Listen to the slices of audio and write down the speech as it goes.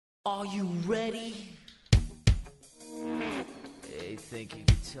Are you ready? You think you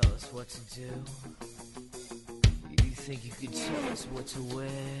can tell us what to do? You think you can tell us what to wear?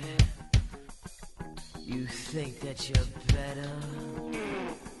 You think that you're better?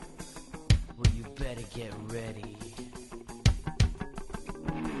 Well, you better get ready.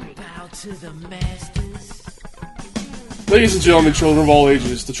 Bow to the masters. Ladies and gentlemen, children of all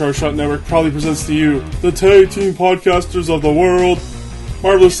ages, the Charge Shot Network proudly presents to you the tag team podcasters of the world,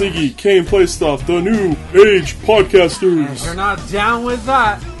 Marvelous Iggy, Kane Play Stuff, the New Age Podcasters. If you're not down with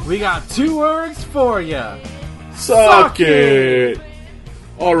that, we got 2 words for you. Suck it!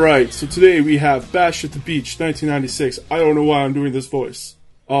 Alright, so today we have Bash at the Beach, 1996. I don't know why I'm doing this voice.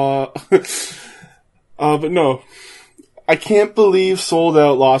 But no. I can't believe Sold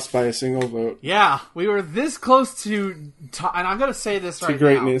Out lost by a single vote. Yeah, we were this close to, and I'm going to say this right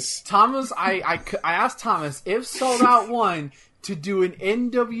greatness. now. Thomas, I asked Thomas if Sold Out won to do an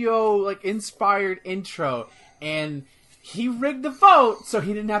NWO inspired intro, and he rigged the vote so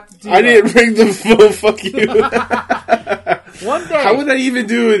he didn't have to do it. I didn't rig the vote, fuck you. One day. How would I even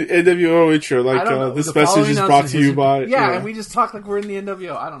do an NWO intro? This message is brought to you by... Yeah, and we just talk like we're in the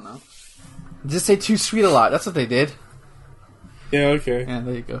NWO. I don't know. Just say Too Sweet a lot. That's what they did. Yeah, okay. Yeah,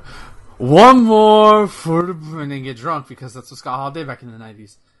 there you go. One more for the... And then get drunk, because that's what Scott Hall did back in the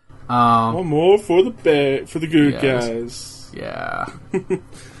 90s. One more for the good guys. Yeah.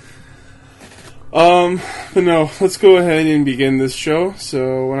 But no, let's go ahead and begin this show.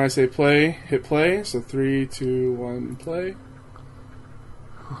 So when I say play, hit play. So 3, 2, 1, play.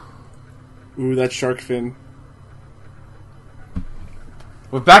 Ooh, that shark fin.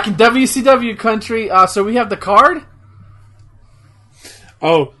 We're back in WCW country. So we have the card?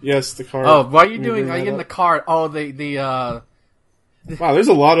 Oh, yes, the card. Oh, what are you doing? Are you getting the card? Oh, the Wow, there's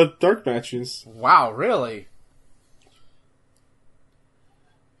a lot of dark matches. Wow, really?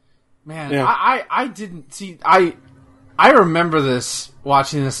 Man, yeah. I didn't see... I remember this,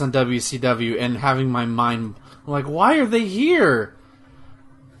 watching this on WCW, and having my mind... Like, why are they here?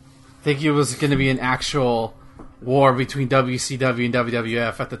 Think it was going to be an actual war between WCW and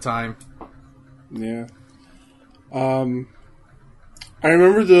WWF at the time. Yeah. I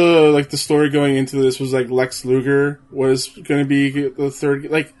remember the story going into this was Lex Luger was going to be the third,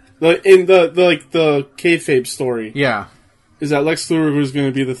 the kayfabe story. Yeah. Is that Lex Luger was going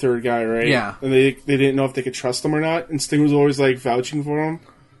to be the third guy, right? Yeah. And they didn't know if they could trust him or not, and Sting was always vouching for him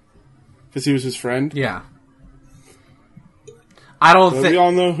because he was his friend. Yeah. I don't think we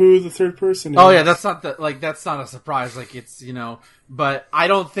all know who the third person is. Oh yeah, that's not that's not a surprise. But I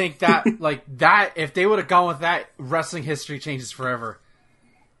don't think that that if they would have gone with that, wrestling history changes forever.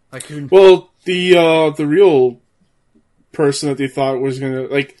 Well, the real person that they thought was gonna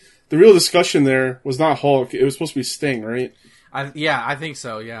the real discussion there was not Hulk. It was supposed to be Sting, right? I think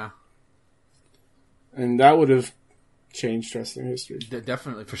so. Yeah, and that would have changed wrestling history.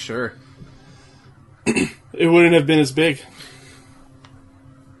 Definitely, for sure. It wouldn't have been as big.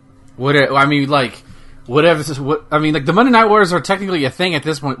 The Monday Night Wars are technically a thing at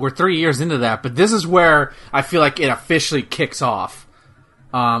this point. We're 3 years into that, but this is where I feel like it officially kicks off.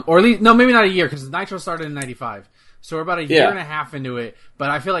 Or at least, no, maybe not a year, because Nitro started in 95. So we're about a year and a half into it, but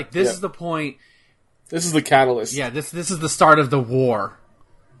I feel like this is the point. This is the catalyst. Yeah, this is the start of the war.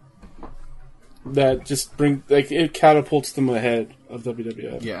 That just it catapults them ahead of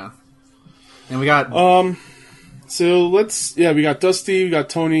WWF. Yeah. And we got... So we got Dusty, we got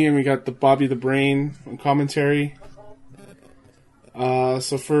Tony, and we got the Bobby the Brain on commentary.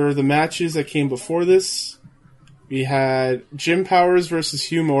 So for the matches that came before this, we had Jim Powers versus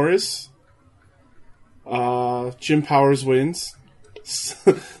Hugh Morris. Jim Powers wins.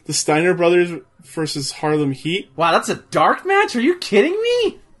 The Steiner Brothers versus Harlem Heat. Wow, that's a dark match? Are you kidding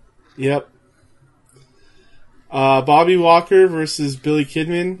me? Yep. Bobby Walker versus Billy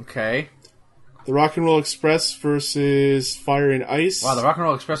Kidman. Okay. The Rock and Roll Express versus Fire and Ice. Wow, the Rock and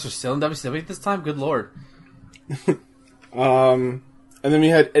Roll Express are still in WCW at this time? Good lord. And then we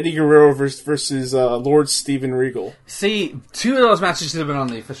had Eddie Guerrero versus Lord Steven Regal. See, 2 of those matches should have been on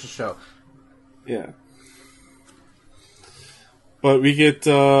the official show. Yeah. But we get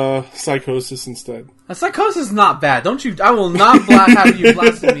Psychosis instead. Psychosis is not bad. Don't you... I will not have you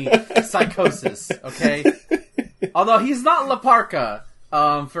blaspheme Psychosis, okay? Although he's not La Parca.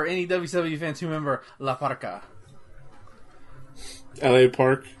 For any WCW fans who remember La Parca. L.A.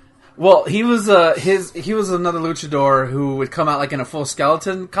 Park. Well, he was he was another luchador who would come out in a full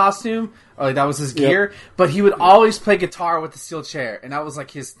skeleton costume, or that was his gear. But he would always play guitar with the steel chair, and that was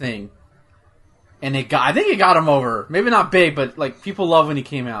his thing. And I think it got him over. Maybe not big, but people love when he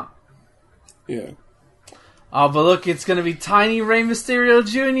came out. Yeah. Oh, but look, it's going to be Tiny Rey Mysterio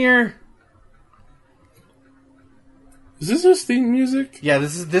Jr. Is this his theme music? Yeah,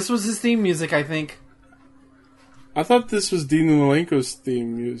 this was his theme music, I think. I thought this was Dean Malenko's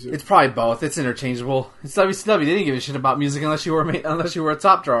theme music. It's probably both. It's interchangeable. It's WCW. They didn't give a shit about music unless you were a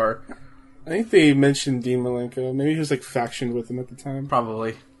top drawer. I think they mentioned Dean Malenko. Maybe he was like factioned with him at the time.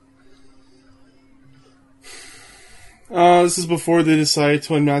 Probably. This is before they decided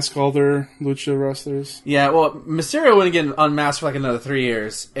to unmask all their lucha wrestlers. Yeah, well, Mysterio wouldn't get unmasked for like another 3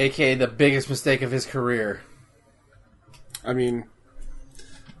 years, aka the biggest mistake of his career. I mean,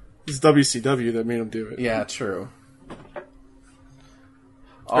 it's WCW that made him do it. Yeah, true.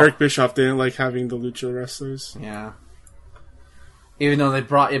 Eric Bischoff didn't like having the lucha wrestlers. Yeah. Even though they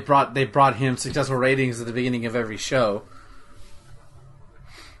brought him successful ratings at the beginning of every show.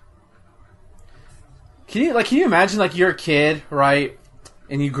 Can you imagine, like, you're a kid, right?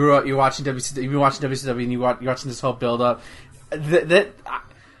 And you grew up, you're watching WCW, you've been watching WCW, and you're watching this whole build-up. I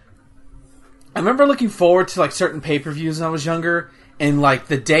remember looking forward to, like, certain pay-per-views when I was younger, and, like,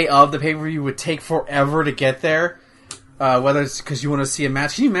 the day of the pay-per-view would take forever to get there, whether it's because you want to see a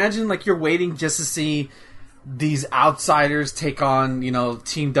match. Can you imagine, like, you're waiting just to see these outsiders take on,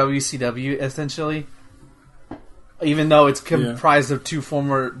 Team WCW, essentially? Even though it's comprised of 2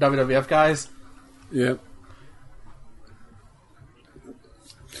 former WWF guys? Yep.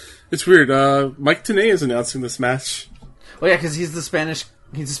 It's weird. Mike Tenay is announcing this match. Well, yeah, because he's the Spanish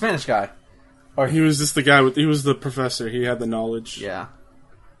guy. Or he was just the guy he was the professor. He had the knowledge. Yeah.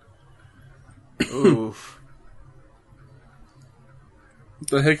 Oof. What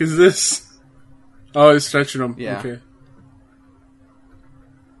the heck is this? Oh, he's stretching him. Yeah. Okay.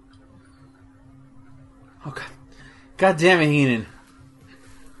 Oh, God. God damn it, Heenan.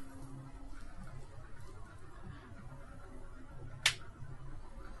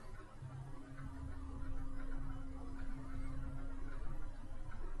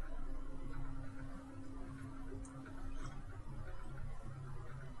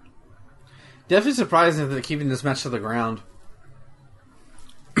 Definitely surprising that they're keeping this match to the ground.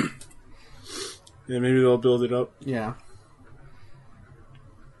 Yeah, maybe they'll build it up. Yeah.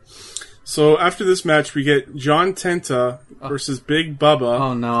 So after this match, we get John Tenta versus Big Bubba.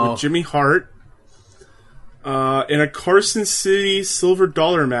 Oh, no. With Jimmy Hart. In a Carson City Silver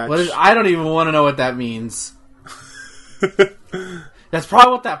Dollar match. I don't even want to know what that means. That's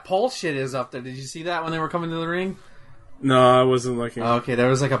probably what that pole shit is up there. Did you see that when they were coming to the ring? No, I wasn't looking. Okay, there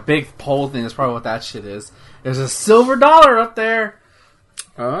was like a big pole thing. That's probably what that shit is. There's a silver dollar up there.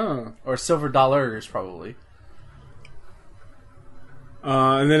 Ah. Or silver dollars, probably.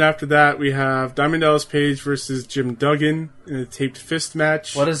 And then after that, we have Diamond Dallas Page versus Jim Duggan in a taped fist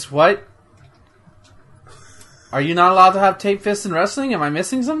match. What? Are you not allowed to have taped fists in wrestling? Am I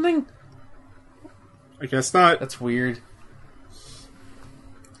missing something? I guess not. That's weird.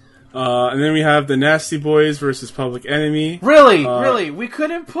 And then we have the Nasty Boys versus Public Enemy. Really? We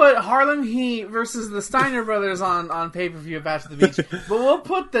couldn't put Harlem Heat versus the Steiner Brothers on pay-per-view at Bash at the Beach. But we'll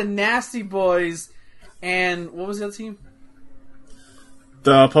put the Nasty Boys and... What was the other team?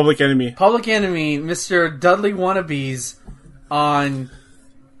 The Public Enemy. Public Enemy, Mr. Dudley Wannabes on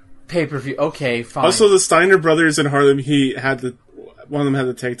pay-per-view. Okay, fine. Also, the Steiner Brothers and Harlem Heat one of them had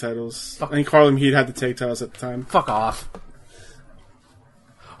the tag titles. I think Harlem Heat had the tag titles at the time. Fuck off.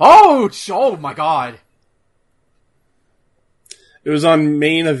 Oh my god. It was on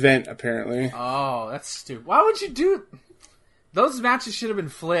Main Event, apparently. Oh, that's stupid. Why would you do... Those matches should have been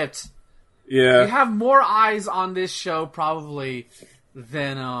flipped. Yeah. We have more eyes on this show, probably,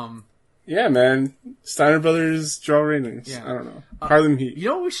 than, Yeah, man. Steiner Brothers draw ratings. Yeah. I don't know. Harlem Heat. You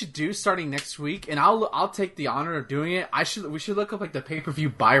know what we should do starting next week? And I'll take the honor of doing it. We should look up, like, the pay-per-view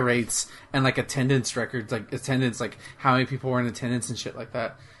buy rates and, like, attendance records. Like, how many people were in attendance and shit like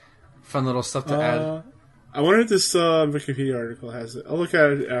that. Fun little stuff to add. I wonder if this Wikipedia article has it. I'll look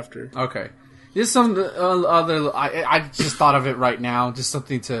at it after. Okay. Just some other... I just thought of it right now. Just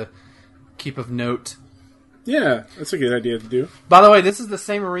something to keep of note. Yeah, that's a good idea to do. By the way, this is the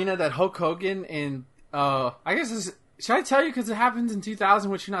same arena that Hulk Hogan and... I guess... Should I tell you because it happens in 2000,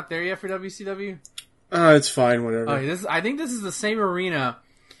 which you're not there yet for WCW? It's fine, whatever. I think this is the same arena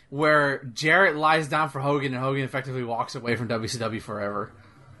where Jarrett lies down for Hogan and Hogan effectively walks away from WCW forever.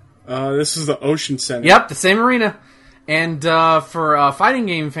 This is the Ocean Center. Yep, the same arena. And for fighting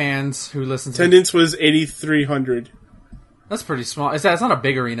game fans who listen to... Attendance was 8,300. That's pretty small. It's not a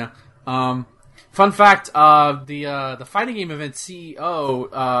big arena. Fun fact, the fighting game event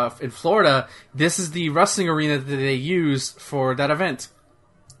CEO in Florida, this is the wrestling arena that they use for that event.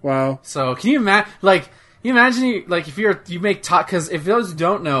 Wow. So can you imagine, if you make top, because if those who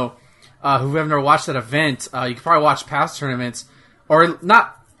don't know, who have never watched that event, you can probably watch past tournaments, or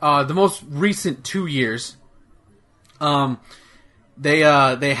not the most recent 2 years. They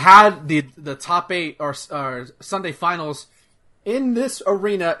had the top 8 or Sunday finals in this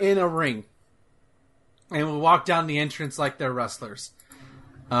arena in a ring, and we walk down the entrance like they're wrestlers.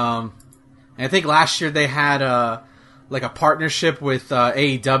 And I think last year they had like a partnership with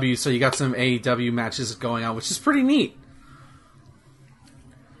AEW, so you got some AEW matches going on, which is pretty neat.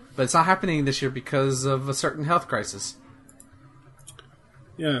 But it's not happening this year because of a certain health crisis.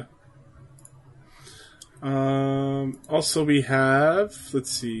 Yeah. Also, we have,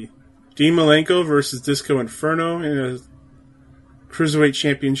 let's see, Dean Malenko versus Disco Inferno in a Cruiserweight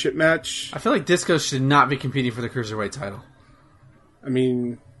Championship match. I feel like Disco should not be competing for the Cruiserweight title. I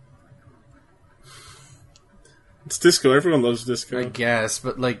mean, it's Disco. Everyone loves Disco. I guess,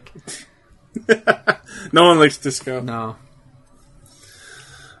 but like... No one likes Disco. No.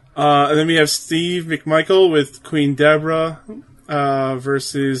 And then we have Steve McMichael with Queen Deborah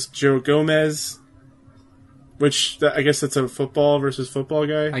versus Joe Gomez. Which, I guess that's a football versus football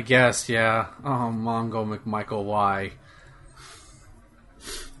guy. I guess, yeah. Oh, Mongo McMichael, why? I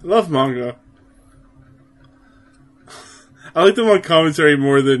love Mongo. I like him on commentary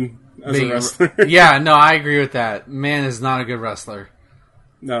more than as a wrestler. Yeah, no, I agree with that. Man is not a good wrestler.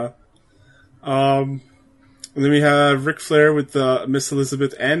 No. And then we have Ric Flair with Miss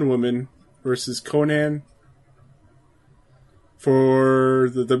Elizabeth and Woman versus Conan for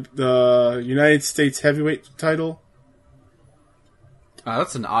the United States Heavyweight title.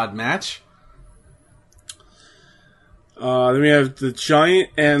 That's an odd match. Then we have the Giant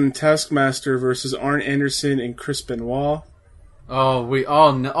and Taskmaster versus Arn Anderson and Chris Benoit. Okay,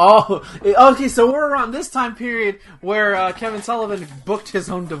 so we're around this time period where Kevin Sullivan booked his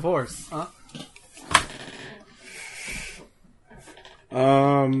own divorce, huh?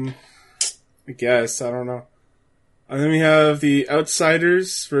 I guess, I don't know. And then we have the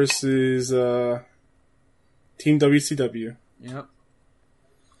Outsiders versus Team WCW. Yep.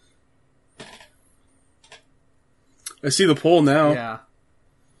 I see the poll now. Yeah.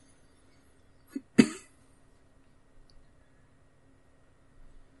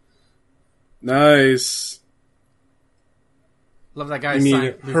 Nice. Love that guy. You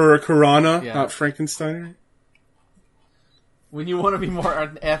mean Hurricanrana, not Frankensteiner? When you want to be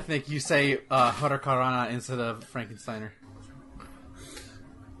more ethnic, you say Hurricanrana instead of Frankensteiner.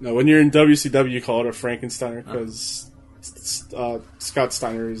 No, when you're in WCW, you call it a Frankensteiner because Scott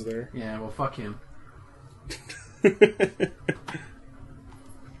Steiner is there. Yeah, well, fuck him. I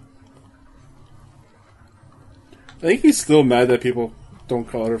think he's still mad that people don't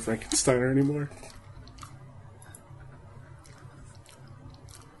call her Frankensteiner anymore.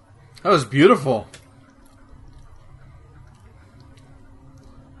 That was beautiful.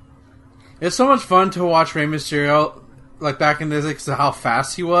 It's so much fun to watch Rey Mysterio, like back in the days, because of how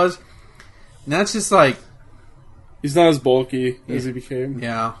fast he was. And that's just like... He's not as bulky as he became.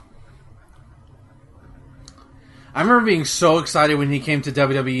 Yeah. I remember being so excited when he came to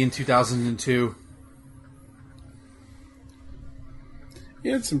WWE in 2002. He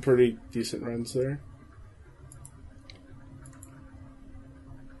had some pretty decent runs there.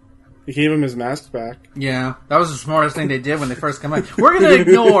 He gave him his mask back. Yeah, that was the smartest thing they did when they first came back. We're gonna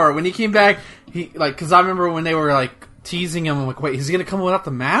ignore when he came back. Because I remember when they were like teasing him. I'm like, wait, he's gonna come without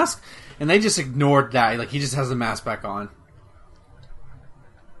the mask, and they just ignored that. Like he just has the mask back on.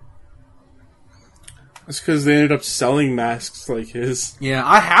 That's because they ended up selling masks like his. Yeah,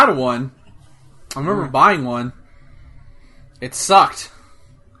 I had one. I remember buying one. It sucked.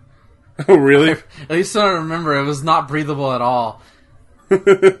 Oh, really? At least I don't remember. It was not breathable at all.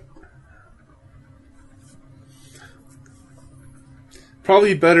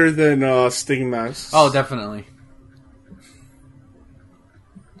 Probably better than Sting masks. Oh, definitely.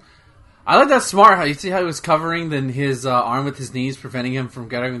 I like that smart. How you see how he was covering his arm with his knees, preventing him from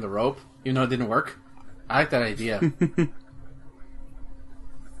getting the rope, even though it didn't work. I like that idea.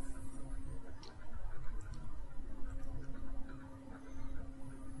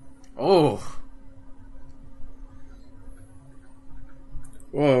 Oh.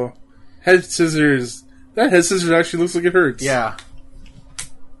 Whoa. Head scissors. That head scissors actually looks like it hurts. Yeah.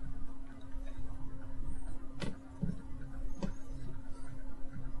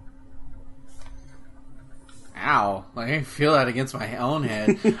 Ow. Like, I can feel that against my own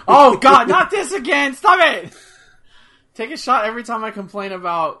head. Oh, God, not this again! Stop it! Take a shot every time I complain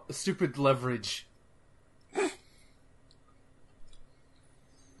about stupid leverage.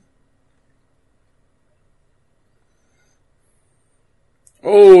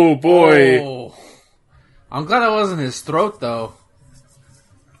 Oh, boy. Oh. I'm glad that wasn't his throat, though.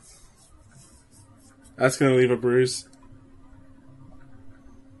 That's gonna leave a bruise.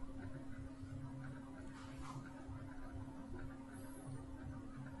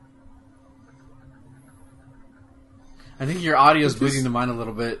 I think your audio is bleeding to mine a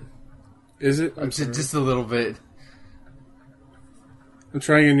little bit. Is it? Just a little bit. I'm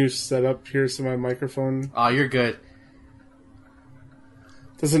trying a new setup here, so my microphone Oh, you're good.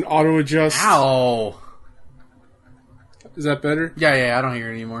 doesn't auto adjust. Ow. Is that better? Yeah, I don't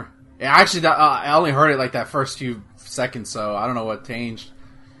hear it anymore. Yeah, actually, I only heard it like that first few seconds, so I don't know what changed.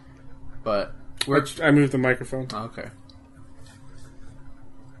 But I moved the microphone. okay.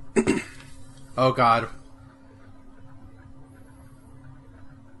 Oh God.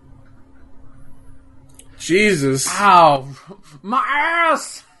 Jesus. Ow! My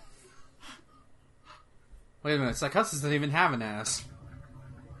ass! Wait a minute, Psychosis doesn't even have an ass.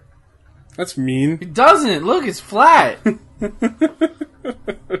 That's mean. It doesn't! Look, it's flat!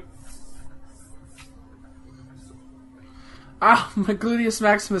 Ow, my gluteus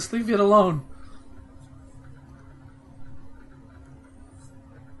maximus, leave it alone.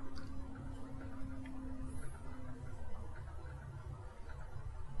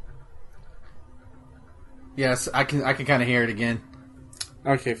 Yes, I can kind of hear it again.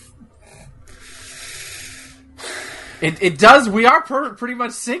 Okay. It does. We are pretty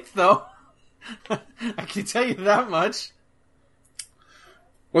much synced, though. I can tell you that much.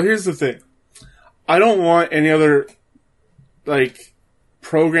 Well, here's the thing. I don't want any other, like,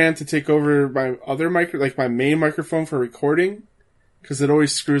 program to take over my other my main microphone for recording, because it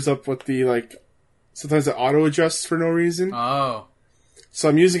always screws up with the, like, sometimes it auto adjusts for no reason. Oh. So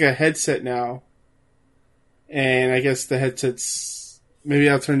I'm using a headset now, and I guess the headset's, maybe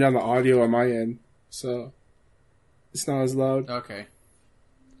I'll turn down the audio on my end, so it's not as loud. Okay.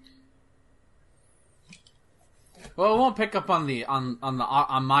 Well, it won't pick up on the on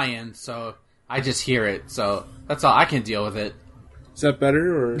my end, so I just hear it. So that's all. I can deal with it. Is that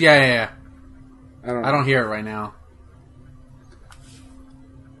better, or? Yeah. I don't know. I don't hear it right now.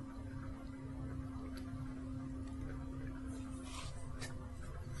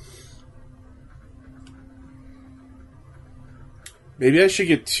 Maybe I should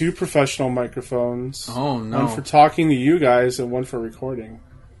get 2 professional microphones. Oh, no. One for talking to you guys and one for recording.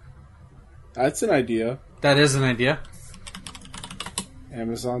 That's an idea. That is an idea.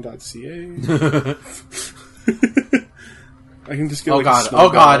 Amazon.ca. I can just get Oh, like God. a Oh,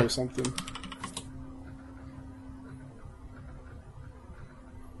 God. or something.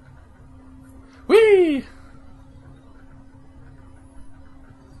 Whee!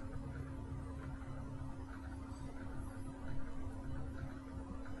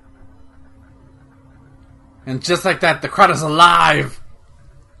 And just like that, the crowd is alive!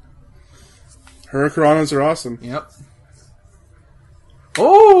 Hurricanranas are awesome. Yep.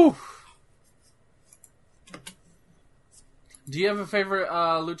 Oh! Do you have a favorite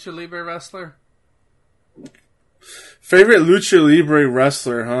Lucha Libre wrestler? Favorite Lucha Libre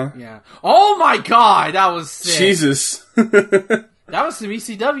wrestler, huh? Yeah. Oh my God, that was sick. Jesus. That was some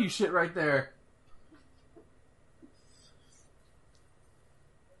ECW shit right there.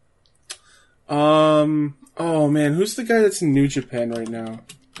 Oh man, who's the guy that's in New Japan right now?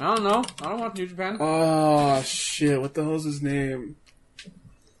 I don't know. I don't want New Japan. Oh shit, what the hell's his name?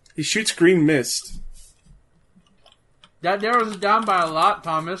 He shoots green mist. That narrows it down by a lot,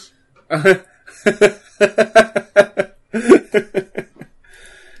 Thomas.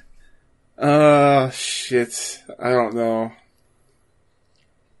 Shit. I don't know.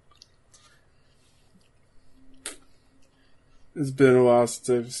 It's been a while since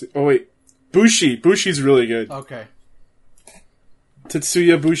I've seen... Oh, wait. Bushi. Bushi's really good. Okay.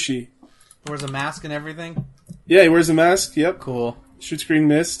 Tetsuya Bushi. Wears a mask and everything? Yeah, he wears a mask. Yep. Cool. Shoots green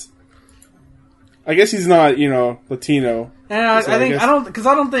mist. I guess he's not, Latino. And I guess- I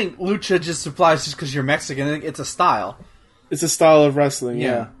don't think lucha just applies just because you're Mexican. I think it's a style. It's a style of wrestling,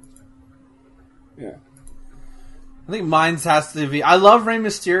 yeah. I think mine has to be. I love Rey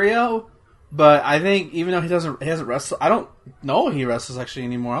Mysterio, but I think even though he hasn't wrestled, I don't know he wrestles actually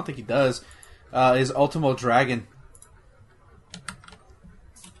anymore. I don't think he does. Is Ultimo Dragon,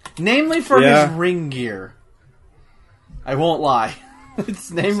 namely for his ring gear. I won't lie.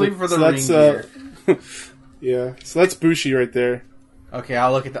 It's namely for the ring gear. Yeah, so that's Bushi right there. Okay,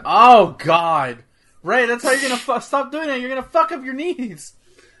 I'll look at the. Oh God, Ray, that's how you're gonna stop doing that. You're gonna fuck up your knees.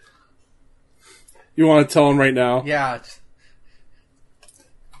 You want to tell him right now? Yeah.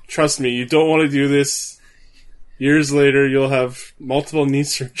 Trust me, you don't want to do this. Years later, you'll have multiple knee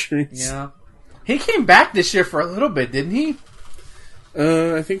surgeries. Yeah. He came back this year for a little bit, didn't he?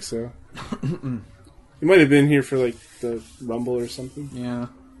 I think so. He might have been here for, like, the Rumble or something. Yeah.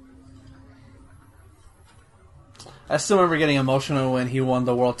 I still remember getting emotional when he won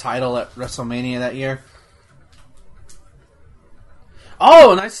the world title at WrestleMania that year.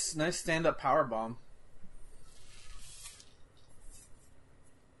 Oh, nice stand-up powerbomb.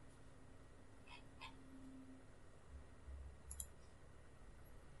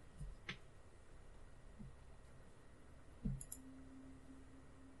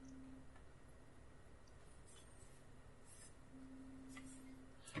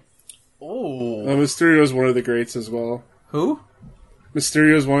 Oh, Mysterio is one of the greats as well. who?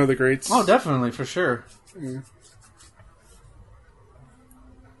 Mysterio is one of the greats. Oh, definitely, for sure. Yeah.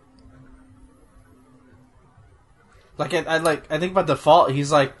 I think by default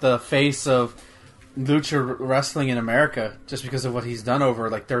he's like the face of lucha wrestling in America just because of what he's done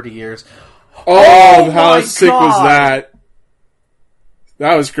over like 30 years. Oh, how my sick God. was that?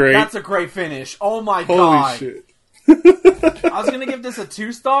 That was great. That's a great finish. Oh my Holy God. shit. I was gonna give this a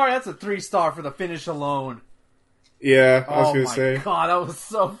 2-star. That's a 3-star for the finish alone. Yeah, I was Oh gonna my say. God, that was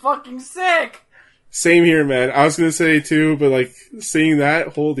so fucking sick. Same here, man. I was gonna say too, but like seeing that,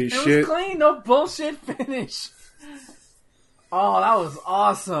 holy It shit. was clean, no bullshit finish. Oh, that was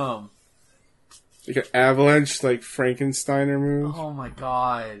awesome. Like an avalanche, like Frankensteiner move. Oh my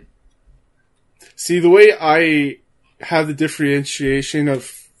God. See, the way I have the differentiation of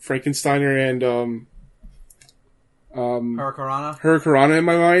Frankensteiner and Hurricanrana? Hurricanrana in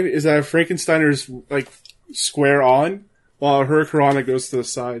my mind is that Frankensteiner is like square on, while Hurricanrana goes to the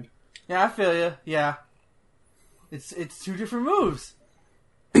side. Yeah, I feel you. Yeah. It's two different moves.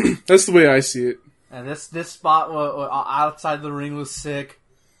 That's the way I see it. And this spot outside the ring was sick.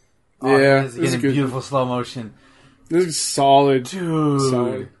 Yeah, it this was is in good. beautiful slow motion. This is solid. Dude.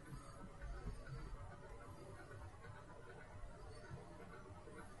 Solid.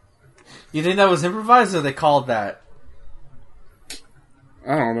 You think that was improvised or they called that?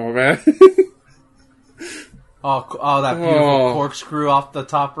 I don't know, man. Oh, that beautiful corkscrew off the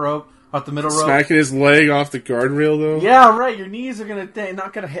top rope, off the middle rope. Smacking his leg off the guardrail, though. Yeah, right. Your knees are gonna are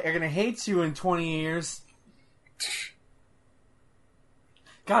gonna hate you in 20 years.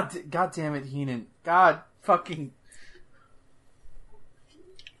 God damn it, Heenan. God fucking.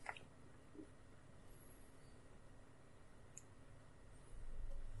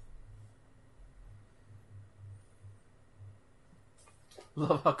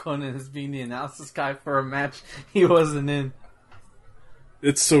 Love how Conan is being the analysis guy for a match he wasn't in.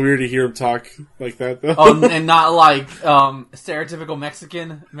 It's so weird to hear him talk like that, though. Oh, and not like stereotypical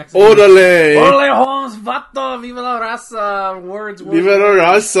Mexican. Orale! Orale, Holmes, vato, viva la raza. Words. Viva la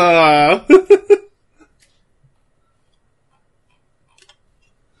raza!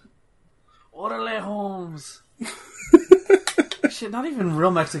 Orale, Holmes. Shit, not even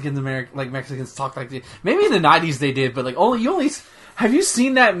real Mexicans, Mexicans talk like this. Maybe in the 90s they did, but like have you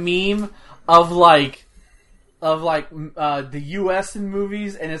seen that meme of the U.S. in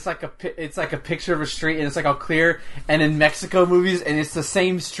movies, and it's like a picture of a street, and it's like all clear, and in Mexico movies, and it's the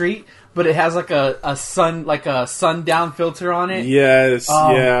same street, but it has like a sundown filter on it. Yes,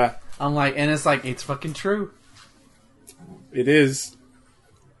 yeah. I'm like, and it's fucking true. It is.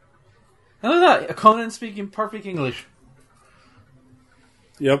 And look at that, Conan speaking perfect English.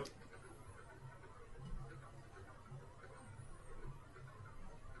 Yep.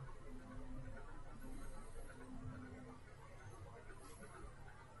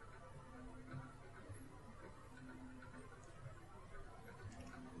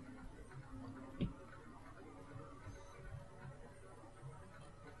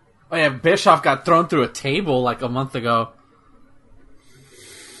 Oh yeah, Bischoff got thrown through a table like a month ago.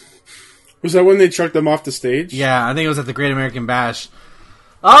 Was that when they chucked them off the stage? Yeah, I think it was at the Great American Bash.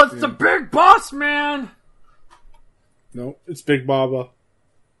 Oh, it's the big boss, man! No, it's Big Baba.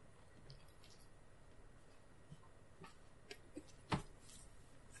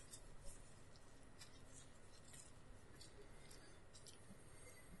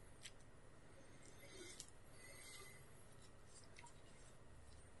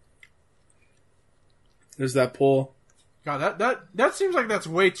 There's that pole. God, that seems like that's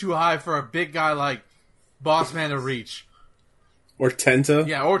way too high for a big guy like Boss Man to reach. Or Tenta.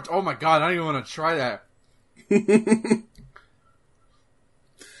 Yeah, or oh my god, I don't even want to try that.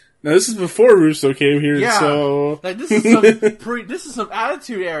 Now this is before Russo came here, Yeah, so like this is some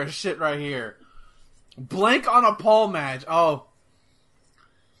Attitude Era shit right here. Blank on a pole match. Oh,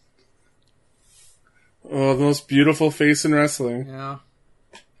 the most beautiful face in wrestling. yeah.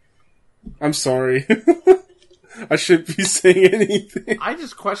 I'm sorry. I shouldn't be saying anything. I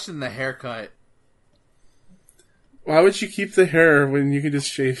just question the haircut. Why would you keep the hair when you can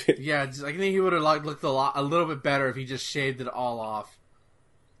just shave it? Yeah, I think he would have looked a little bit better if he just shaved it all off.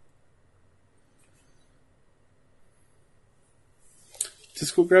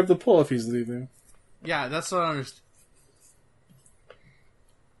 Just go grab the pole if he's leaving. Yeah, that's what I understand.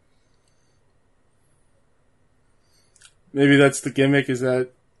 Maybe that's the gimmick, is that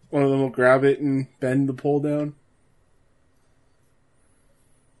one of them will grab it and bend the pole down.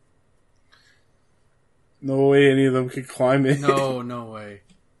 No way any of them could climb it. No, no way.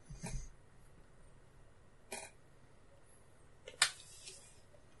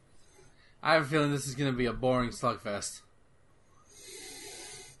 I have a feeling this is going to be a boring slugfest.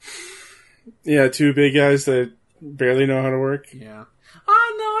 Yeah, two big guys that barely know how to work. Yeah.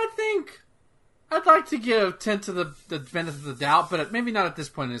 No, I think I'd like to give Tenta the benefit of the doubt, but maybe not at this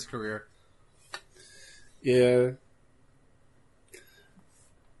point in his career. Yeah.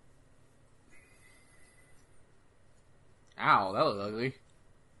 Ow, that looked ugly.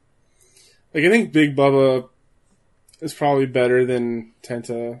 Like, I think Big Bubba is probably better than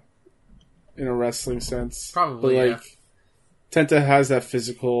Tenta in a wrestling sense. Probably, but, yeah. like, Tenta has that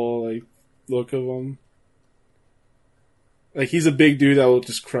physical, like, look of him. Like, he's a big dude that will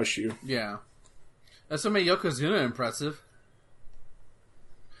just crush you. Yeah. That's what made Yokozuna impressive.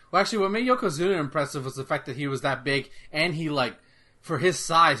 Well, actually, what made Yokozuna impressive was the fact that he was that big, and he, like, for his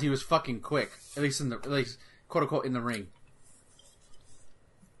size, he was fucking quick. At least quote unquote, in the ring.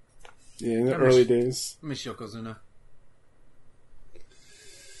 Yeah, in the early days. I miss Yokozuna.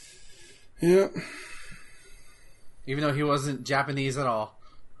 Yeah. Even though he wasn't Japanese at all.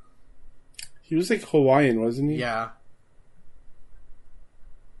 He was, like, Hawaiian, wasn't he? Yeah.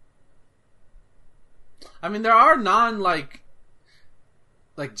 I mean, there are like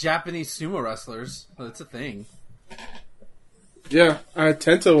Japanese sumo wrestlers. So it's a thing. Yeah,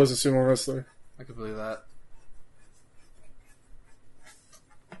 Tenta was a sumo wrestler. I could believe that.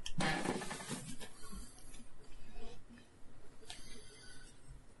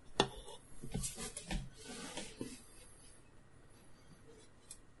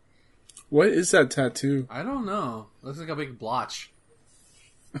 What is that tattoo? I don't know. Looks like a big blotch.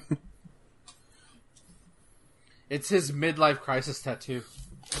 It's his midlife crisis tattoo.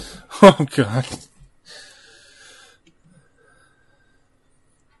 Oh, God.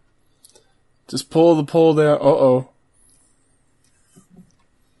 Just pull the pole down. Uh-oh.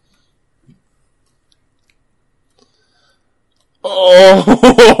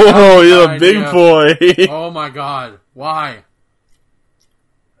 Oh, you're a big boy. Oh my god. Why?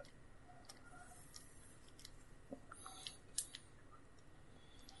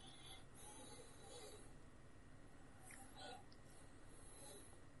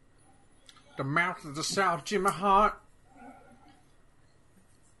 The mouth of the South, Jimmy Hart.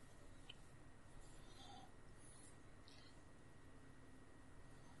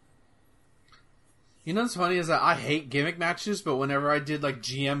 You know what's funny is that I hate gimmick matches, but whenever I did like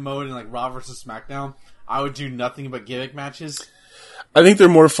GM mode and like Raw vs. SmackDown, I would do nothing but gimmick matches. I think they're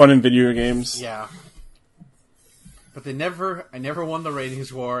more fun in video games. Yeah. But I never won the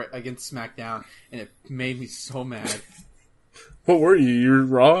ratings war against SmackDown, and it made me so mad. What were you? You were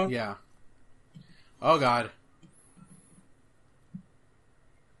Raw? Yeah. Oh, God.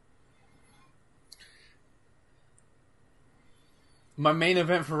 My main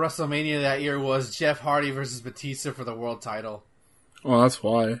event for WrestleMania that year was Jeff Hardy versus Batista for the world title. Oh, that's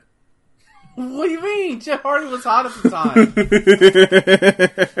why. What do you mean? Jeff Hardy was hot at the time.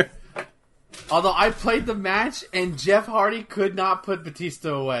 Although I played the match and Jeff Hardy could not put Batista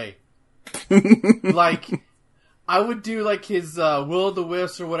away. Like, I would do like his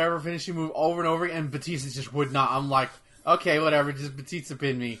will-o'-the-wisp or whatever finishing move over and over again, and Batista just would not. I'm like, okay, whatever, just Batista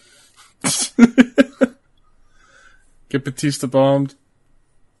pin me. Get Batista bombed.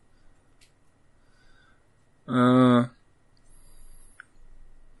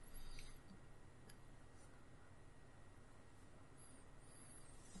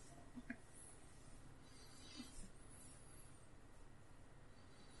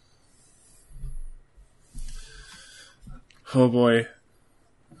 Oh boy.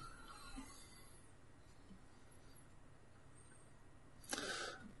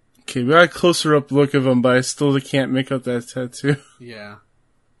 Okay, we got a closer up look of him, but I still can't make out that tattoo. Yeah.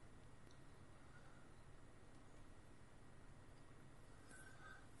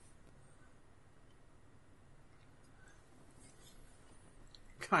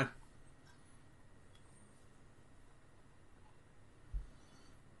 God.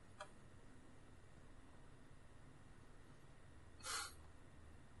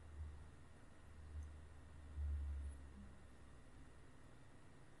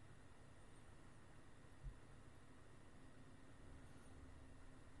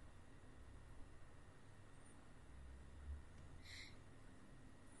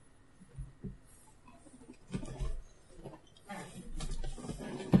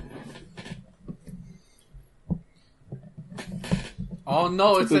 Oh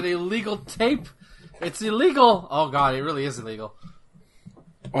no, it's an illegal tape. It's illegal. Oh god, it really is illegal.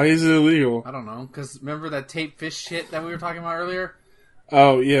 Why is it illegal? I don't know, because remember that tape fish shit that we were talking about earlier?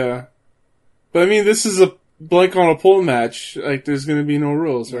 Oh, yeah. But I mean, this is a blank on a pole match. Like, there's going to be no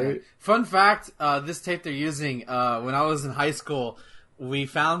rules, right? Fun fact, this tape they're using, when I was in high school, we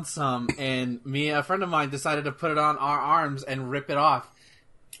found some, and me and a friend of mine decided to put it on our arms and rip it off.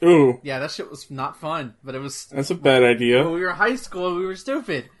 Ooh. Yeah, that shit was not fun, but it was... That's a bad idea. When we were in high school, we were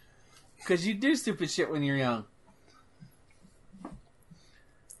stupid. Because you do stupid shit when you're young.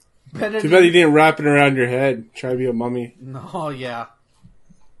 Too bad you didn't wrap it around your head. Try to be a mummy. No, yeah.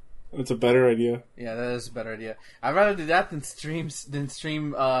 That's a better idea. Yeah, that is a better idea. I'd rather do that than stream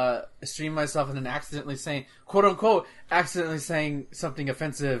myself and then accidentally saying, quote unquote, accidentally saying something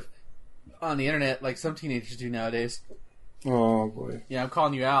offensive on the internet like some teenagers do nowadays. Oh, boy. Yeah, I'm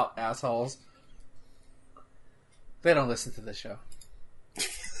calling you out, assholes. They don't listen to this show.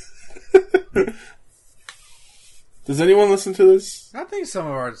 Does anyone listen to this? I think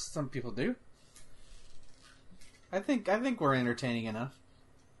some people do. I think we're entertaining enough.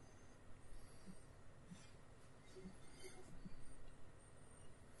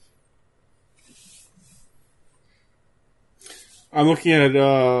 I'm looking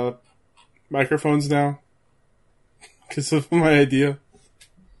at microphones now because of my idea.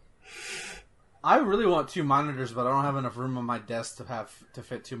 I really want 2 monitors, but I don't have enough room on my desk to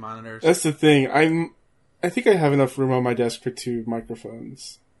fit 2 monitors. That's the thing. I think I have enough room on my desk for 2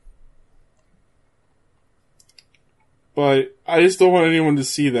 microphones. But I just don't want anyone to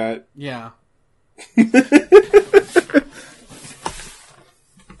see that. Yeah.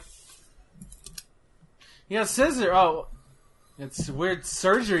 Yeah, scissor. Oh, it's weird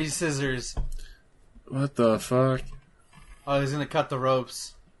surgery scissors. What the fuck? Oh, he's gonna cut the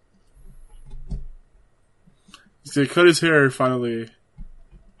ropes. He's gonna cut his hair finally.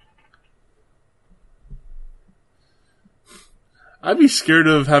 I'd be scared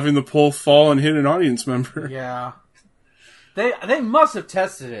of having the pole fall and hit an audience member. Yeah. They must have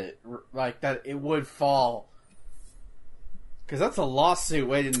tested it, like, that it would fall. Because that's a lawsuit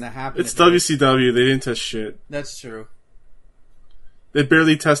waiting to happen. It's WCW. They didn't test shit. That's true. They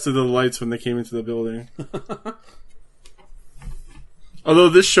barely tested the lights when they came into the building. Although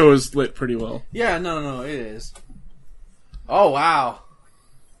this show is lit pretty well. Yeah, no, it is. Oh, wow.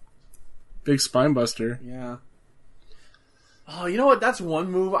 Big spine buster. Yeah. Oh, you know what? That's one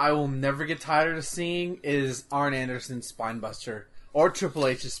move I will never get tired of seeing is Arn Anderson's Spinebuster. Or Triple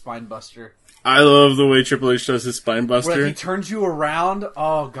H's Spinebuster. I love the way Triple H does his Spinebuster. Where he turns you around.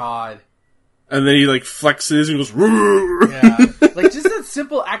 Oh, God. And then he, like, flexes and goes, Roar! Yeah. Like, just that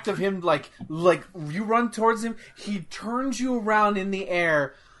simple act of him, like, you run towards him, he turns you around in the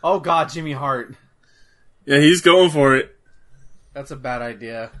air. Oh, God, Jimmy Hart. Yeah, he's going for it. That's a bad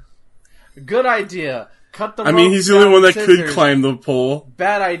idea. Good idea. Cut the I mean, he's the only one that could climb the pole.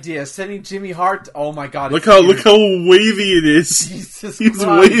 Bad idea. Sending Jimmy Hart. Oh my God! Look how wavy it is. Jesus He's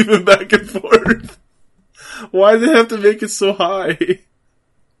Christ. waving back and forth. Why do they have to make it so high?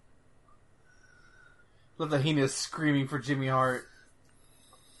 Love that Heena's screaming for Jimmy Hart.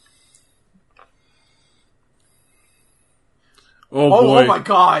 Oh boy! Oh my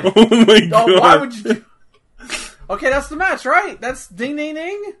God! Oh my God! Oh, why would you? Okay, that's the match, right? That's ding, ding,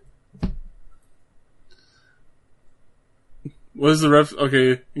 ding. What is the ref?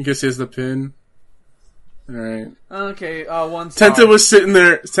 Okay, in case he has the pin. Alright. Okay, 1 star. Tenta was sitting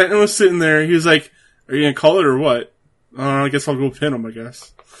there. He was like, are you gonna call it or what? I guess I'll go pin him, I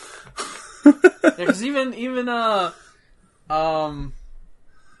guess. Yeah, because even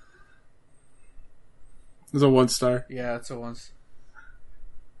It's a 1 star. yeah, it's a 1.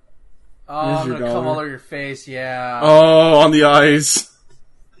 Oh, I'm your gonna come dollar. all over your face, yeah. Oh, on the eyes.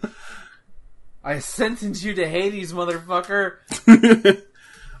 I sentenced you to Hades, motherfucker.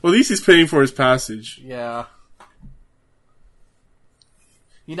 Well, at least he's paying for his passage. Yeah.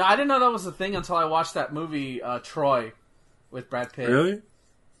 You know, I didn't know that was a thing until I watched that movie, Troy, with Brad Pitt. Really?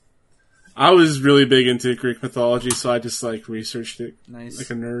 I was really big into Greek mythology, so I just, like, researched it. Nice. Like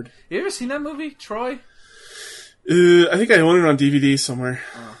a nerd. You ever seen that movie, Troy? I think I own it on DVD somewhere.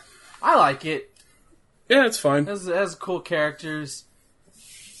 I like it. Yeah, it's fine. It has cool characters.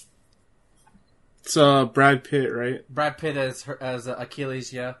 It's Brad Pitt, right? Brad Pitt as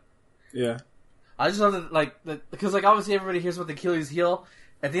Achilles, yeah. Yeah. I just love that, because obviously everybody hears about the Achilles heel.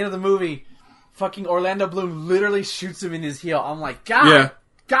 At the end of the movie, fucking Orlando Bloom literally shoots him in his heel. I'm like, God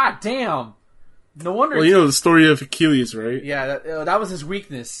damn. No wonder. Well, you know the story of Achilles, right? Yeah, that was his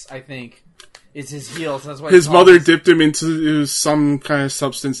weakness, I think. It's his heel, so that's why His mother dipped him into some kind of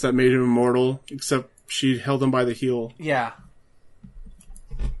substance that made him immortal, except she held him by the heel. Yeah.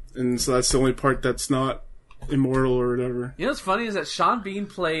 and so that's the only part that's not immortal or whatever. You know what's funny is that Sean Bean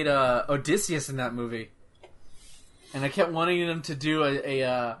played Odysseus in that movie, and I kept wanting him to do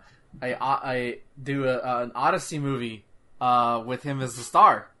an Odyssey movie with him as the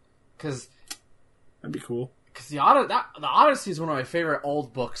star, because That'd be cool. Because the Odyssey is one of my favorite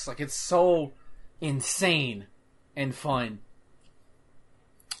old books. Like, it's so insane and fun.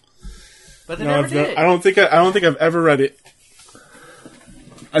 But they never did it. I don't think I've ever read it.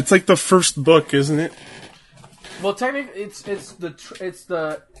 It's like the first book, isn't it? Well, technically, it's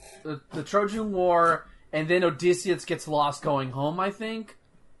the Trojan War, and then Odysseus gets lost going home, I think.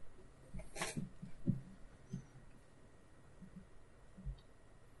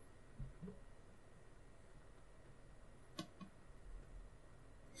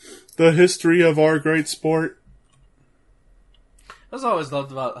 The history of our great sport. That's what I always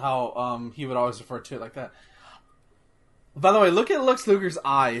loved about how he would always refer to it like that. By the way, look at Lex Luger's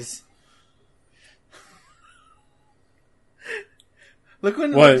eyes. Look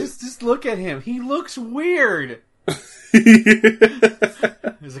when just look at him. He looks weird. He's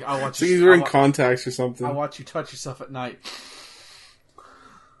like, I watch. He's wearing contacts or something. I watch you touch yourself at night.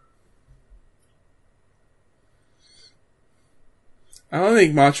 I don't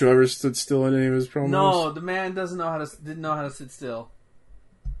think Macho ever stood still in any of his promos. No, the man didn't know how to sit still.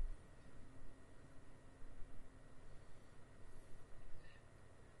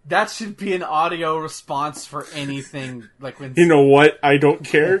 That should be an audio response for anything. Like when you know what? I don't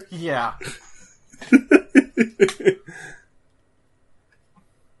care. Yeah. It's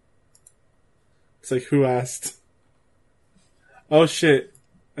like, who asked? Oh shit!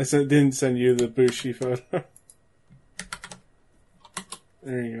 Didn't send you the Bushi photo.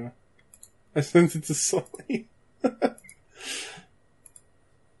 There you go. I sent it to Sully.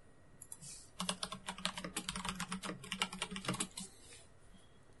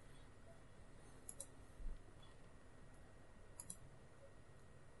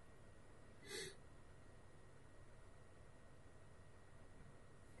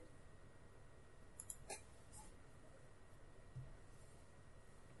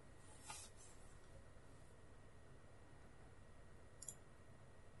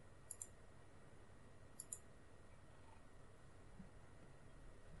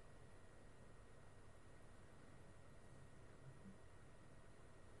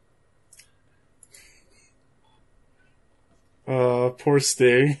 Poor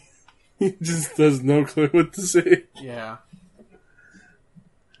Sting. He just has no clue what to say. Yeah.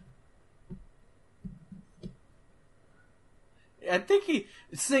 I think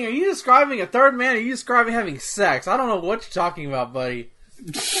Sting, are you describing a third man or are you describing having sex? I don't know what you're talking about, buddy.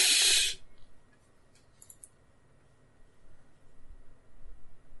 He's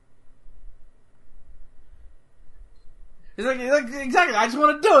like, exactly, I just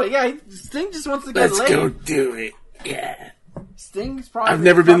want to do it. Yeah, Sting just wants to get laid. Let's go do it. Yeah. Sting's probably I've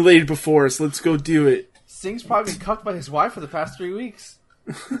never been laid before, so let's go do it. Sting's probably been cucked by his wife for the past 3 weeks.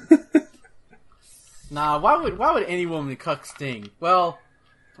 Nah, why would any woman cuck Sting? Well,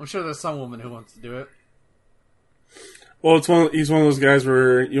 I'm sure there's some woman who wants to do it. Well, he's one of those guys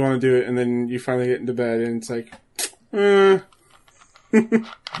where you want to do it, and then you finally get into bed, and it's like, Oh,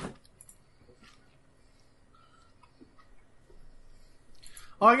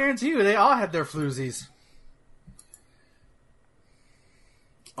 I guarantee you, they all had their floozies.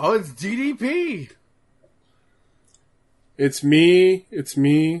 Oh, it's DDP. It's me. It's I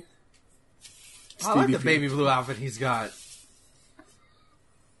like the baby blue outfit he's got.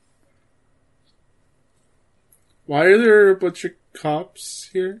 Why are there a bunch of cops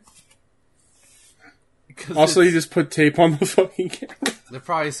here? Also, you just put tape on the fucking camera. They're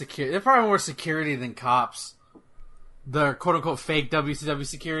probably security. They're probably more security than cops. They're quote unquote fake WCW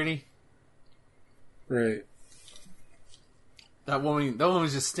security. Right. That woman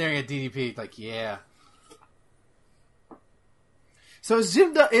was just staring at DDP like, yeah. So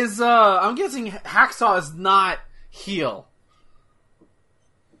I'm guessing Hacksaw is not heel.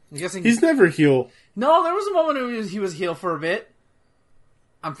 I'm guessing he's never heel. No, there was a moment when he was heel for a bit.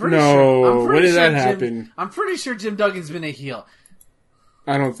 I'm pretty sure. No, when did that happen? I'm pretty sure Jim Duggan's been a heel.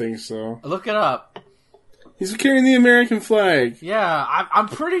 I don't think so. Look it up. He's carrying the American flag. Yeah, I'm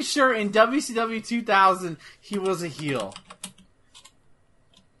pretty sure in WCW 2000 he was a heel.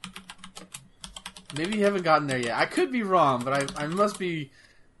 Maybe you haven't gotten there yet. I could be wrong, but I must be.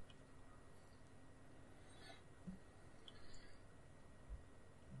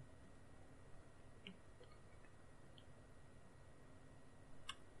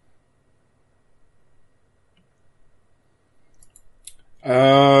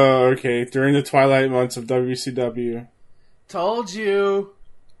 Oh, okay. During the twilight months of WCW. Told you.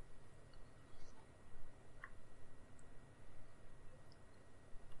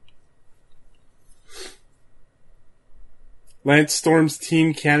 Lance Storm's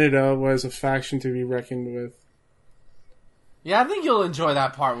Team Canada was a faction to be reckoned with. Yeah, I think you'll enjoy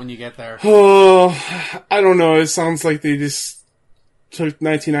that part when you get there. Oh, I don't know. It sounds like they just took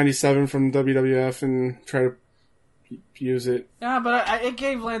 1997 from WWF and tried to use it. Yeah, but it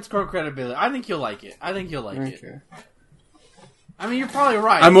gave Lance Storm credibility. I think you'll like it. Okay. I mean, you're probably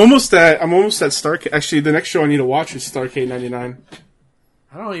right. I'm almost at Starcade. Actually, the next show I need to watch is Starcade 99.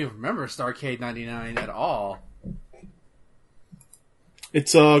 I don't even remember Starcade 99 at all.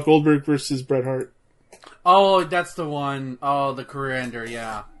 It's Goldberg versus Bret Hart. Oh, that's the one. Oh, the career ender,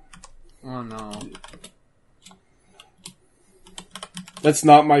 yeah. Oh, no. That's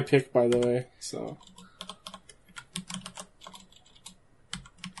not my pick, by the way, so...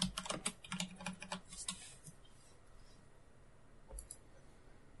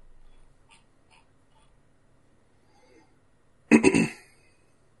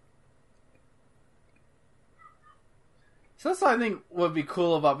 So that's what I think would be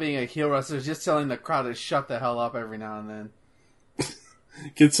cool about being a heel wrestler, is just telling the crowd to shut the hell up every now and then.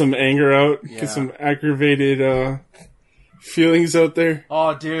 Get some anger out. Yeah. Get some aggravated feelings out there.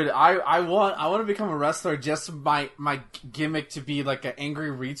 Oh, dude, I want to become a wrestler. Just my gimmick to be like an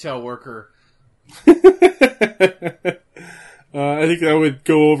angry retail worker. I think that would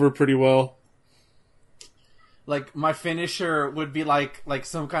go over pretty well. Like my finisher would be like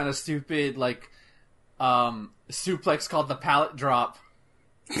some kind of stupid suplex called the pallet drop.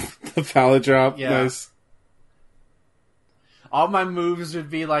 The pallet drop, Yeah. nice. All my moves would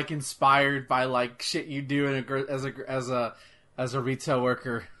be like inspired by like shit you do as a retail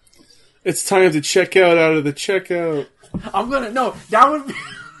worker. It's time to check out of the checkout. That would be.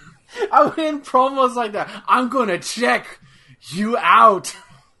 I would end promos like that. I'm gonna check you out.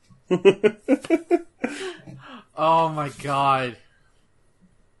 Oh my god.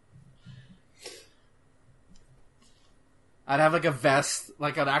 I'd have like a vest,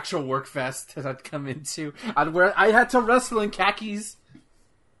 like an actual work vest that I'd come into. I had to wrestle in khakis.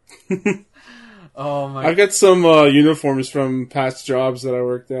 Oh my! I've got some uniforms from past jobs that I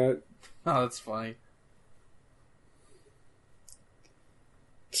worked at. Oh, that's funny.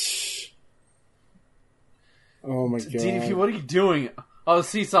 Oh my god! DDP, what are you doing? Oh,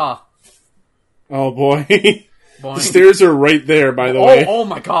 seesaw. Oh boy! Boing. The stairs are right there, by the way. Oh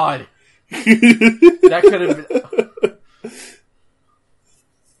my god! That could have been.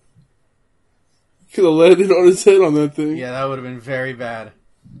 Could have landed on his head on that thing. Yeah, that would have been very bad.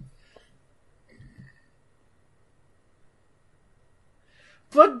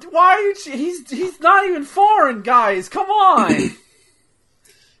 But why are you... He's not even foreign, guys! Come on!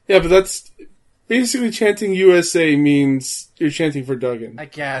 Yeah, but that's... Basically, chanting USA means you're chanting for Duggan. I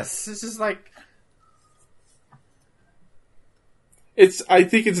guess. It's just like... I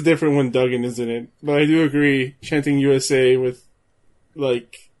think it's different when Duggan is in it. But I do agree, chanting USA with,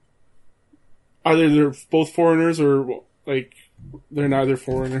 like... Either they're both foreigners or, like, they're neither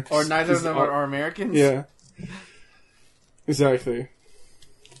foreigners. Or neither of them are Americans? Yeah. Exactly.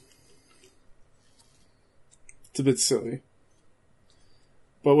 It's a bit silly.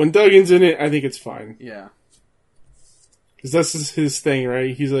 But when Duggan's in it, I think it's fine. Yeah. Because that's his thing,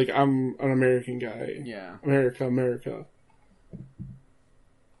 right? He's like, I'm an American guy. Yeah. America.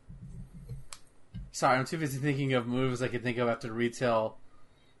 Sorry, I'm too busy thinking of moves I could think of after retail.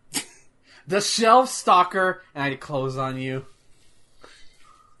 The shelf stalker, and I close on you.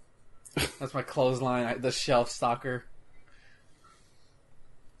 That's my clothesline. The shelf stalker.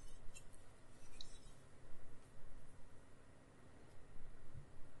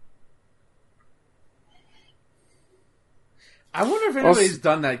 I wonder if anybody's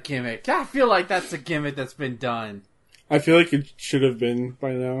done that gimmick. I feel like that's a gimmick that's been done. I feel like it should have been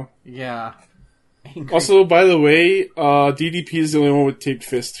by now. Yeah. Angry. Also, by the way, DDP is the only one with taped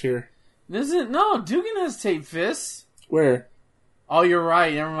fist here. No, Dugan has taped fists. Where? Oh, you're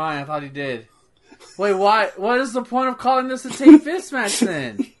right. Never mind. I thought he did. Wait, why? What is the point of calling this a taped fist match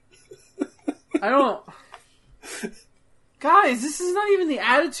then? I don't... Guys, this is not even the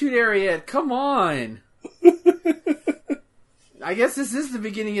Attitude Era yet. Come on. I guess this is the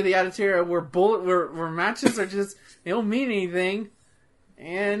beginning of the Attitude Era where matches are just... They don't mean anything.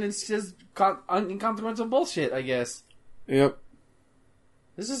 And it's just inconsequential bullshit, I guess. Yep.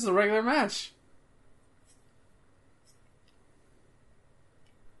 This is a regular match.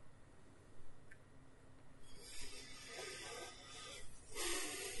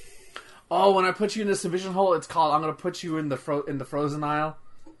 Oh, when I put you in the submission hole, it's called I'm going to put you in the frozen aisle.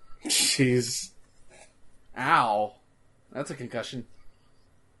 Jeez. Ow. That's a concussion.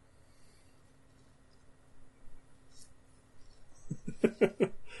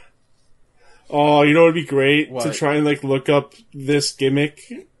 Oh, you know what would be great? What? To try and like look up this gimmick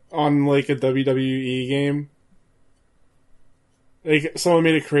on like a WWE game. Like someone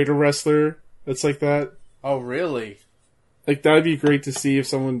made a creator wrestler that's like that. Oh, really? Like that'd be great to see if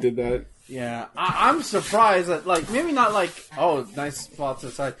someone did that. Yeah, I'm surprised that, like, maybe not like, oh, nice spot to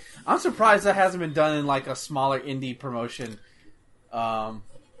the side. I'm surprised that hasn't been done in, like, a smaller indie promotion.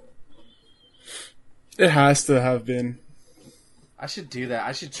 It has to have been. I should do that.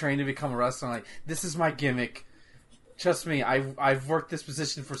 I should train to become a wrestler. Like, this is my gimmick. Trust me, I've worked this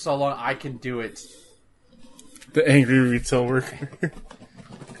position for so long, I can do it. The angry retail worker.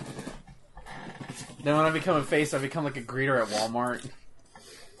 Then when I become a face, I become like a greeter at Walmart.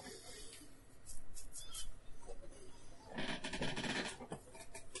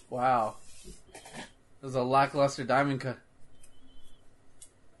 Wow. There's a lackluster diamond cut.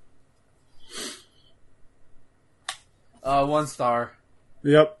 One star.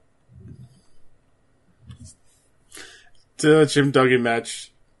 Yep. To a Jim Duggan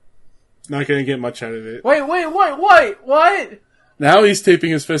match. Not gonna get much out of it. Wait, what? Now he's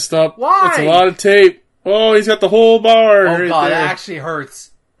taping his fist up. Why? That's a lot of tape. Oh, he's got the whole bar Oh right god, there. that actually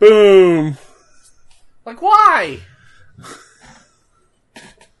hurts. Boom. Like, why?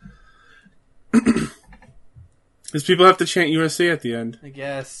 Because people have to chant USA at the end. I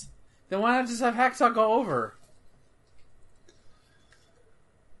guess. Then why not just have Hacksaw go over?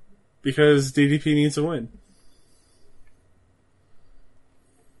 Because DDP needs a win.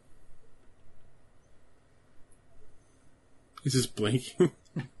 He's just blinking.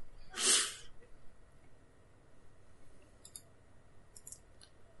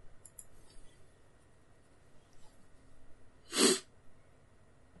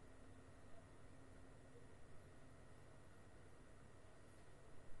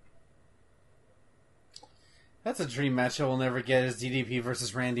 That's a dream match I will never get, is DDP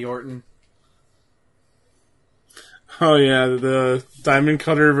versus Randy Orton. Oh yeah, the Diamond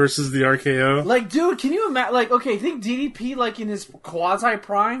Cutter versus the RKO. Like, dude, can you imagine? Like, okay, think DDP like in his quasi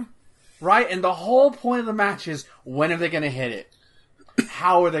prime, right? And the whole point of the match is when are they going to hit it?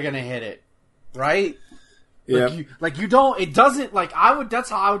 How are they going to hit it? Right? Yeah. Like you don't. It doesn't. Like I would.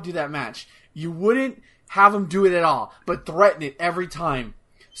 That's how I would do that match. You wouldn't have them do it at all, but threaten it every time.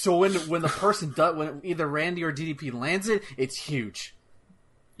 So when the person does, when either Randy or DDP lands it, it's huge.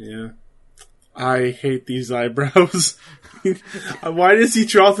 Yeah. I hate these eyebrows. Why does he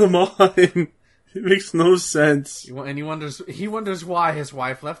draw them on? It makes no sense. And he wonders why his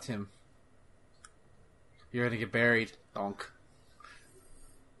wife left him. You're gonna get buried, donk.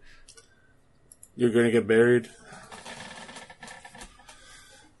 You're gonna get buried.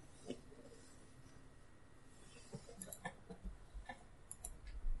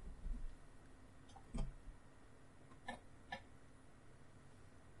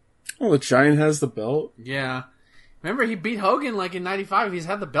 Oh, the Giant has the belt? Yeah. Remember, he beat Hogan like in 95. He's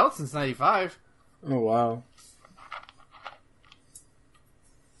had the belt since 95. Oh, wow.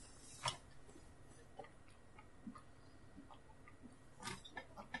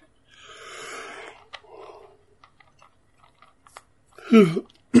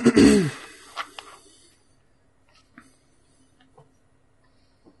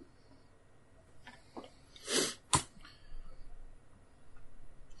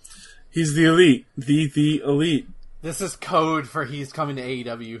 He's the elite. The elite. This is code for he's coming to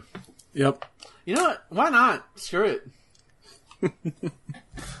AEW. Yep. You know what? Why not? Screw it.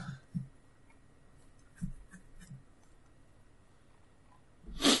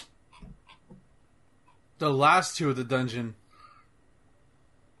 The last two of the dungeon.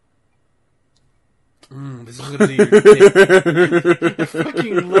 This is gonna be your dick.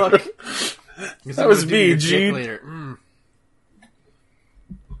 Fucking look. That was me, Gene. Later.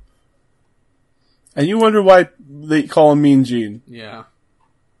 And you wonder why they call him Mean Gene. Yeah.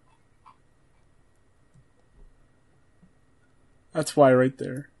 That's why right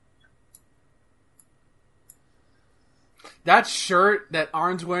there. That shirt that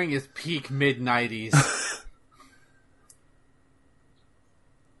Arn's wearing is peak mid-90s.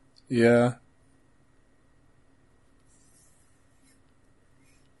 Yeah.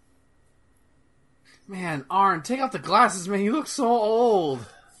 Man, Arn, take out the glasses, man. You look so old.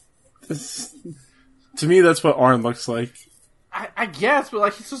 To me, that's what Arn looks like. I guess, but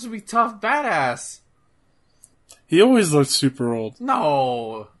like he's supposed to be tough, badass. He always looks super old.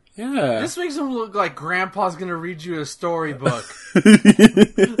 No. Yeah. This makes him look like Grandpa's gonna read you a storybook.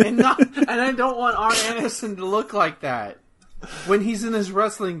 and I don't want Arn Anderson to look like that when he's in his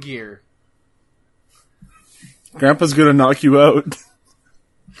wrestling gear. Grandpa's gonna knock you out.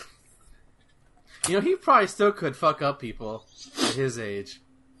 You know, he probably still could fuck up people at his age.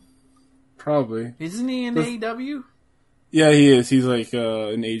 Probably. Isn't he in AEW? Yeah, he is. He's like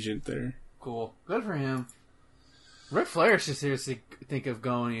an agent there. Cool. Good for him. Ric Flair should seriously think of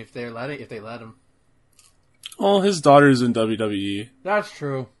going if they let him. Oh, his daughter's in WWE. That's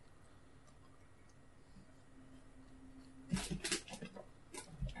true.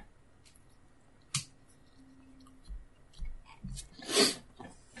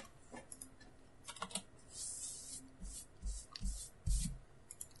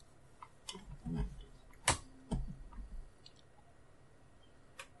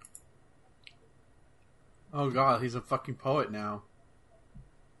 Oh god, he's a fucking poet now.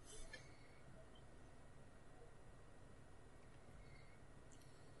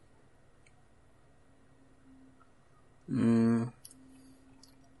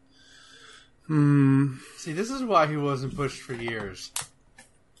 See, this is why he wasn't pushed for years.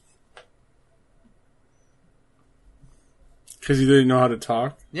 Because he didn't know how to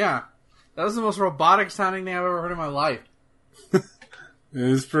talk? Yeah. That was the most robotic sounding thing I've ever heard in my life. It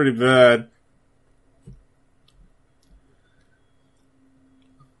was pretty bad.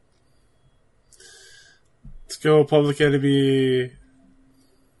 Let's go, Public Enemy.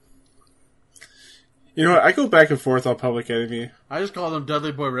 You know what? I go back and forth on Public Enemy. I just call them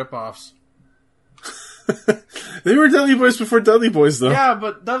Dudley Boy ripoffs. They were Dudley Boys before Dudley Boys, though. Yeah,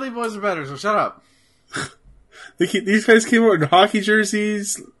 but Dudley Boys are better, so shut up. These guys came out in hockey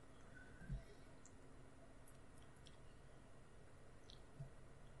jerseys.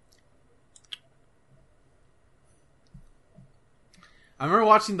 I remember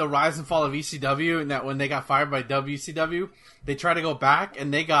watching the rise and fall of ECW, and that when they got fired by WCW, they tried to go back,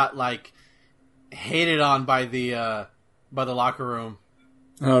 and they got like hated on by the locker room.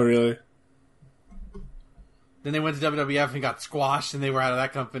 Oh, really? Then they went to WWF and got squashed, and they were out of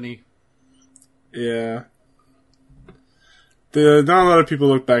that company. Yeah. Not a lot of people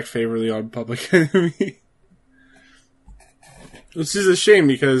look back favorably on Public Enemy. Which is a shame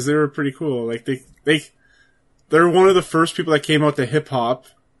because they were pretty cool. Like they're one of the first people that came out to hip hop.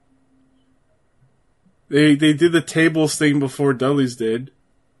 They did the tables thing before Dudley's did.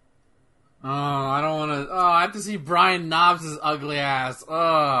 Oh, I don't want to. Oh, I have to see Brian Knobs' ugly ass.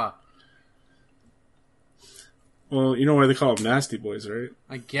 Ugh. Well, you know why they call them Nasty Boys, right?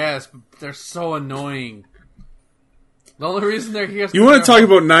 I guess, but they're so annoying. The only reason they're here is you want to talk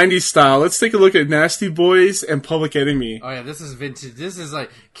about 90s style? Let's take a look at Nasty Boys and Public Enemy. Oh yeah, this is vintage. This is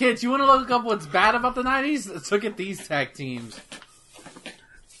like, kids, you want to look up what's bad about the 90s? Let's look at these tag teams.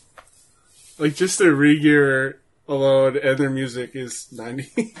 Like, just their re-gear alone and their music is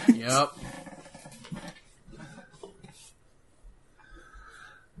 90s. Yep.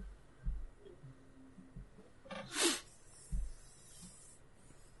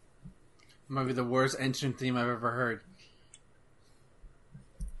 Might be the worst entrance theme I've ever heard.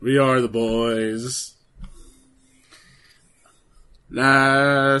 We are the boys.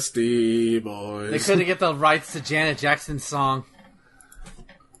 Nasty Boys. They couldn't get the rights to Janet Jackson's song.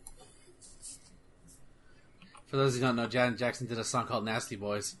 For those who don't know, Janet Jackson did a song called Nasty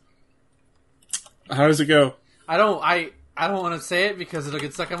Boys. How does it go? I don't want to say it because it'll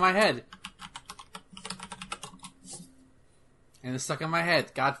get stuck in my head. And it's stuck in my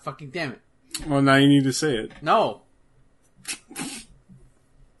head. God fucking damn it. Well, now you need to say it. No.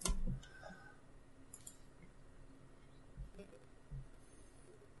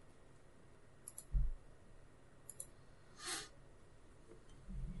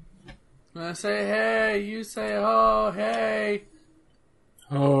 When I say hey, you say oh, hey.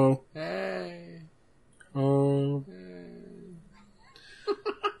 Oh. Hey. Oh.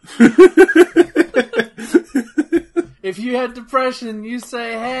 If you had depression, you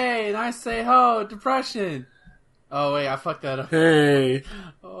say hey, and I say ho, depression. Oh, wait, I fucked that up. Hey.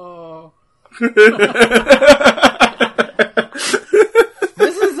 Oh.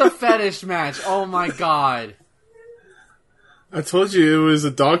 This is a fetish match. Oh, my God. I told you it was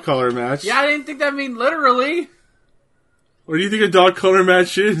a dog collar match. Yeah, I didn't think that mean literally. What do you think a dog collar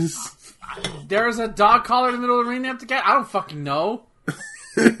match is? There's a dog collar in the middle of the ring they have to get? I don't fucking know.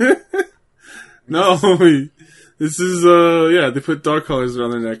 No, this is, they put dog collars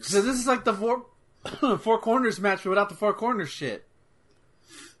around their necks. So this is like the four corners match, but without the four corners shit.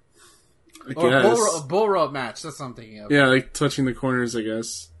 I Or guess. a bull rope match, that's what I'm thinking of. Yeah, like touching the corners, I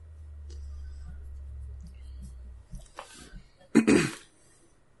guess.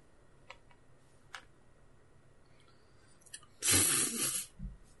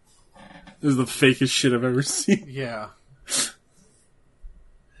 This is the fakest shit I've ever seen. Yeah.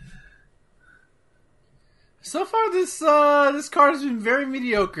 So far, this card has been very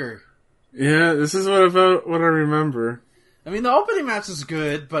mediocre. Yeah, this is what I remember. I mean, the opening match is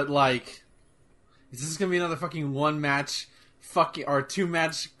good, but like, Is this gonna be another fucking one match, or two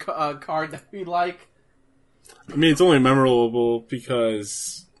match card that we like? I mean, it's only memorable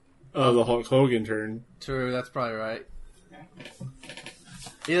because of the Hulk Hogan turn. True, that's probably right.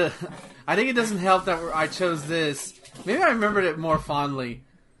 Yeah, I think it doesn't help that I chose this. Maybe I remembered it more fondly,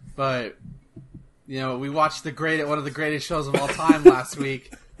 but we watched one of the greatest shows of all time last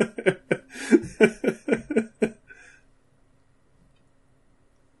week. I'm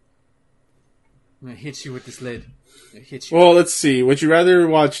gonna hit you with this lid. Well, let's see. Would you rather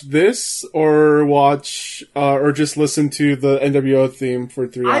watch this or or just listen to the NWO theme for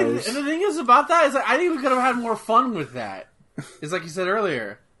 3 hours? And the thing is about that is I think we could have had more fun with that. It's like you said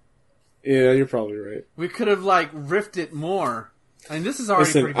earlier. Yeah, you're probably right. We could have riffed it more. I mean, this is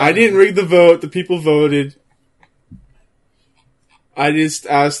already pretty bad. I didn't rig the vote. The people voted. I just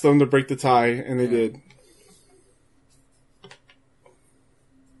asked them to break the tie, and they did.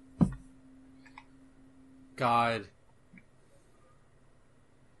 God.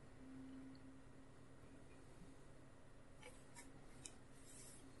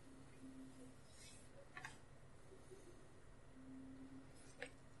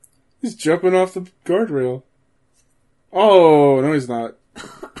 He's jumping off the guardrail. Oh, no he's not.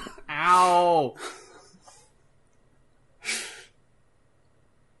 Ow.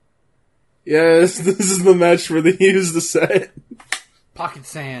 Yes, this is the match where they use the set. Pocket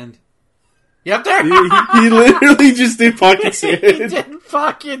sand. Yep, there. He literally just did pocket sand. He did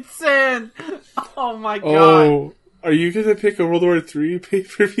pocket sand. Oh my god. Oh, are you gonna pick a World War III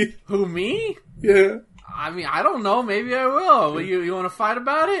pay-per-view? Who, me? Yeah. I mean, I don't know. Maybe I will. You want to fight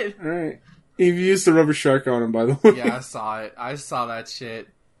about it? Alright. He used the rubber shark on him, by the way. Yeah, I saw it. I saw that shit.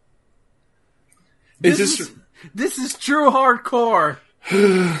 This is true hardcore.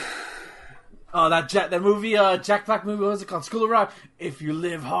 Oh, that movie, Jack Black movie, what was it called? School of Rock. If you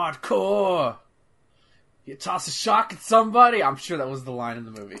live hardcore, you toss a shock at somebody. I'm sure that was the line in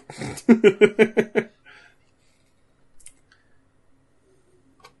the movie.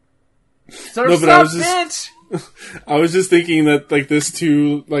 Surf's up, bitch! I was just thinking that this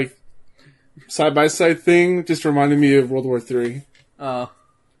two side by side thing just reminded me of World War III. Oh.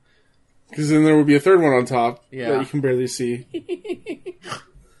 Because then there would be a third one on top that Yeah. you can barely see.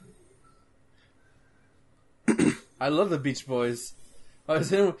 I love the Beach Boys.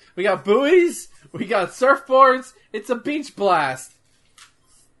 We got buoys, we got surfboards. It's a beach blast.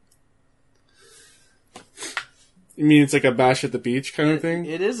 You mean it's like a bash at the beach kind of thing?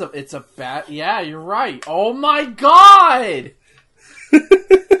 It is it's a bat. Yeah, you're right. Oh my god!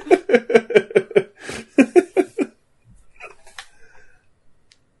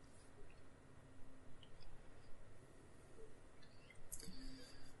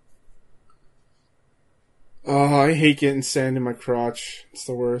 Oh, I hate getting sand in my crotch. It's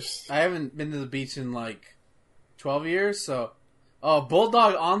the worst. I haven't been to the beach in 12 years, so... Oh,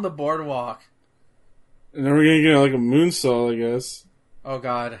 Bulldog on the boardwalk. And then we're gonna get a moonsault, I guess. Oh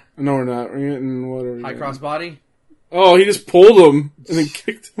god. No, we're not. We're getting whatever. High cross body? Oh, he just pulled him and then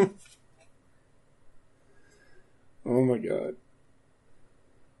kicked him. Oh my god.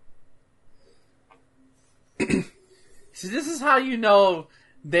 See, this is how you know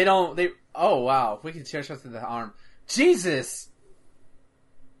they... Oh, wow. We can chair shots to the arm. Jesus!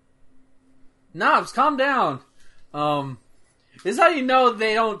 Knobs, calm down. This is how you know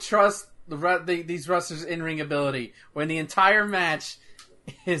they don't trust these wrestlers' in-ring ability. When the entire match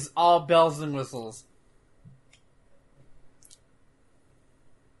is all bells and whistles.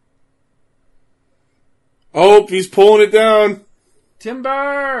 Oh, he's pulling it down.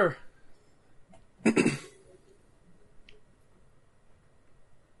 Timber!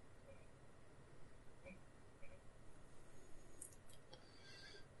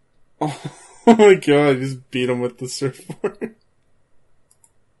 Oh my god, just beat him with the surfboard.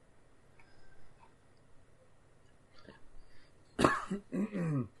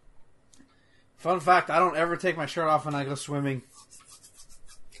 Fun fact, I don't ever take my shirt off when I go swimming.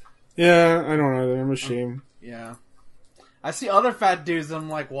 Yeah, I don't either. I'm ashamed. Yeah. I see other fat dudes and I'm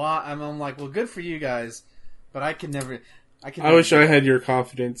like, why? I'm like, well, good for you guys. But I can never... I wish I had your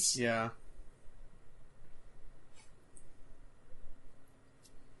confidence. Yeah.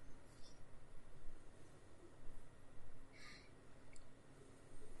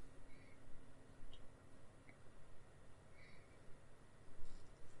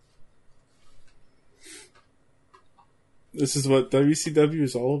 This is what WCW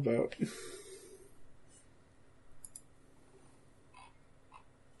is all about.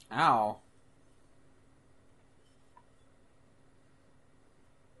 Ow.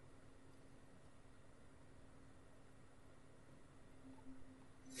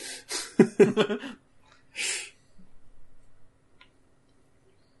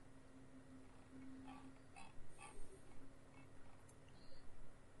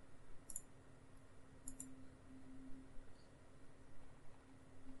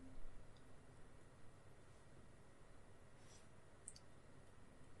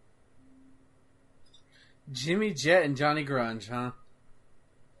 Jimmy Jet and Johnny Grunge, huh?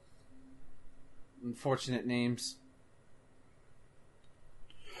 Unfortunate names.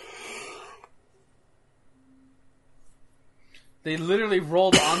 They literally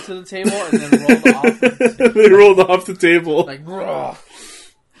rolled onto the table and then rolled off. They rolled off the table. Like, raw.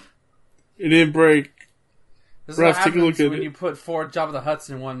 It didn't break. This is what Ref, take a look happens at when it. you put 4 Jabba the Hutts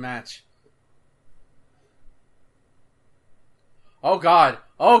in one match. Oh God!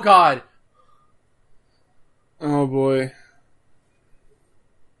 Oh God! Oh boy.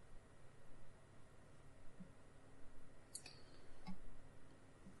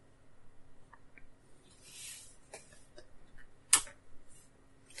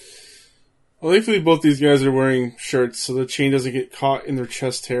 Well, thankfully both these guys are wearing shirts so the chain doesn't get caught in their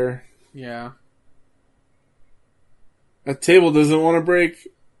chest hair. Yeah. That table doesn't want to break.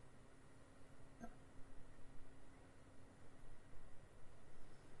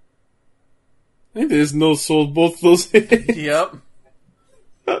 I think they just no-sold both of those hands. Yep.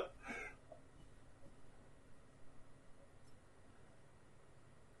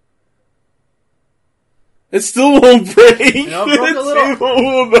 It still won't break. No, it broke The a little. table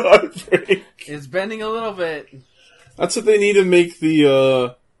will not break. It's bending a little bit. That's what they need to make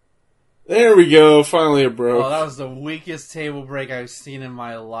the, There we go. Finally it broke. Oh, that was the weakest table break I've seen in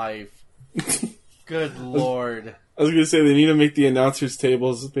my life. Good lord. I was going to say they need to make the announcers'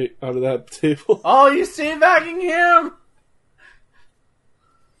 tables out of that table. Oh, you sandbagging him?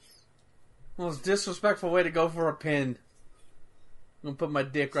 Most disrespectful way to go for a pin. I'm gonna put my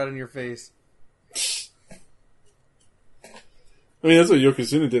dick right in your face. I mean, that's what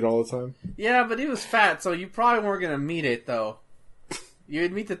Yokozuna did all the time. Yeah, but he was fat, so you probably weren't gonna meet it, though. You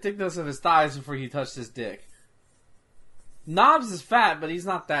would meet the thickness of his thighs before you touched his dick. Knobs is fat, but he's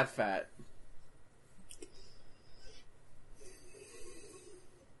not that fat.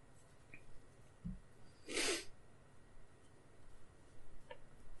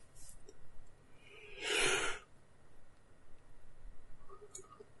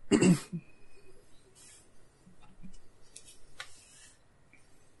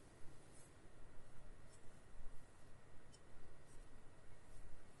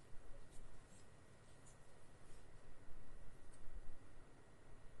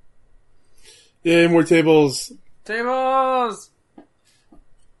 Yay, more tables. Tables!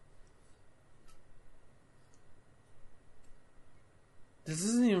 This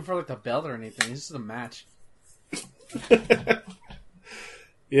isn't even for like the belt or anything. This is a match.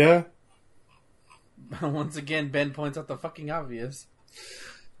 Yeah. Once again, Ben points out the fucking obvious.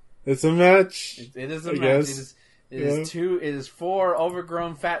 It's a match. It is a I match. guess. It is 4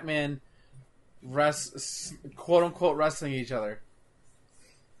 overgrown fat men, quote unquote, wrestling each other.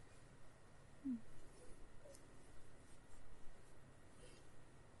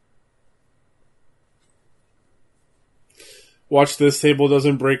 Watch this table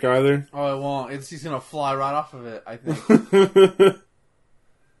doesn't break either. Oh, it won't. He's gonna fly right off of it, I think.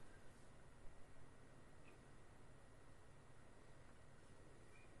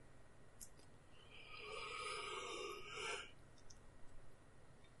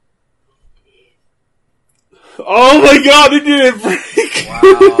 Oh my god, it didn't break!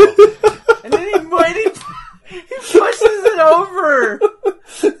 Wow. And then he pushes it over!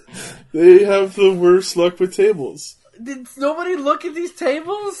 They have the worst luck with tables. Did nobody look at these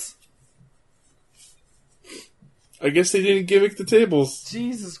tables? I guess they didn't gimmick the tables.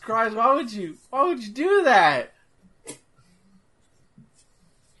 Jesus Christ, why would you do that?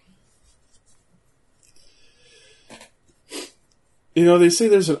 You know, they say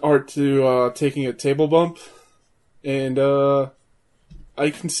there's an art to taking a table bump, and I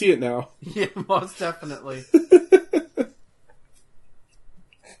can see it now. Yeah, most definitely.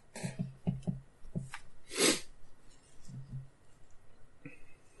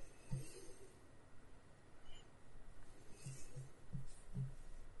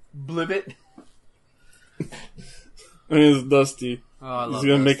 Blibbit. I mean, it's Dusty. Oh, I love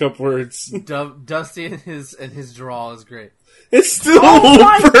He's gonna this. make up words. Dusty and his draw is great. It's still Oh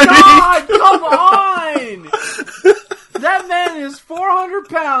my break. god! Come on! That man is 400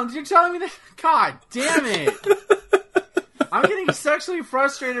 pounds. You're telling me that? God damn it! I'm getting sexually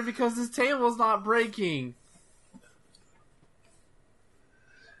frustrated because this table is not breaking.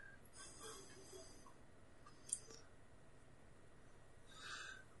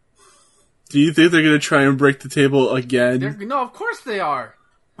 Do you think they're going to try and break the table again? No, of course they are.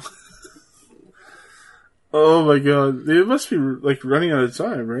 Oh my god. They must be like running out of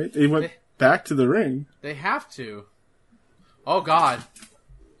time, right? They went back to the ring. They have to. Oh god.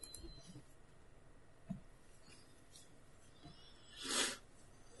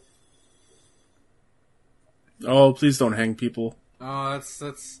 Oh, please don't hang people. Oh,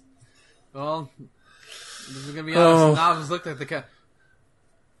 that's well, we're gonna be honest. Knobs looked at the cat.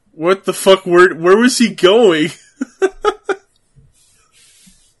 What the fuck? Where was he going?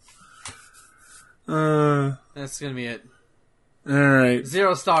 That's gonna be it. Alright.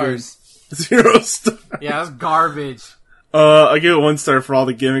 0 stars. 0 stars. Yeah, that's garbage. I give it 1 star for all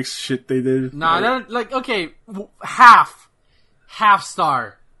the gimmicks shit they did. Nah, like, okay, half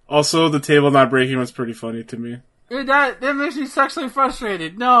star. Also, the table not breaking was pretty funny to me. That makes me sexually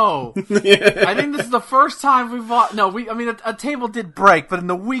frustrated. No. Yeah. I think this is the first time we've... a table did break, but in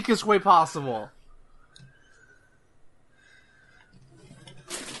the weakest way possible.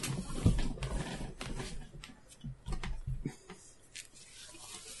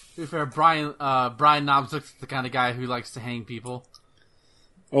 To be fair, Brian Knobs looks like the kind of guy who likes to hang people.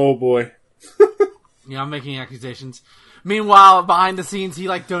 Oh boy. Yeah, I'm making accusations. Meanwhile, behind the scenes, he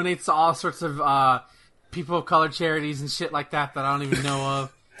like donates to all sorts of people of color charities and shit like that I don't even know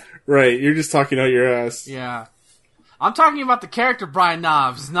of. Right, you're just talking out your ass. Yeah. I'm talking about the character Brian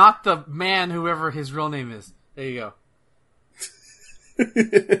Knobs, not the man, whoever his real name is. There you go.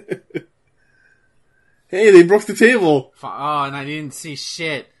 Hey, they broke the table. Oh, and I didn't see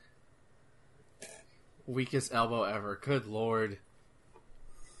shit. Weakest elbow ever. Good lord.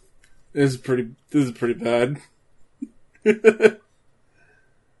 This is pretty bad.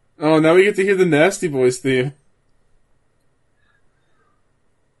 Oh, now we get to hear the Nasty Boys theme.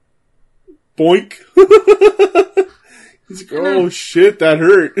 Boink. He's like, oh shit, that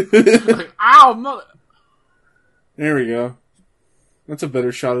hurt. Like, ow, mother. There we go. That's a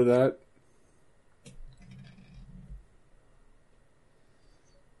better shot of that.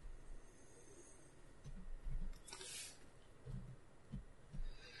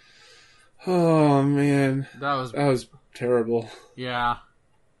 Oh man, That was terrible. Yeah.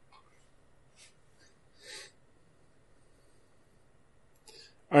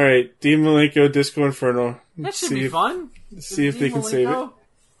 All right, Dean Malenko, Disco Inferno. That should be fun. See if they can save it.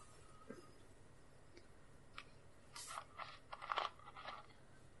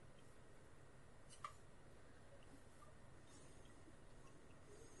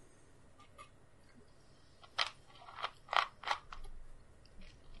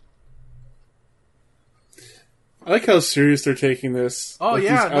 I like how serious they're taking this. Oh, like,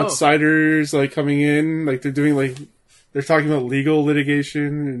 yeah, these outsiders like coming in, like they're doing like they're talking about legal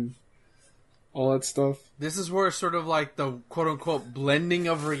litigation and all that stuff. This is where sort of like the quote unquote blending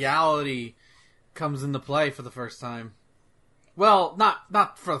of reality comes into play for the first time. Well,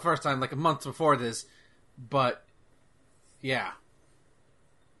 not for the first time, like a month before this, but yeah.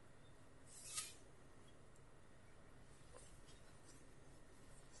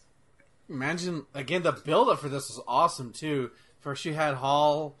 Imagine, again, the build-up for this was awesome, too. First you had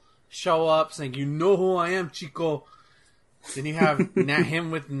Hall show up saying, "You know who I am, Chico." Then you have him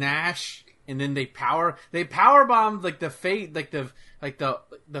with Nash, and then they power bombed like the figurehead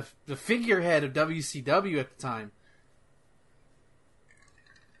of WCW at the time.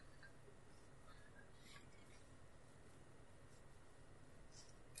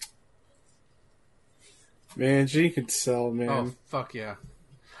 Man, G could sell, man. Oh, fuck yeah.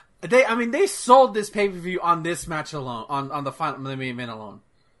 They sold this pay-per-view on this match alone, on the final, the main event alone.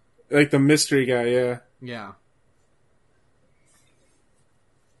 Like the mystery guy, yeah. Yeah.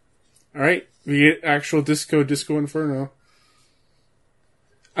 Alright, we get actual Disco Inferno.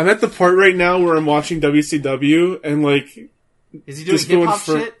 I'm at the part right now where I'm watching WCW, and like... Is he doing hip-hop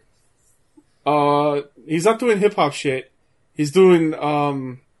shit? He's not doing hip-hop shit. He's doing,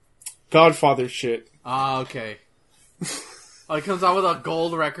 Godfather shit. Ah, okay. Oh, he comes out with a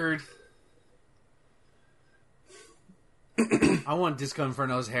gold record. I want Disco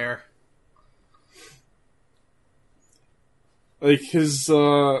Inferno's hair. Like his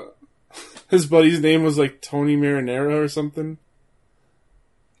buddy's name was like Tony Marinero or something.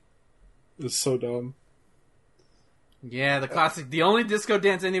 It was so dumb. Yeah, the classic, the only disco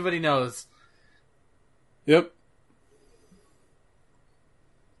dance anybody knows. Yep.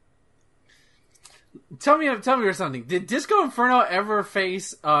 Tell me or something. Did Disco Inferno ever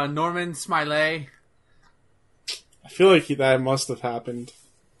face Norman Smiley? I feel like that must have happened.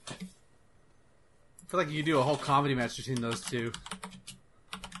 I feel like you could do a whole comedy match between those two.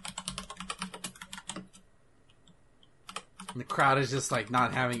 And the crowd is just like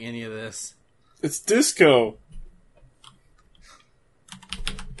not having any of this. It's disco.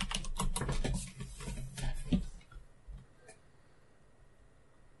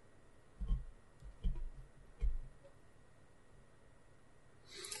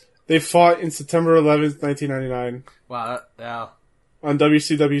 They fought in September 11th, 1999 Wow, yeah. on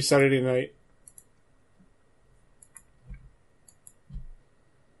WCW Saturday Night.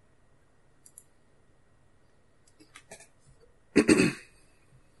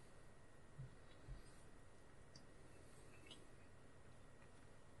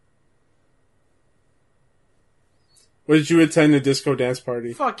 Or did you attend a disco dance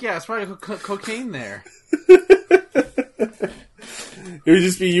party? Fuck yeah, it's probably cocaine there. It would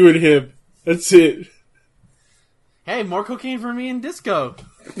just be you and him. That's it. Hey, more cocaine for me in disco.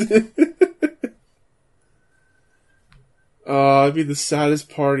 It'd be the saddest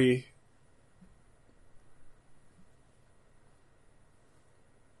party.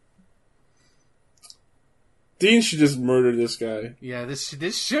 Dean should just murder this guy. Yeah, this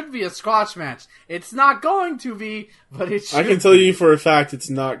should be a squash match. It's not going to be, but it should. I can tell you for a fact it's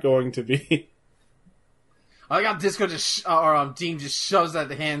not going to be. I got Disco Dean just shoves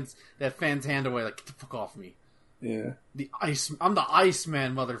that fan's hand away like, get the fuck off me. Yeah. I'm the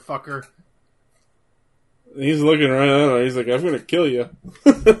Iceman, motherfucker. He's looking around. He's like, I'm gonna kill you.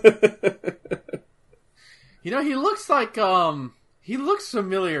 You know, he looks like he looks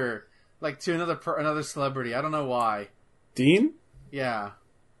familiar, like to another celebrity. I don't know why. Dean? Yeah.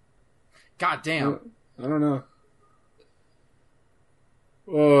 God damn. I don't know.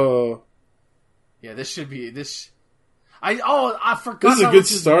 Whoa. Yeah, this should be this. I forgot. This is a that good was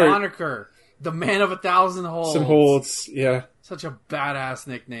his start. moniker, the Man of 1,000 Holds. Some holds, yeah. Such a badass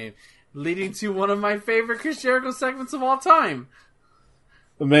nickname, leading to one of my favorite Chris Jericho segments of all time.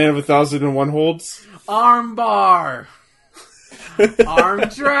 The Man of 1,001 holds. Arm bar. Arm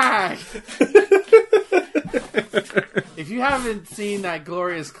drag. If you haven't seen that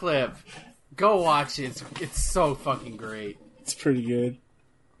glorious clip, go watch it. It's so fucking great. It's pretty good.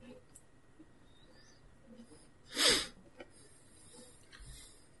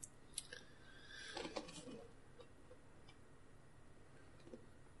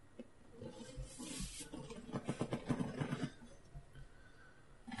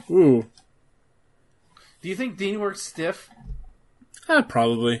 Ooh. Do you think Dean works stiff?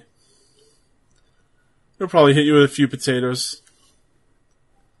 Probably. He'll probably hit you with a few potatoes.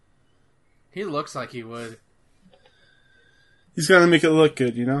 He looks like he would. He's got to make it look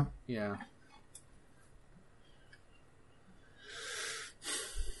good, you know? Yeah.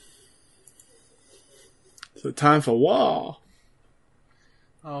 So time for war.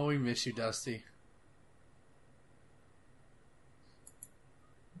 Oh, we miss you, Dusty.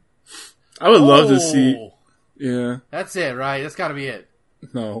 I would love to see... Yeah. That's it, right? That's got to be it.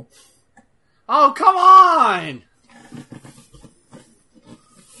 No. Oh, come on!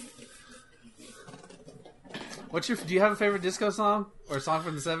 Do you have a favorite disco song? Or a song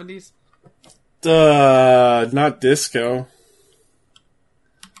from the 70s? Not disco.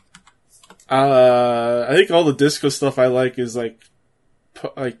 I think all the disco stuff I like is like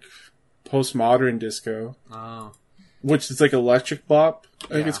postmodern disco. Oh. Which is like electric bop, I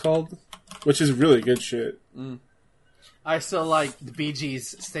think Yeah. it's called. Which is really good shit. I still like the Bee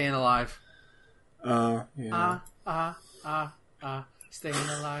Gees' Staying Alive. Yeah. Staying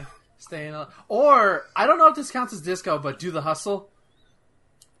alive, staying alive. Or, I don't know if this counts as disco, but Do the Hustle.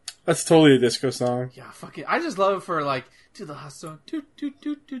 That's totally a disco song. Yeah, fuck it. I just love it for, like, Do the Hustle. Do, do,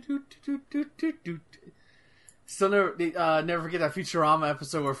 do, do, do, do, do, do, do. Still never forget that Futurama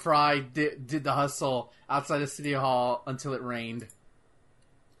episode where Fry did the hustle outside of City Hall until it rained.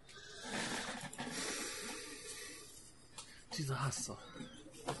 Do the hustle.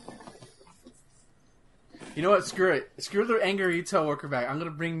 You know what? Screw it. Screw the Anger Ito worker back. I'm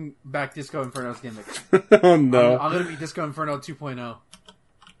gonna bring back Disco Inferno's gimmick. Oh no. I'm gonna be Disco Inferno 2.0.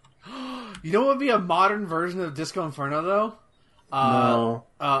 You know what would be a modern version of Disco Inferno though? No.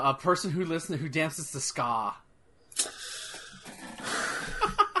 A person who dances to ska.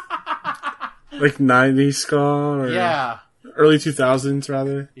 Like 90s ska? Or Yeah. Early 2000s,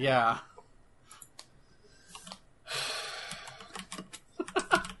 rather? Yeah.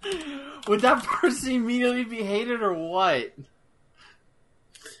 Would that person immediately be hated or what?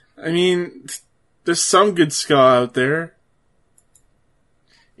 I mean, there's some good ska out there.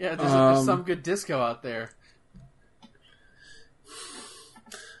 Yeah, there's some good disco out there.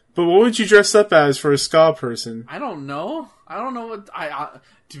 But what would you dress up as for a ska person? I don't know. I don't know what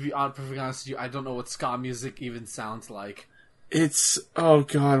to be perfectly honest with you, I don't know what ska music even sounds like. It's oh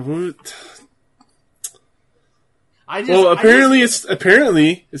god, what? apparently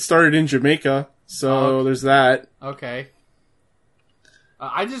it started in Jamaica, so there's that. Okay.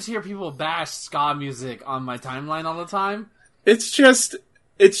 I just hear people bash ska music on my timeline all the time. It's just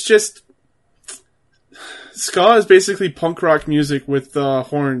ska is basically punk rock music with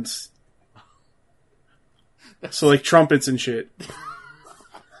horns. So like trumpets and shit.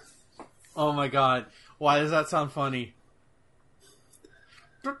 Oh my god. Why does that sound funny?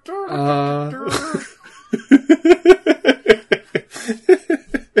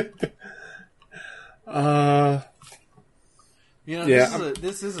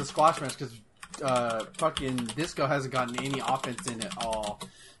 This is a squash match because fucking Disco hasn't gotten any offense in at all.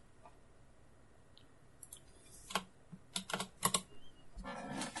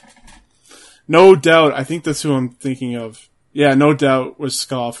 No Doubt, I think that's who I'm thinking of. Yeah, No Doubt was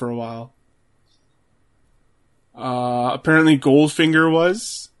ska for a while. Apparently Goldfinger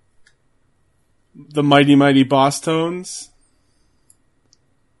was. The Mighty Mighty Boss Tones.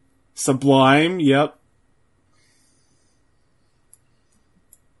 Sublime, yep.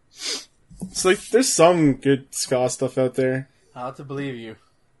 It's like, there's some good ska stuff out there. I'll have to believe you.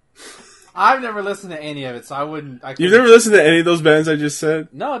 I've never listened to any of it, so I wouldn't. You've never listened to any of those bands I just said?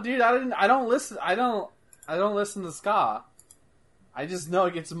 No, dude, I don't listen. I don't listen to ska. I just know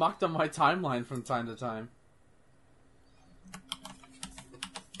it gets mocked on my timeline from time to time.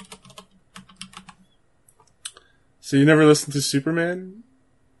 So you never listened to Superman?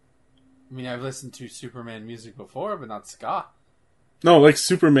 I mean, I've listened to Superman music before, but not ska. No, like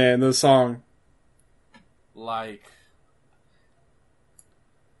Superman, the song. Like...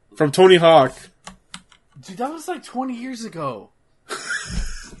 From Tony Hawk. Dude, that was like 20 years ago.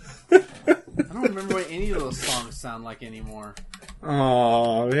 I don't remember what any of those songs sound like anymore.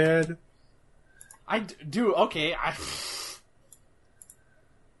 Oh man. Okay, I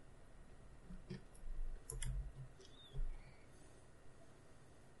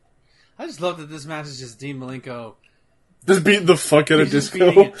just love that this match is just Dean Malenko. Just beating the fuck out of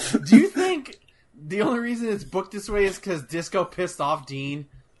Disco. Do you think the only reason it's booked this way is because Disco pissed off Dean?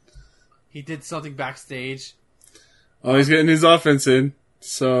 He did something backstage. Oh, he's getting his offense in,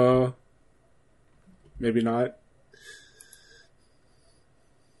 so maybe not.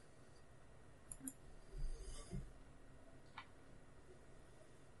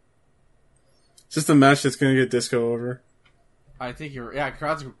 It's just a match that's going to get Disco over. I think you're... Yeah,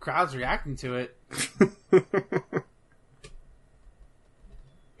 crowd's reacting to it.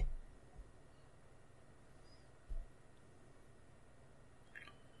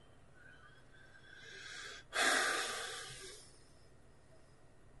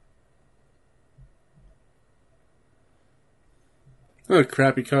 What a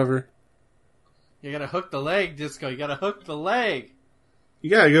crappy cover. You gotta hook the leg, Disco. You gotta hook the leg. You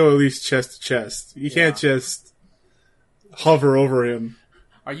gotta go at least chest to chest. You can't just hover over him.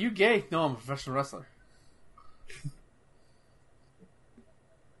 Are you gay? No, I'm a professional wrestler.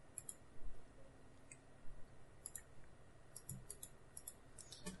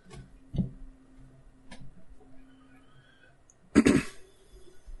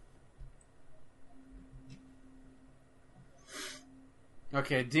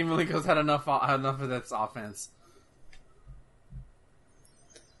 Okay, Dean Malenko's had enough of this offense.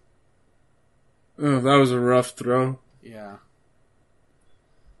 Oh, that was a rough throw. Yeah.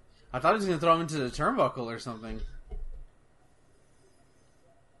 I thought he was going to throw him into the turnbuckle or something.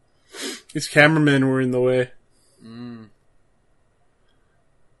 His cameramen were in the way. Mm.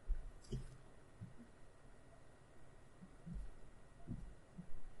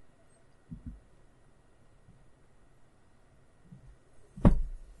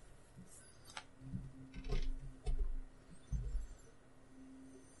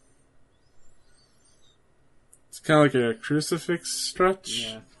 It's kind of like a crucifix stretch.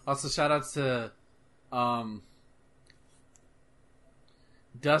 Yeah. Also, shout outs to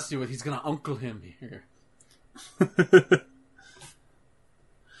Dusty with he's gonna uncle him here.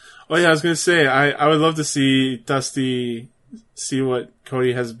 Oh yeah, I was gonna say I would love to see Dusty see what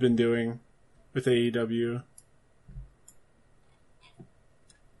Cody has been doing with AEW.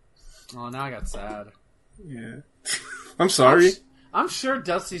 Oh, now I got sad. Yeah, I'm sorry. I'm sure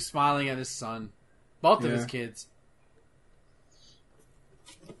Dusty's smiling at his son, both of his kids.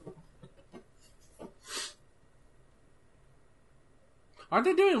 Aren't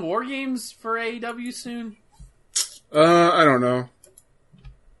they doing War Games for AEW soon? I don't know.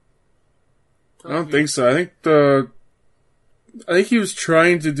 I don't think so. I think he was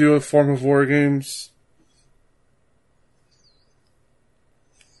trying to do a form of War Games.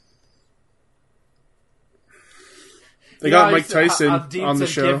 They got Mike Tyson how Dean on the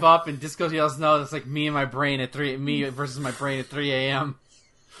said show. Give up, and Disco yells no. It's like me and my brain at 3. Me versus my brain at 3 a.m.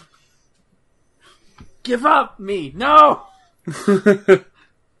 Give up, me no.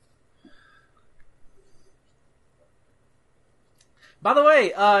 By the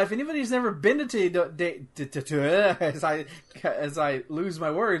way, if anybody's never been to as I lose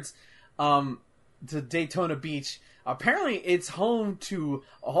my words, to Daytona Beach, apparently it's home to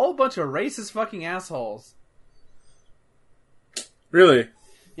a whole bunch of racist fucking assholes. Really?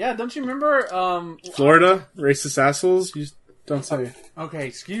 Yeah, don't you remember? Florida? Racist assholes? You don't say. Okay,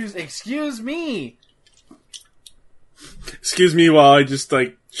 excuse me. Excuse me while I just,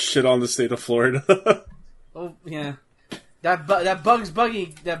 like, shit on the state of Florida. Oh, yeah. That Bugs Bunny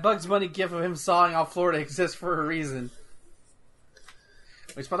gif of him sawing off Florida exists for a reason.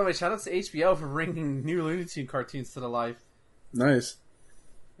 Which, by the way, shout out to HBO for bringing new Looney Tunes cartoons to the life. Nice.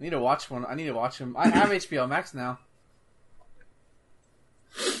 I need to watch one. I need to watch them. I have HBO Max now.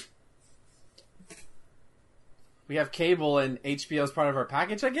 We have cable and HBO is part of our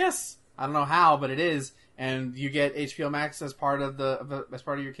package, I guess. I don't know how, but it is, and you get HBO Max as part of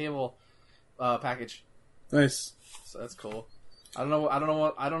your cable package. Nice. So that's cool. I don't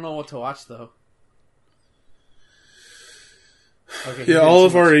know what to watch though. Okay. Yeah, all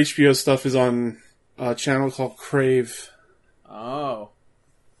of our HBO stuff is on a channel called Crave. Oh.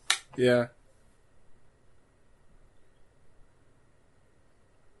 Yeah.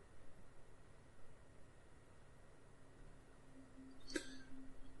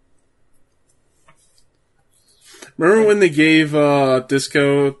 Remember when they gave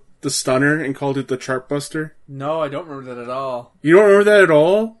Disco the stunner and called it the Chartbuster? No, I don't remember that at all. You don't remember that at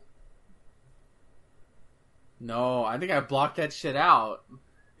all? No, I think I blocked that shit out.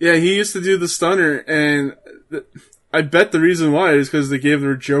 Yeah, he used to do the stunner, and I bet the reason why is because they gave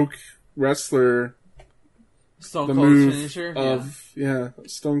their joke wrestler Stone the Cold's move finisher. of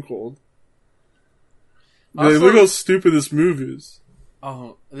Stone Cold. Also, Look how stupid this move is.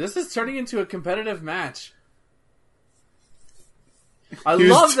 Oh, this is turning into a competitive match. I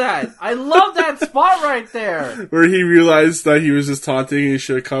love that. I love that spot right there. Where he realized that he was just taunting and he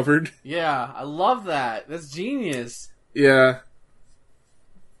should have covered. Yeah, I love that. That's genius. Yeah.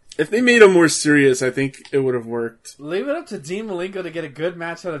 If they made him more serious, I think it would have worked. Leave it up to Dean Malenko to get a good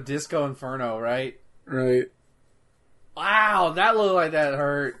match out of Disco Inferno, right? Right. Wow, that looked like that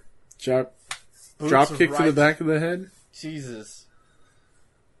hurt. Drop Boots kick to the back of the head. Jesus.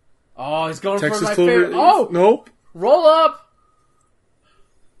 Oh, he's going Texas for my Clover. favorite. Oh! Nope. Roll up!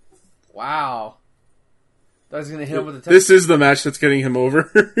 Wow. I was going to hit him with the This is the match that's getting him over.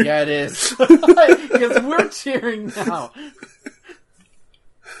 Yeah, it is. Because we're cheering now.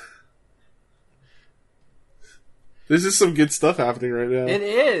 This is some good stuff happening right now. It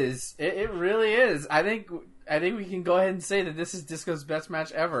is. It really is. I think we can go ahead and say that this is Disco's best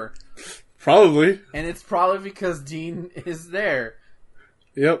match ever. Probably. And it's probably because Dean is there.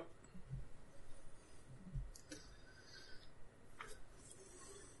 Yep.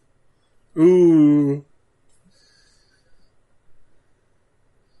 Ooh.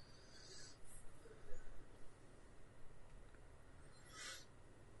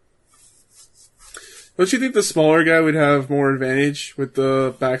 Don't you think the smaller guy would have more advantage with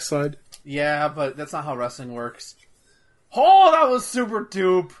the backslide? Yeah, but that's not how wrestling works. Oh, that was super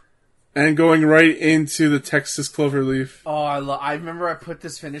dupe. And going right into the Texas Cloverleaf. Oh, I remember I put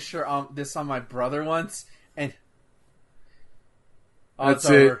this finisher on my brother once, and That's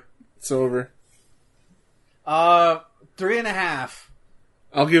it's over. It's over. 3.5.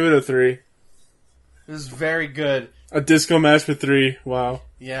 I'll give it a 3. This is very good. A disco match for 3. Wow.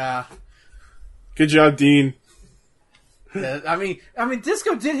 Yeah. Good job, Dean. Yeah, I mean,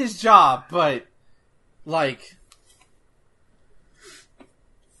 Disco did his job, but like,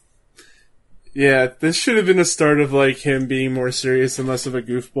 Yeah, this should have been the start of like him being more serious and less of a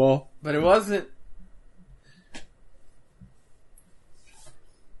goofball. but it wasn't.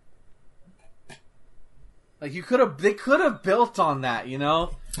 Like they could have built on that, you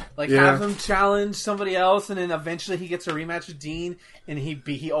know, like Yeah. have him challenge somebody else, and then eventually he gets a rematch with Dean, and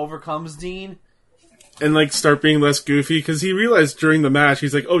he overcomes Dean. And like start being less goofy because he realized during the match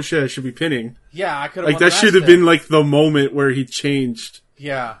he's like, "Oh shit, I should be pinning." Yeah, I could have Like that should have been like the moment where he changed.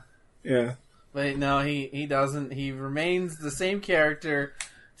 Yeah, Yeah. but no, he doesn't. He remains the same character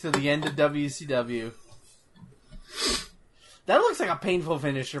to the end of WCW. That looks like a painful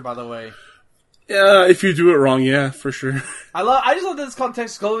finisher, by the way. Yeah, if you do it wrong, yeah, for sure. I just love that it's called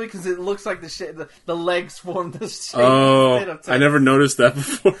Texas Cloverleaf because it looks like the legs form the shape. Oh, instead of Texas. I never noticed that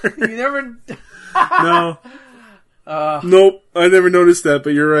before. You never. No. Nope, I never noticed that,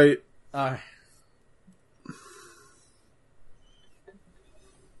 but you're right.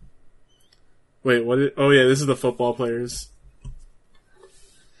 Wait, what? Oh yeah, this is the football players.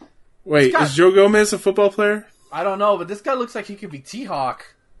 Wait, guy- is Joe Gomez a football player? I don't know, but this guy looks like he could be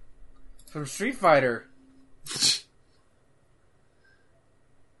T-Hawk from Street Fighter.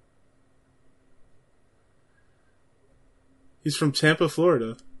 He's from Tampa,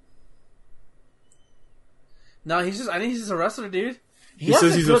 Florida. No, I think he's just a wrestler, dude. He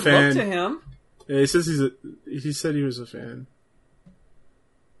says he's a fan. Look to him. Yeah, he says he said he was a fan.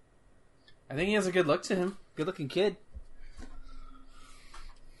 I think he has a good look to him. Good looking kid.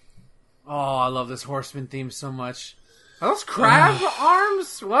 Oh, I love this Horseman theme so much. Are those crab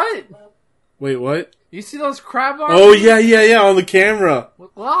arms? What? Wait, what? You see those crab arms? Oh yeah, on the camera.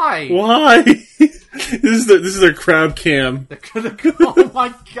 Why? Why? This is their crab cam. Oh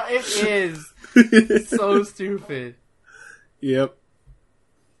my god, it is. It's so stupid. Yep.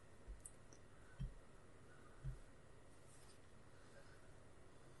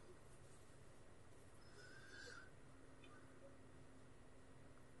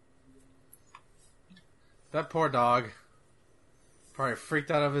 That poor dog. Probably freaked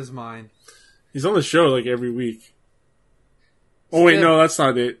out of his mind. He's on the show like every week. Oh wait, no, that's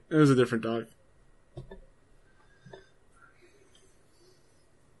not it. It was a different dog.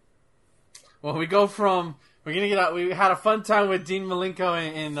 Well, we go from we're gonna get out. We had a fun time with Dean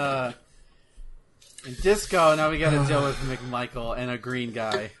Malenko in Disco. Now we got to deal with McMichael and a green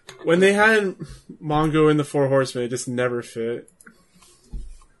guy. When they had Mongo in the Four Horsemen, it just never fit.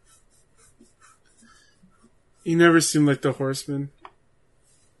 He never seemed like the Horseman.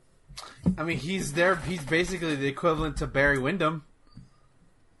 I mean, he's there. He's basically the equivalent to Barry Windham.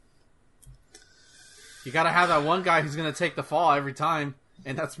 You got to have that one guy who's going to take the fall every time,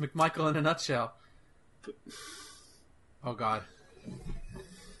 and that's McMichael in a nutshell. Oh God.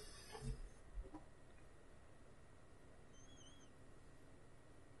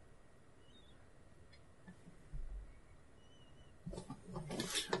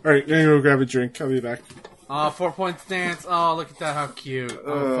 All right, gonna go grab a drink. I'll be back. 4 point stance. Oh, look at that. How cute.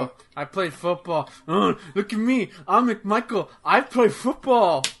 I played football. Oh, look at me. I'm McMichael. I play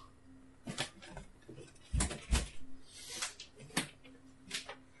football.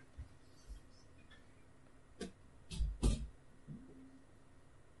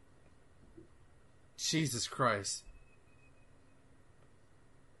 Jesus Christ.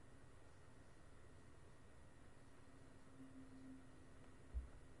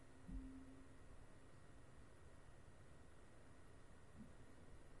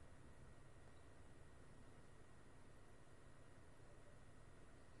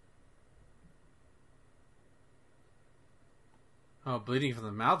 Oh, bleeding from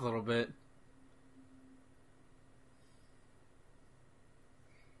the mouth a little bit.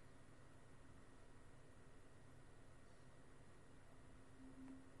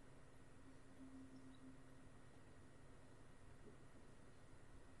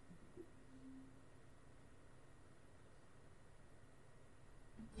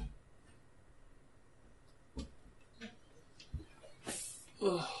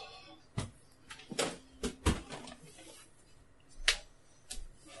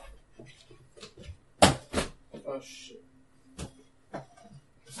 Oh shit.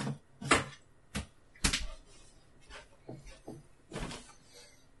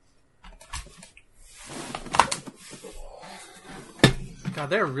 God,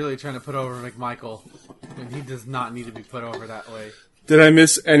 they're really trying to put over McMichael, and he does not need to be put over that way. Did I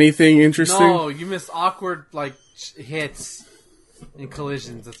miss anything interesting? No, you missed awkward hits and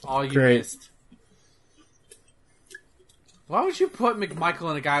collisions. That's all you missed. Why would you put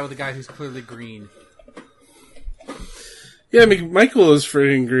McMichael in a guy with a guy who's clearly green? Yeah, McMichael is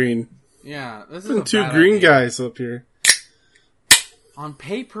friggin' green. Yeah, this is a two bad green idea. guys up here. On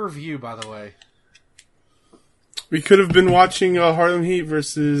pay-per-view, by the way. We could have been watching Harlem Heat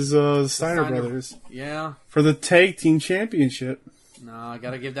versus Steiner Brothers Yeah. for the tag team championship. No, I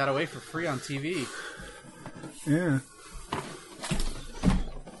gotta give that away for free on TV. Yeah.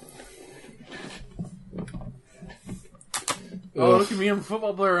 Oh, look at me, I'm a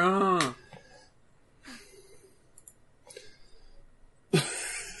football player. I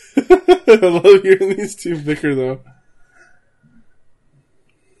love hearing these two bicker, though.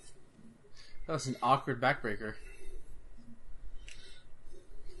 That was an awkward backbreaker.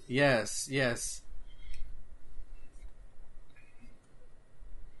 Yes, yes.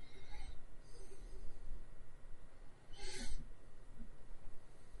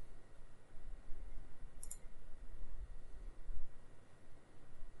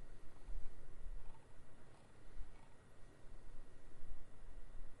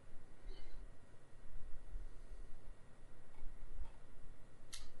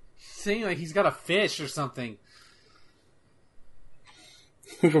 saying like he's got a fish or something.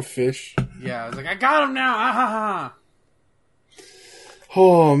 Like a fish. Yeah, I was like, I got him now. Ah, ha, ha.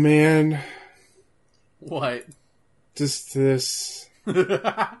 Oh man, What? just this.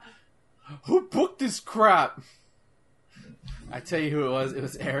 Who booked this crap? I tell you who it was. It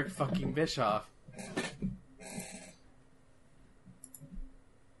was Eric fucking Bischoff.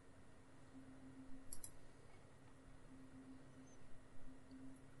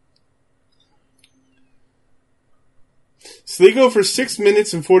 So they go for 6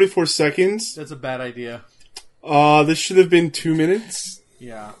 minutes and 44 seconds. That's a bad idea. This should have been 2 minutes.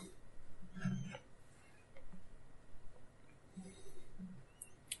 Yeah.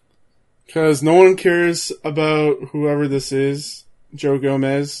 Because no one cares about whoever this is, Joe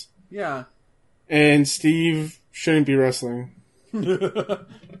Gomez. Yeah. And Steve shouldn't be wrestling. The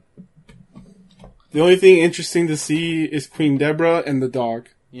only thing interesting to see is Queen Deborah and the dog.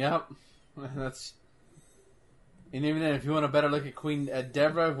 Yep. That's. And even then, if you want a better look at Queen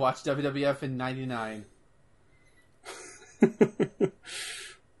Deborah, watch WWF in '99.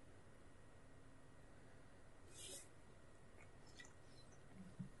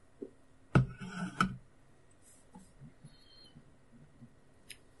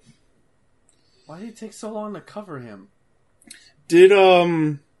 Why did it take so long to cover him? Did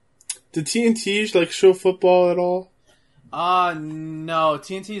TNT like show football at all? No.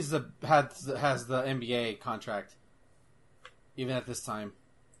 TNT has the NBA contract. Even at this time.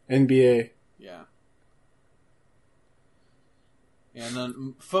 NBA. Yeah. And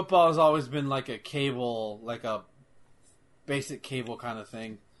then football has always been like a cable, like a basic cable kind of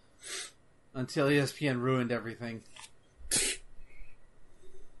thing. Until ESPN ruined everything.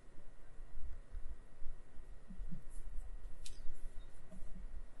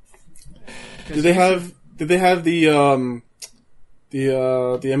 Did they have the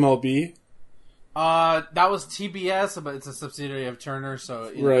MLB? That was TBS, but it's a subsidiary of Turner, so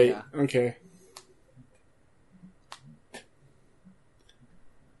Right. Yeah. Okay.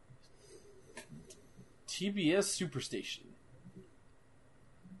 TBS Superstation.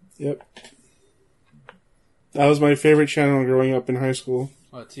 Yep. That was my favorite channel growing up in high school.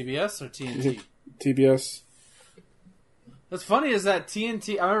 What, TBS or TNT? TBS. What's funny is that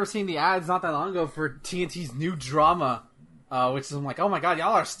TNT. I remember seeing the ads not that long ago for TNT's new drama, which is I'm like, oh my god,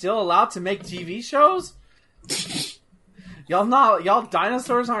 y'all are still allowed to make TV shows? Y'all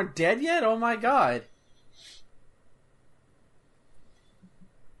dinosaurs aren't dead yet? Oh my god.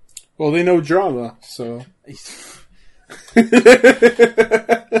 Well, they know drama, so. I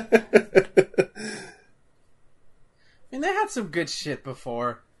mean, they had some good shit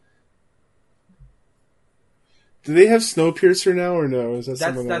before. Do they have Snowpiercer now, or no? Is that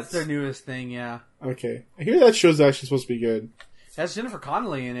someone else? That's their newest thing, yeah. Okay, I hear that show's actually supposed to be good. It has Jennifer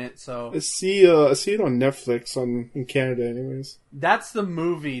Connelly in it, so I see it on Netflix in Canada, anyways. that's the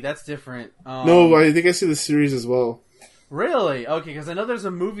movie. That's different. No, I think I see the series as well. Really? Okay, because I know there's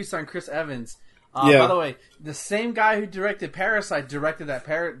a movie starring Chris Evans. Yeah. By the way, the same guy who directed Parasite directed that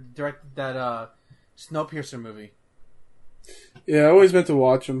Snowpiercer movie. Yeah, I always meant to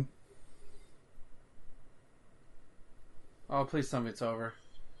watch them. Oh, please tell me it's over.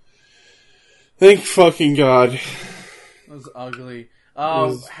 Thank fucking God. It was ugly.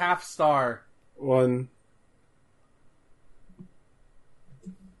 Oh, half star. One.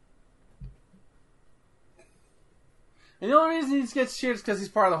 And the only reason he gets cheered is because he's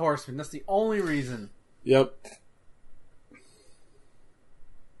part of the Horsemen. That's the only reason. Yep.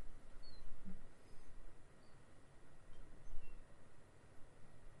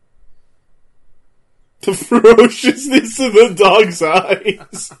 The ferociousness of the dog's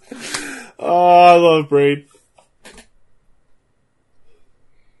eyes. Oh, I love Braid.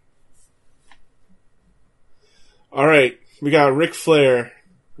 Alright, we got Ric Flair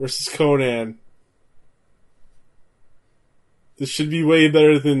versus Conan. This should be way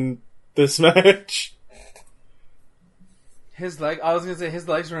better than this match. I was gonna say his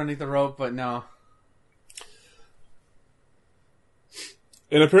legs were underneath the rope, but no.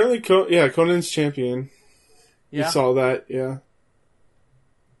 And apparently, Conan's champion. Yeah. You saw that, yeah.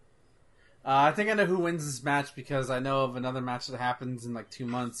 I think I know who wins this match because I know of another match that happens in like 2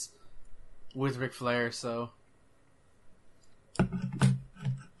 months with Ric Flair, so.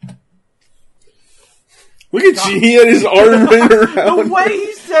 Look at G, he had his arm right around. The way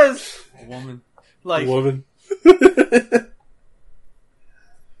he says, a woman. Like, Woman.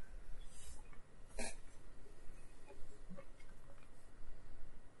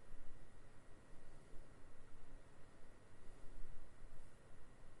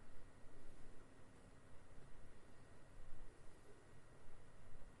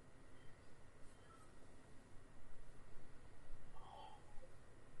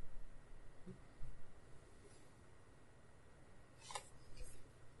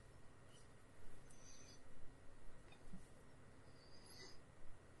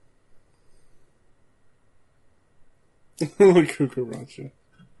 Cucaracha.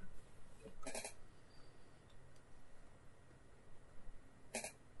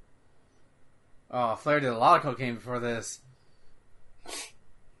 Oh, Flair did a lot of cocaine before this.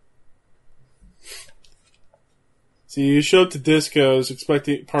 See, you show up to discos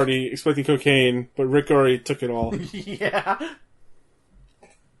expecting cocaine, but Rick already took it all. Yeah.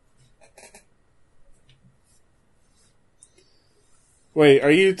 Wait,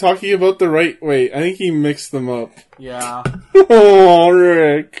 are you talking about the right? Wait, I think he mixed them up. Yeah. Oh,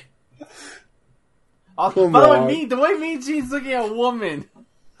 Rick. Also, by the way Mean Gene's looking at a woman.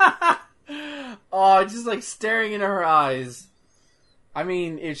 Oh, just like staring into her eyes. I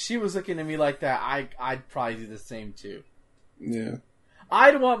mean, if she was looking at me like that, I'd probably do the same too. Yeah.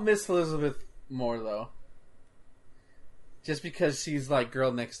 I'd want Miss Elizabeth more though. Just because she's like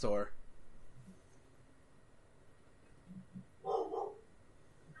girl next door.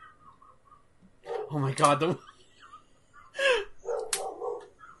 Oh my god,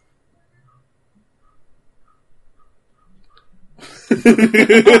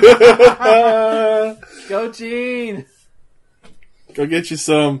 Go, Gene! Go get you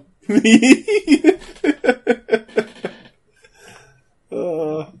some.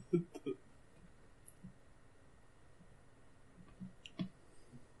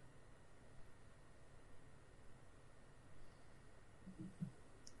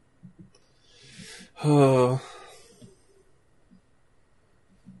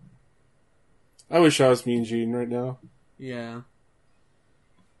 I wish I was Mean Gene right now. Yeah.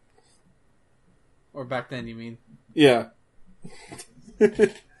 Or back then, you mean? Yeah.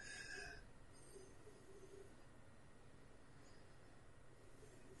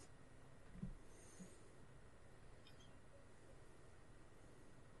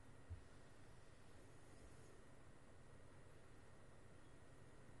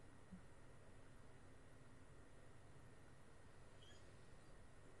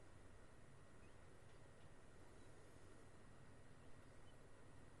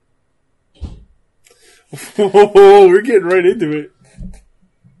 Whoa, we're getting right into it.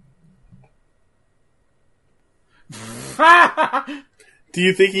 Do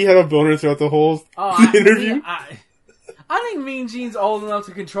you think he had a boner throughout the whole interview? I think Mean Gene's old enough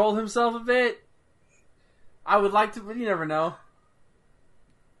to control himself a bit. I would like to, but you never know.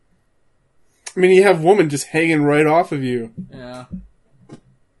 I mean, you have woman just hanging right off of you. Yeah.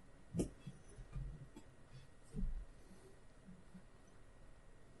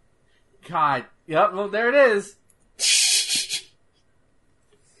 God. Yep, well, there it is.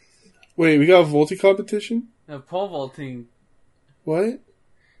 Wait, we got a vaulting competition? Pole vaulting. What?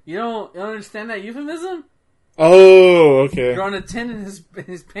 You don't understand that euphemism? Oh, okay. Drawing a 10 in his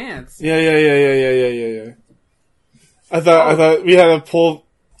pants. Yeah. I thought we had a pole.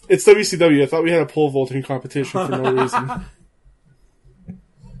 It's WCW. I thought we had a pole vaulting competition for no reason.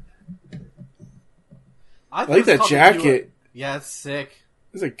 I like that jacket. Yeah, it's sick.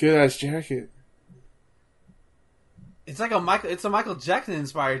 It's a good ass jacket. It's like a Michael Jackson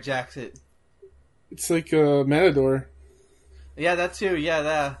inspired jacket. It's like a Matador. Yeah, that too. Yeah,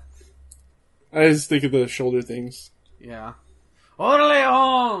 that. I just think of the shoulder things. Yeah. Orale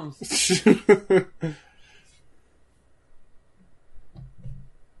Holmes!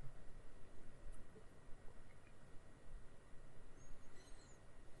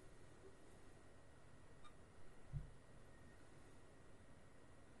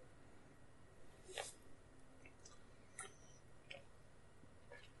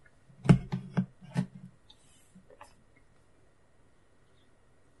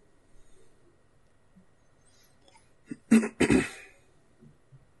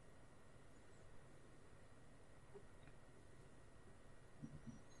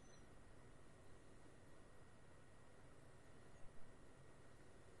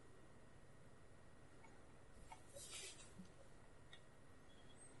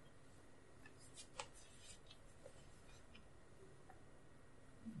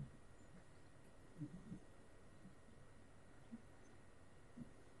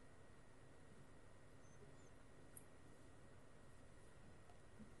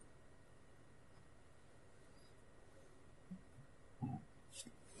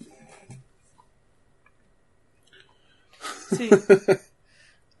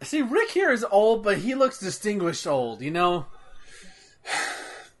 See, Rick here is old, but he looks distinguished old, you know?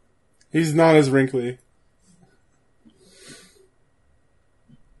 He's not as wrinkly.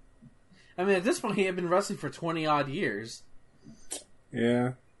 I mean, at this point, he had been wrestling for 20-odd years.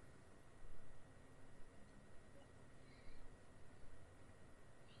 Yeah.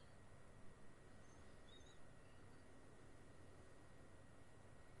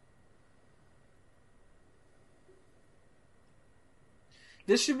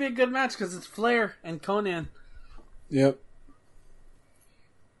 This should be a good match because it's Flair and Conan. Yep.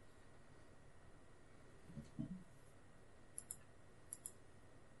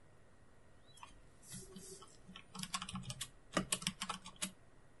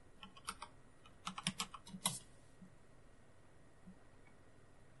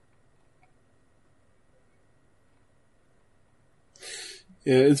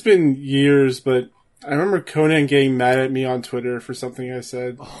 Yeah, it's been years, but I remember Conan getting mad at me on Twitter for something I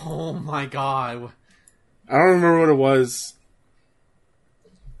said. Oh my god. I don't remember what it was.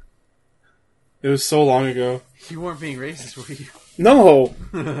 It was so long ago. You weren't being racist, were you? No!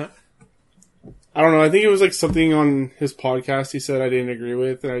 I don't know. I think it was like something on his podcast he said I didn't agree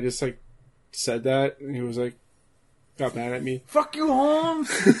with, and I just like said that, and he was like, got mad at me. Fuck you,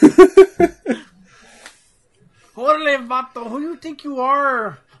 Holmes! Orale, vato, who do you think you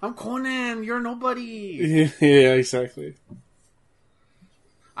are? I'm Conan, you're nobody. Yeah, exactly.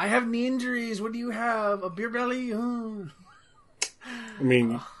 I have knee injuries, what do you have? A beer belly? I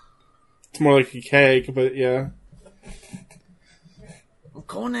mean, it's more like a keg, but yeah. I'm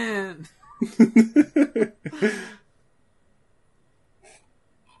Conan.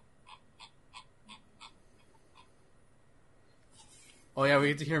 Oh yeah, we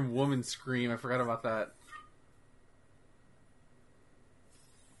get to hear women scream. I forgot about that.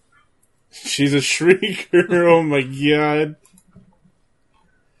 She's a shrieker. Oh my god.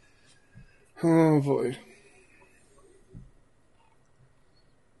 Oh boy.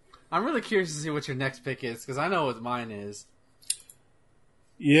 I'm really curious to see what your next pick is, because I know what mine is.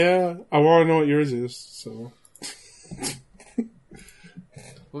 Yeah, I want to know what yours is, so.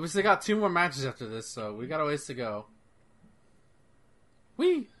 Well, we still got 2 more matches after this, so we got a ways to go.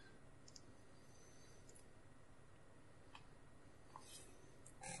 Whee!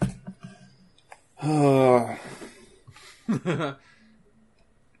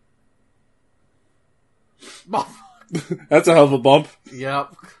 That's a hell of a bump.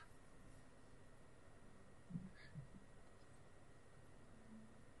 Yep.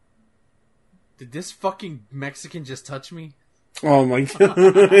 Did this fucking Mexican just touch me? Oh my god.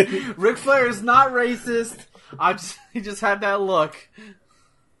 Ric Flair is not racist. He just had that look.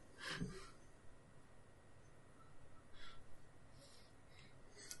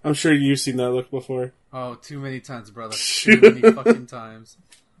 I'm sure you've seen that look before. Oh, too many times, brother. Too many fucking times.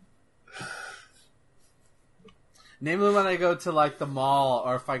 Namely when I go to like the mall,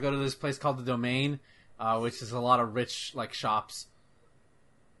 or if I go to this place called the Domain, which is a lot of rich like shops.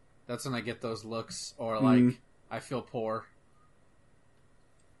 That's when I get those looks, or like I feel poor.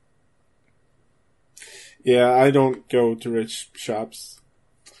 Yeah, I don't go to rich shops.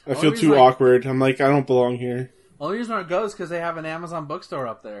 I feel too awkward. I'm like, I don't belong here. Only reason I go is because they have an Amazon bookstore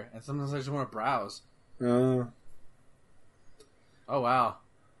up there, and sometimes I just want to browse. Oh wow.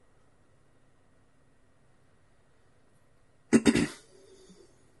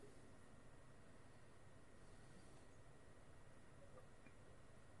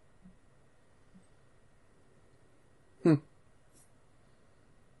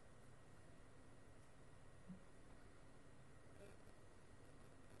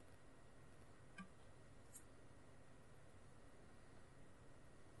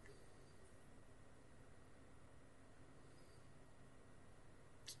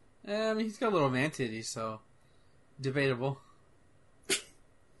 I mean, he's got a little man titties, so debatable.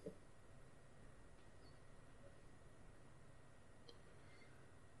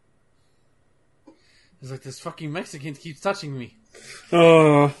 It's like this fucking Mexican keeps touching me.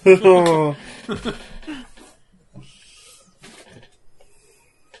 Oh. You're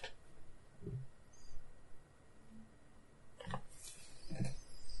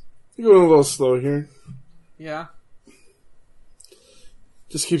going a little slow here. Yeah.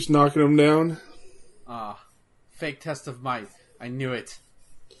 Just keeps knocking him down. Fake test of might. I knew it.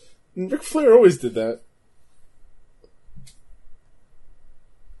 Ric Flair always did that.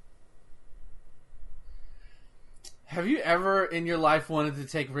 Have you ever in your life wanted to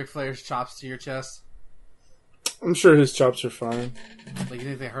take Ric Flair's chops to your chest? I'm sure his chops are fine. Like, you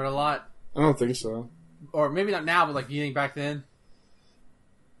think they hurt a lot? I don't think so. Or maybe not now, but like, you think back then?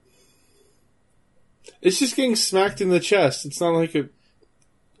 It's just getting smacked in the chest. It's not like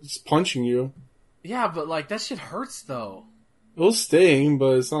it's punching you. Yeah, but like, that shit hurts though. It'll sting,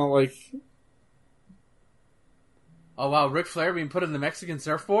 but it's not like... Oh wow, Ric Flair being put in the Mexican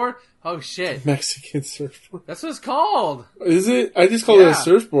surfboard? Oh shit. Mexican surfboard. That's what it's called. Is it? I just call it a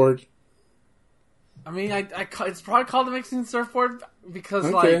surfboard. I mean, it's probably called the Mexican surfboard because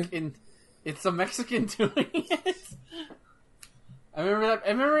it's a Mexican doing it. I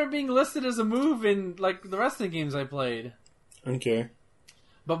remember it being listed as a move in like the wrestling games I played. Okay.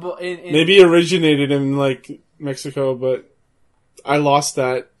 But maybe it originated in like Mexico, but I lost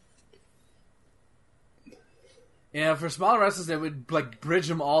that. Yeah, for smaller wrestlers, they would like bridge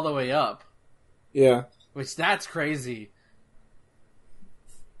them all the way up. Yeah. Which, that's crazy.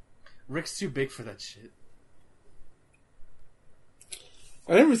 Rick's too big for that shit.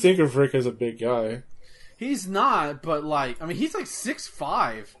 I never think of Rick as a big guy. He's not, but like, I mean, he's like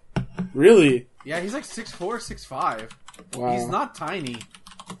 6'5". Really? Yeah, he's like 6'4", 6'5". Wow. He's not tiny.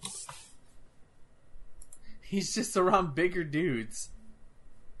 He's just around bigger dudes.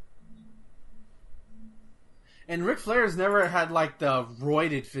 And Ric Flair's never had like the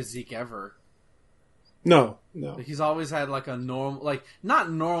roided physique ever. No. Like, he's always had like a normal, like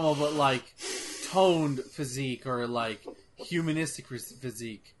not normal, but like toned physique or like humanistic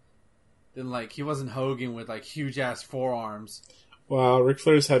physique. Then like he wasn't Hogan with like huge ass forearms. Wow, Ric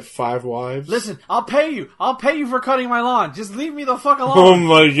Flair's had 5 wives. Listen, I'll pay you. I'll pay you for cutting my lawn. Just leave me the fuck Oh alone.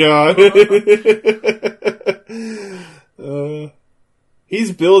 my god.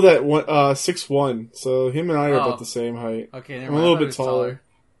 He's billed at 6'1", so him and I are about the same height. Okay, never I'm mind. a little bit taller.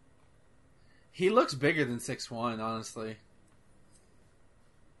 He looks bigger than 6'1", honestly.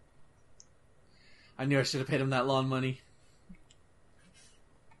 I knew I should have paid him that lawn money.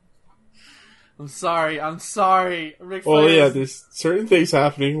 I'm sorry. Ric Flair. Oh yeah, there's certain things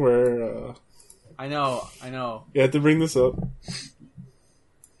happening where I know. you have to bring this up.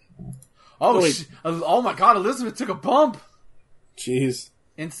 Oh my god, Elizabeth took a bump. Jeez.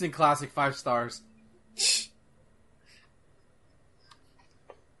 Instant classic, 5 stars.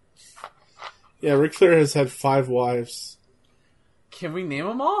 Yeah, Ric Flair has had 5 wives. Can we name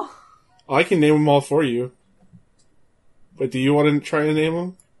them all? I can name them all for you. But do you want to try to name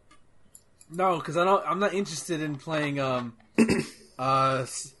them? No, because I'm not interested in playing. No, go ahead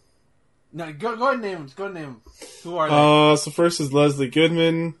and name them. Go ahead and name them. Who are they? So first is Leslie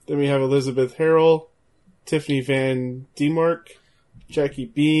Goodman. Then we have Elizabeth Harrell, Tiffany Van Demark, Jackie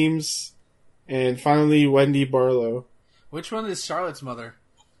Beams, and finally Wendy Barlow. Which one is Charlotte's mother?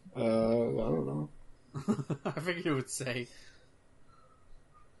 I don't know. I figured it would say.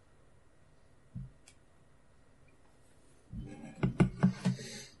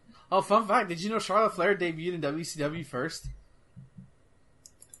 Oh, fun fact. Did you know Charlotte Flair debuted in WCW first?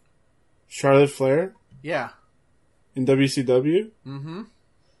 Charlotte Flair? Yeah. In WCW? Mm-hmm.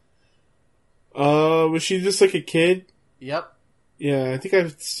 Was she just like a kid? Yep. Yeah, I think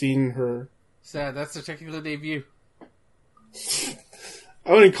I've seen her. So that's her technical debut.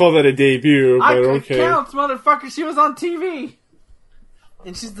 I wouldn't call that a debut, but okay. It counts, motherfucker. She was on TV.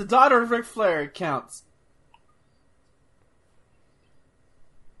 And she's the daughter of Ric Flair. It counts.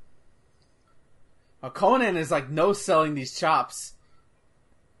 Conan is like no-selling these chops.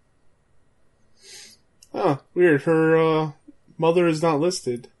 Huh, weird. Her mother is not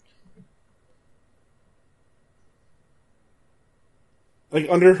listed. Like,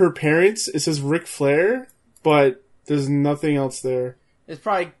 under her parents, it says Ric Flair, but there's nothing else there. It's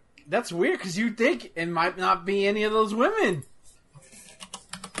probably... That's weird, because you'd think it might not be any of those women.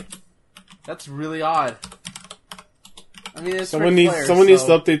 That's really odd. I mean, it's someone Ric needs Flair, needs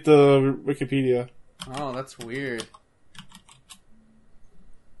to update the Wikipedia. Oh, that's weird.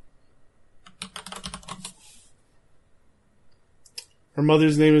 Her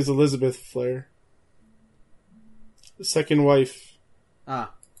mother's name is Elizabeth Flair. The second wife.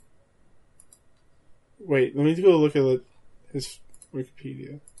 Ah. Wait, let me go look at his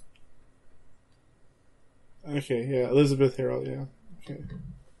Wikipedia. Okay, yeah, Elizabeth Harrell, yeah. Okay.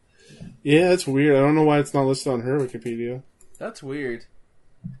 Yeah, that's weird. I don't know why it's not listed on her Wikipedia. That's weird.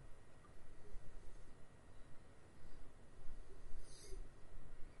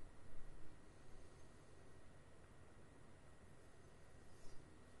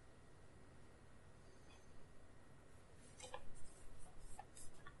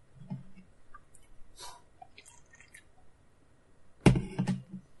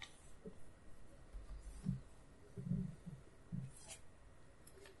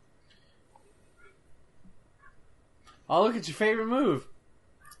 Oh, look at your favorite move.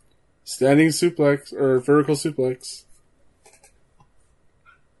 Standing suplex, or vertical suplex.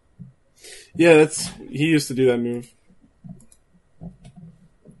 Yeah, he used to do that move.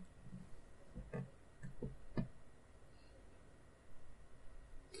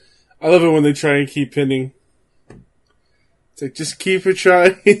 I love it when they try and keep pinning. It's like, just keep it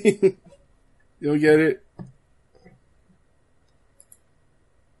trying. You'll get it.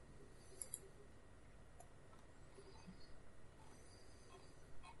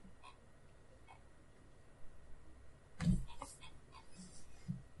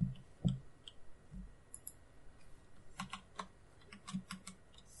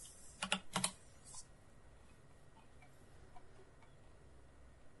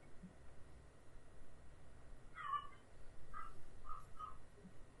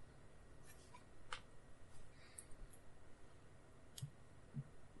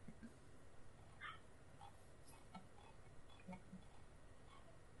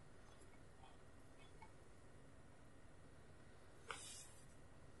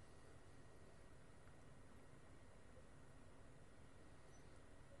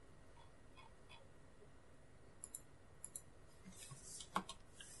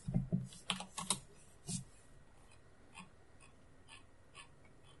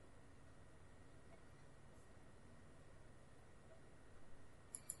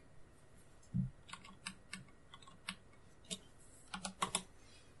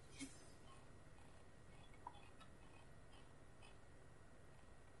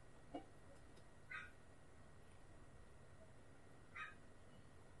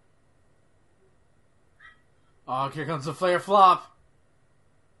 Oh, here comes the Flair flop.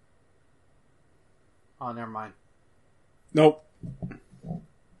 Oh, never mind. Nope.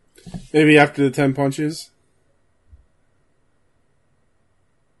 Maybe after the 10 punches.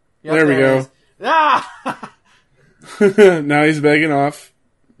 Yep, there we it go. is. Ah! Now he's begging off.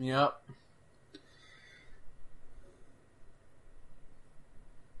 Yep.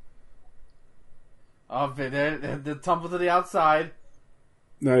 Oh, the tumble to the outside.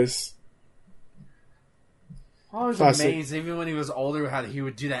 Nice. Oh, I was Classic. amazed. Even when he was older, how he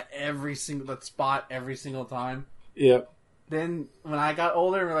would do that that spot every single time. Yep. Then when I got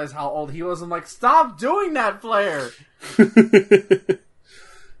older and realized how old he was, I'm like, stop doing that, Flair.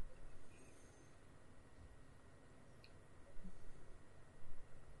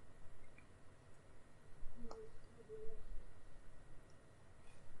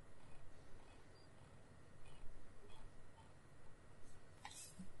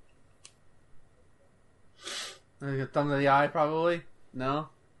 A thumb to the eye, probably. No.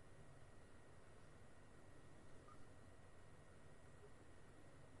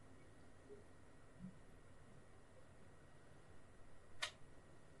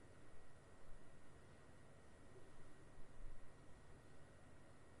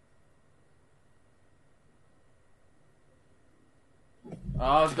 Oh,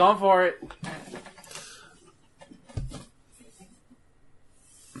 I was going for it.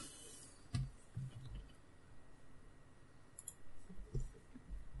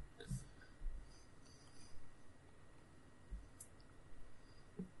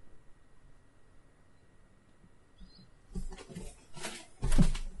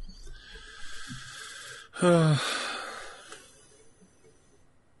 Oh,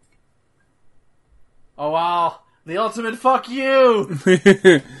 wow. The ultimate fuck you!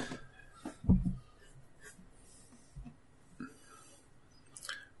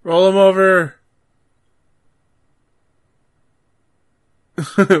 Roll him over.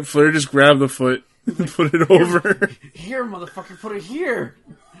 Flair just grabbed the foot and put it over. Here, motherfucker, put it here!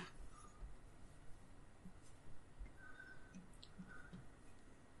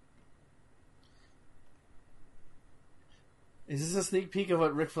 Is this a sneak peek of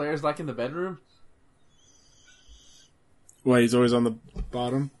what Ric Flair is like in the bedroom? Why, he's always on the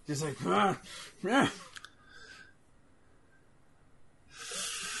bottom? Just like, ah, ah.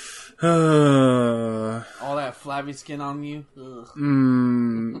 All that flabby skin on you.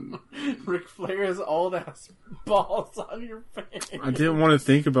 Ric Flair's old ass balls on your face. I didn't want to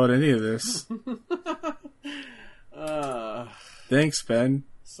think about any of this. Thanks, Ben.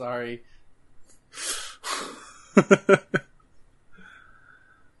 Sorry.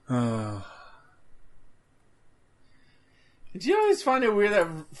 Did you always find it weird that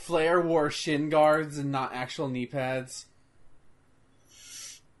Flair wore shin guards and not actual knee pads?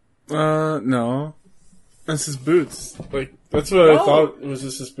 No. That's his boots. Like, that's what I thought it was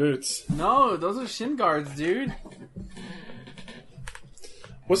just his boots. No, those are shin guards, dude.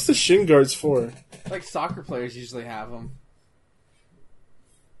 What's the shin guards for? Like, soccer players usually have them.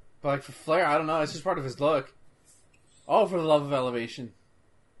 But, like, for Flair, I don't know. It's just part of his look. Oh, for the love of elevation.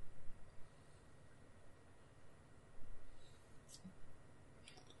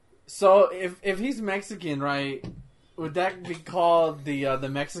 So, if he's Mexican, right, would that be called the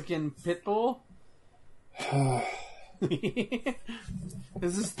Mexican pit bull? This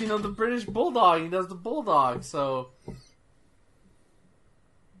is, the British bulldog. He does the bulldog, so...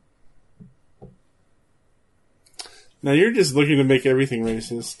 Now you're just looking to make everything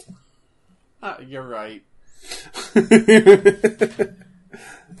racist. You're right.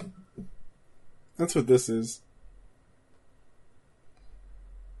 That's what this is.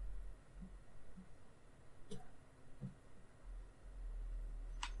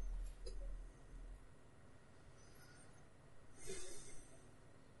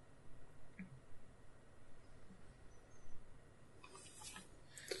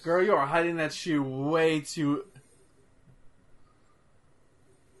 Girl, you are hiding that shoe way too...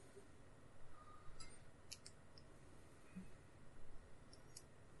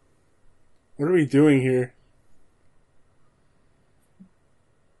 What are we doing here?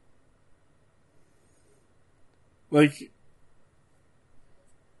 Like...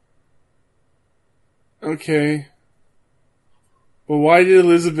 Okay. But why did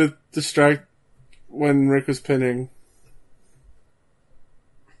Elizabeth distract when Rick was pinning?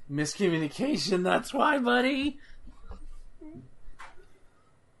 Miscommunication, that's why, buddy.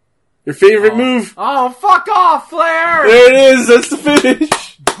 Your favorite move? Oh, fuck off, Flair! There it is, that's the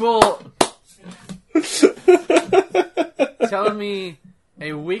finish! Bull. Telling me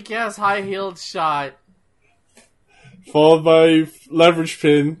a weak-ass high-heeled shot. Followed by leverage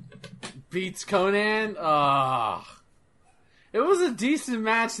pin. beats Conan. It was a decent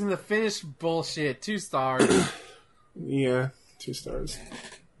match, and the finish bullshit. 2 stars. Yeah, 2 stars.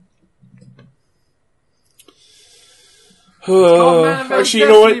 Actually, you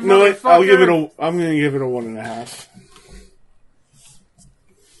know what? No, I'll give it a. I'm gonna give it a 1.5.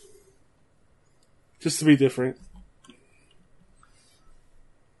 Just to be different.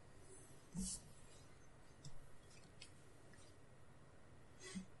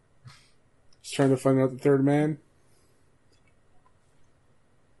 Just trying to find out the third man.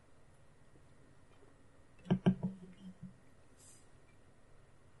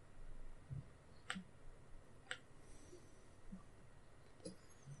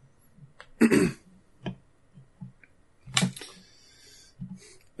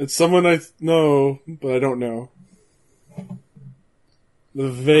 It's someone I know, but I don't know.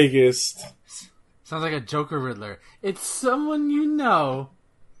 The vaguest. Sounds like a Joker Riddler. It's someone you know,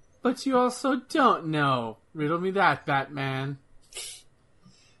 but you also don't know. Riddle me that, Batman.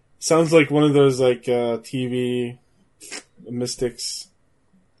 Sounds like one of those TV mystics.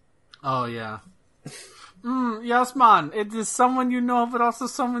 Oh yeah. Yes, man. It is someone you know, but also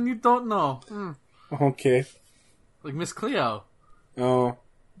someone you don't know. Okay. Like Miss Cleo. Oh.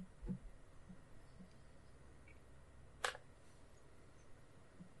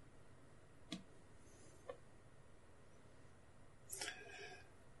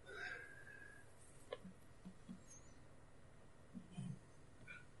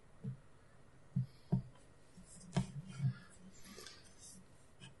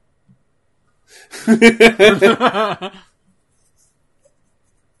 Do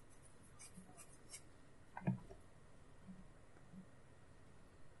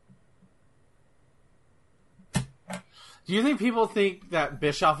you think people think that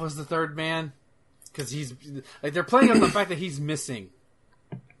Bischoff was the third man? Because he's like they're playing up the fact that he's missing.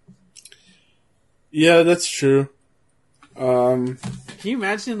 Yeah, that's true. Can you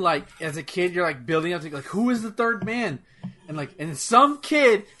imagine, like, as a kid, you're like building up to like, who is the third man? And some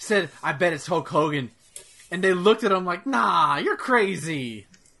kid said, "I bet it's Hulk Hogan," and they looked at him like, "Nah, you're crazy."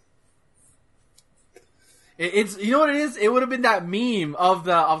 It's you know what it is? It would have been that meme of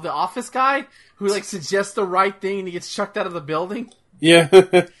the Office guy who like suggests the right thing and he gets chucked out of the building. Yeah.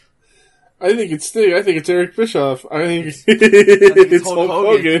 I think it's Sting. I think it's Eric Bischoff. I think it's Hulk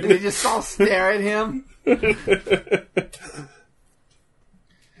Hogan. And they just all stare at him.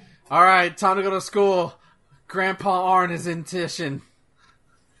 All right, time to go to school. Grandpa Arn is in Tishin.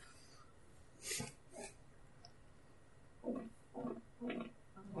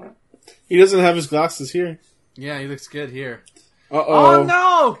 He doesn't have his glasses here. Yeah, he looks good here. Uh-oh. Oh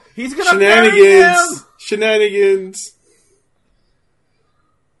no! He's gonna bury him! Shenanigans!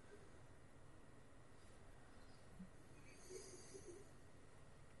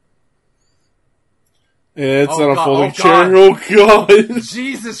 Yeah, it's not a folding chair. Oh god!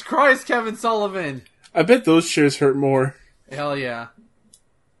 Jesus Christ, Kevin Sullivan! I bet those chairs hurt more. Hell yeah.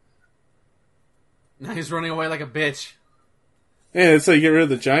 Now he's running away like a bitch. Yeah, that's how you get rid of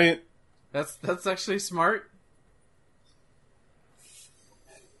the giant. That's actually smart.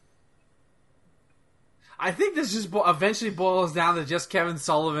 I think this just eventually boils down to just Kevin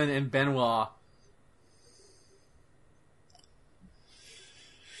Sullivan and Benoit.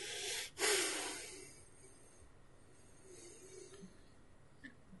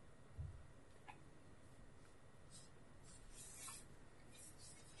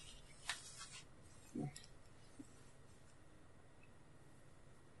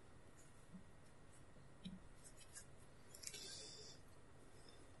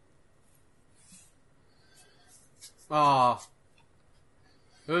 Oh,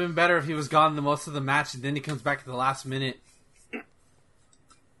 it would have been better if he was gone the most of the match and then he comes back at the last minute.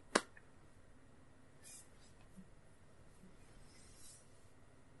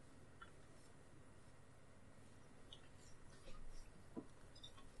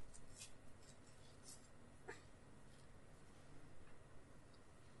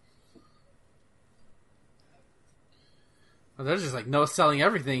 Well, they're just like no selling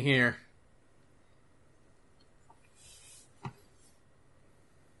everything here.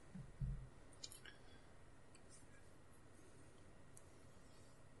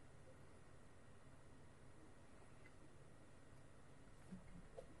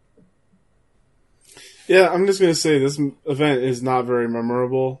 Yeah, I'm just going to say this event is not very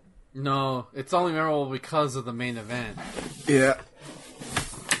memorable. No, it's only memorable because of the main event. Yeah.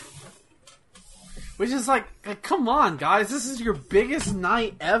 Which is like, come on, guys. This is your biggest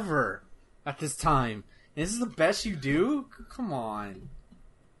night ever at this time. And this is the best you do? Come on.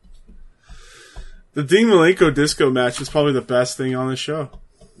 The Dean Malenko disco match is probably the best thing on the show.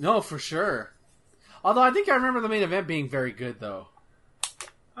 No, for sure. Although I think I remember the main event being very good, though.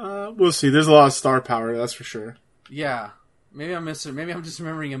 We'll see. There's a lot of star power, that's for sure. Yeah. Maybe I'm just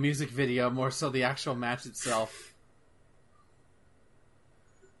remembering a music video more so the actual match itself.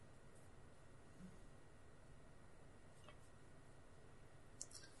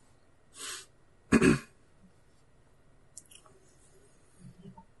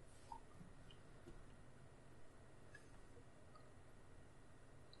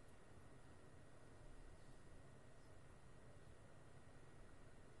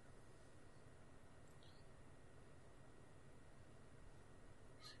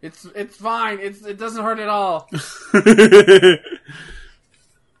 It's fine. It doesn't hurt at all. It's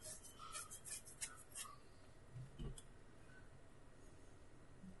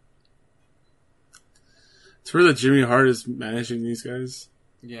weird that Jimmy Hart is managing these guys.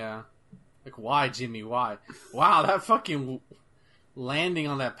 Yeah. Like, why, Jimmy? Why? Wow, that fucking landing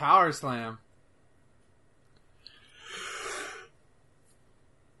on that power slam.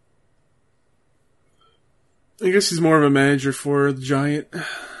 I guess he's more of a manager for the Giant.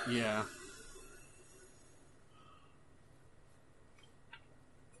 Yeah.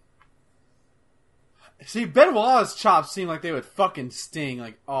 See, Benoit's chops seem like they would fucking sting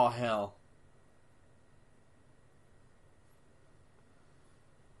like all hell.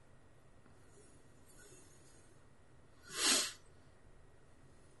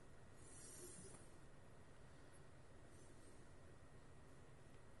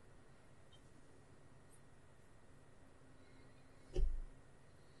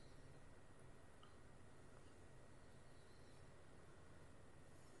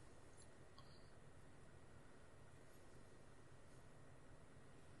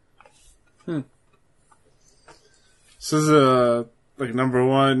 So this is a number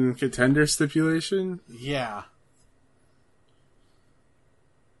one contender stipulation? Yeah.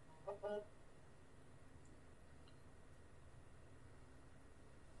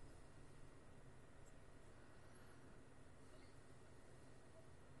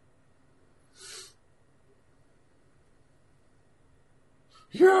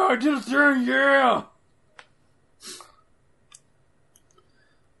 Yeah, I did a thing, yeah!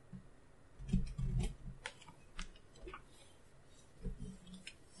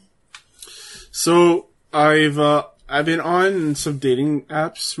 So I've been on some dating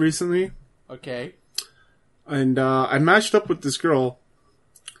apps recently, Okay. and I matched up with this girl,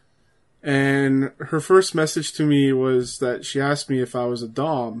 and her first message to me was that she asked me if I was a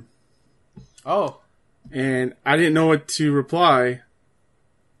dom, Oh. and I didn't know what to reply.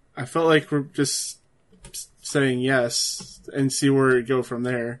 I felt like we're just saying yes and see where it go from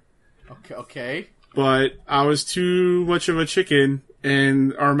there. Okay. But I was too much of a chicken,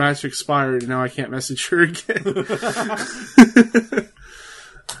 and our match expired, and now I can't message her again.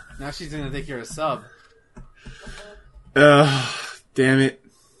 Now she's gonna think you're a sub. Damn it.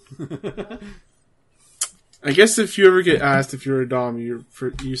 I guess if you ever get asked if you're a dom, you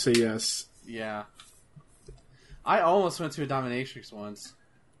say yes. Yeah. I almost went to a dominatrix once.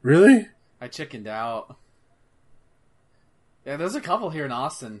 Really? I chickened out. Yeah, there's a couple here in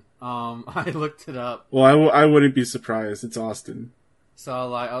Austin. I looked it up. Well, I wouldn't be surprised. It's Austin.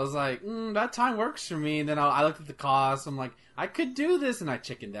 So I was like, that time works for me. And then I looked at the cost. I'm like, I could do this, and I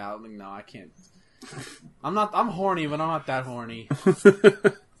chickened out. I'm like, no, I can't. I'm horny, but I'm not that horny.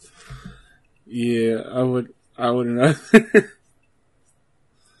 Yeah, I wouldn't either.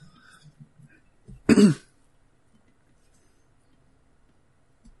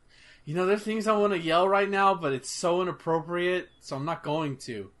 You know, there's things I want to yell right now, but it's so inappropriate, so I'm not going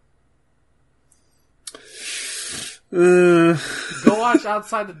to. Go watch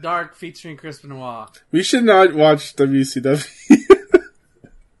Outside the Dark featuring Chris Benoit. We should not watch WCW.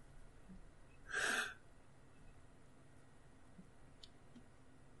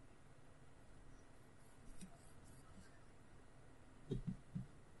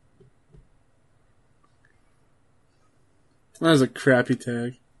 That was a crappy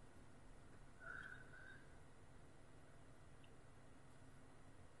tag.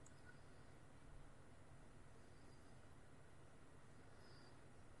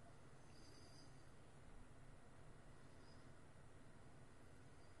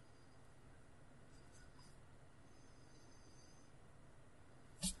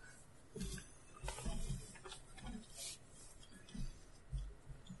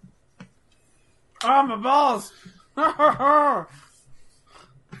 Oh, my balls! The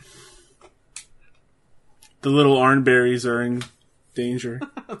little Arnberries are in danger.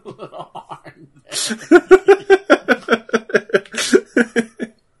 Little arm.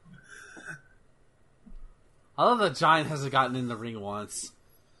 I love that Giant hasn't gotten in the ring once.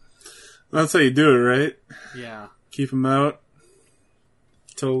 That's how you do it, right? Yeah. Keep him out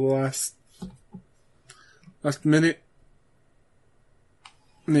till the last minute.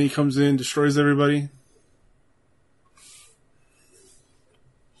 And then he comes in, destroys everybody.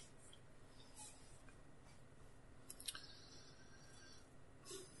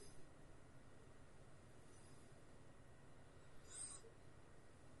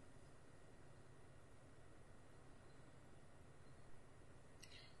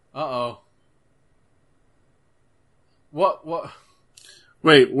 Uh-oh. What?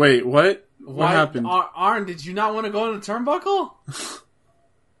 Wait, what? What Why, happened? Arn, did you not want to go in the turnbuckle?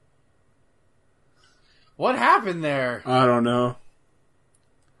 What happened there? I don't know.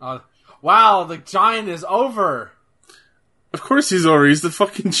 Wow, the Giant is over. Of course he's over. He's the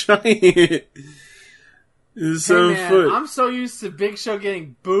fucking Giant. He's 7 man, foot. I'm so used to Big Show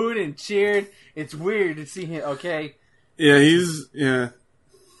getting booed and cheered. It's weird to see him. Okay. Yeah.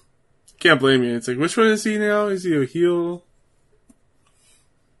 Can't blame you. It's like, which one is he now? Is he a heel?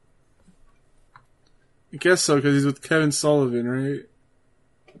 I guess so, because he's with Kevin Sullivan, right?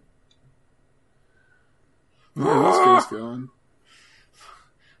 Yeah, this guy's gone.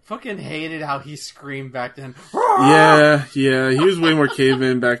 Fucking hated how he screamed back then. Yeah, he was way more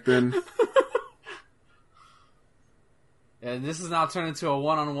caveman back then. And this is now turned into a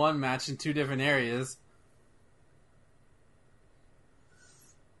one-on-one match in two different areas.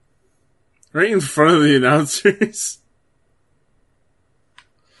 Right in front of the announcers.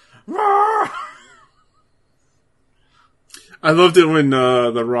 I loved it when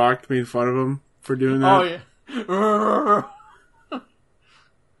The Rock made fun of him for doing that. Oh, yeah.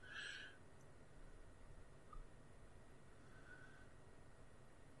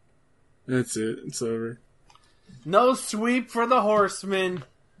 That's it. It's over. No sweep for the Horsemen.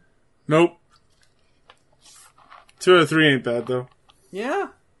 Nope. 2 out of 3 ain't bad, though. Yeah.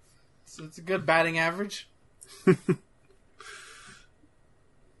 So it's a good batting average.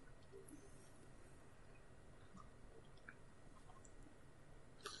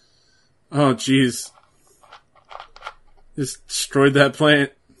 Oh, jeez. Just destroyed that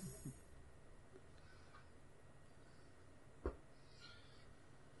plant.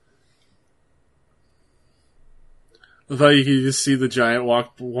 I thought you could just see the Giant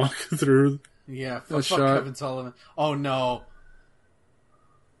walk through. Yeah, That fuck shot. Kevin Sullivan. Oh, no.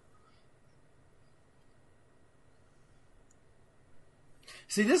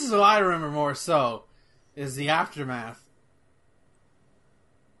 See, this is what I remember more so, is the aftermath.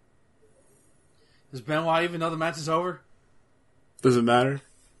 Does Benoit even know the match is over? Does it matter?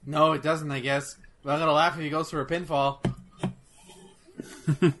 No, it doesn't, I guess. But I'm going to laugh if he goes for a pinfall.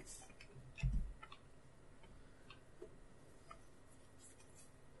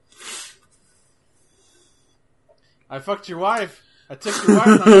 I fucked your wife. I took your wife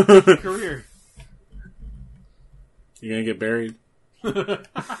and I took your career. You're gonna get buried.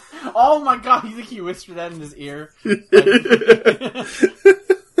 Oh my god, you think he whispered that in his ear? There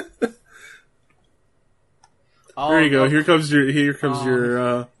you go. Here comes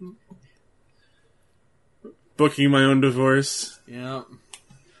your booking my own divorce. Yeah.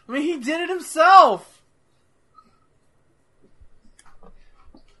 I mean, he did it himself.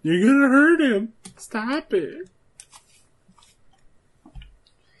 You're gonna hurt him. Stop it.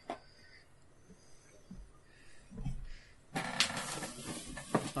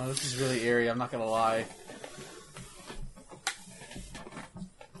 Oh, this is really eerie, I'm not gonna lie.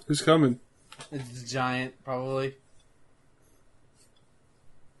 Who's coming? It's the Giant, probably.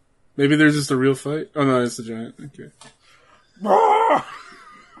 Maybe there's just a real fight. Oh no, it's the Giant. Okay.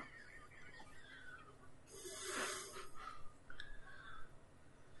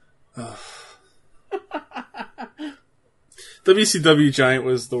 WCW Giant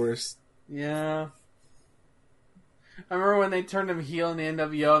was the worst. Yeah. I remember when they turned him heel in the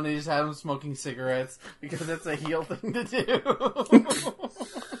NWO and they just had him smoking cigarettes because that's a heel thing to do.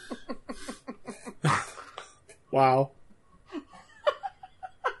 Wow.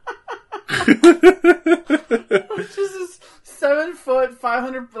 Which is this 7 foot,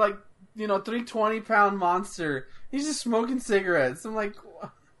 500, 320-pound monster. He's just smoking cigarettes. I'm like,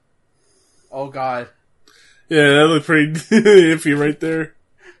 oh god. Yeah, that looked pretty iffy right there.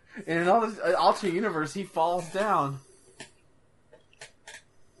 And in all this alternate universe, he falls down.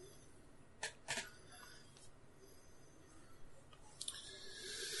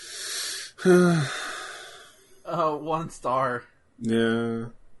 Oh, 1 star. Yeah.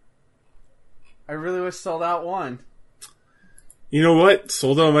 I really wish Sold Out won. You know what?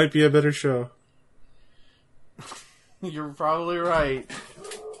 Sold Out might be a better show. You're probably right.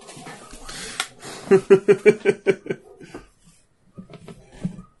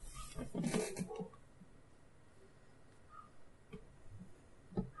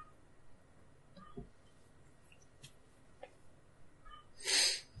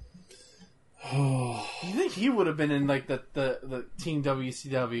 would have been in like the Team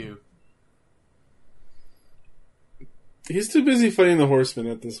WCW. He's too busy fighting the Horsemen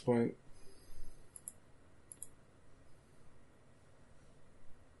at this point.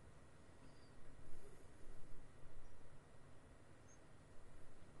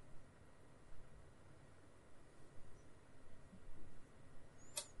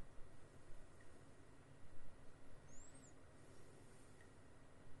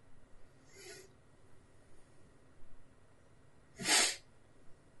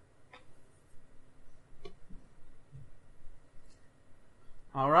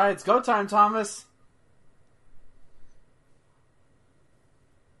 All right, it's go time, Thomas.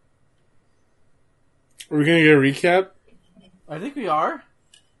 Are we gonna get a recap? I think we are.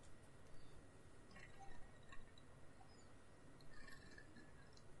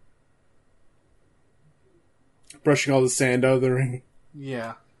 Brushing all the sand out of the ring.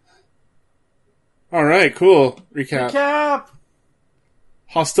 Yeah. All right, cool. Recap. Recap.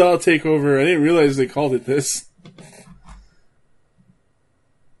 Hostile Takeover. I didn't realize they called it this.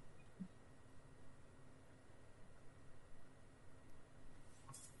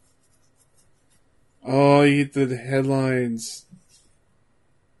 Oh, you get the headlines.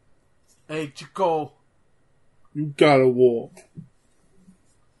 Hey, Chico. You got a wall.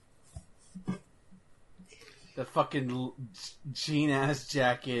 The fucking jean-ass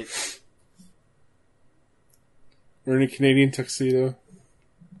jacket. We're in a Canadian tuxedo.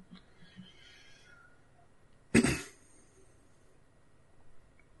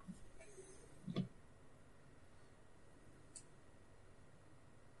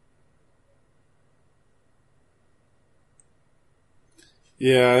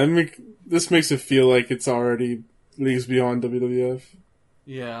 Yeah, this makes it feel like it's already leagues beyond WWF.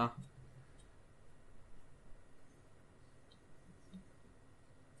 Yeah.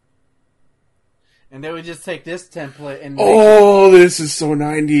 And they would just take this template and this is so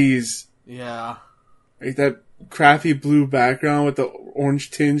 90s. Yeah. Like that crappy blue background with the orange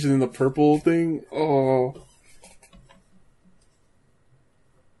tinge and then the purple thing. Oh.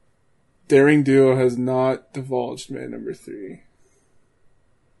 Daring Duo has not divulged man number 3.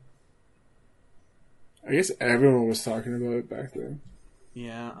 I guess everyone was talking about it back then.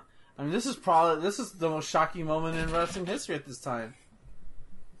 Yeah. I mean, this is the most shocking moment in wrestling history at this time.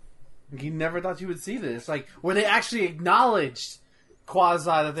 Like, you never thought you would see this. Like, where they actually acknowledged quasi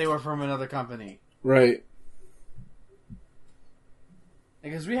that they were from another company. Right.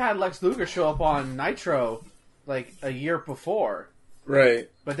 Because we had Lex Luger show up on Nitro, like, a year before. Right.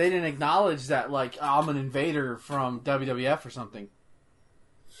 But they didn't acknowledge that, like, I'm an invader from WWF or something.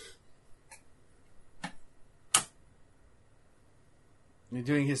 And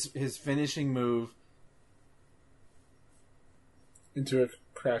doing his finishing move. Into a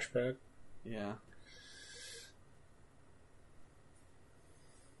crash pad. Yeah.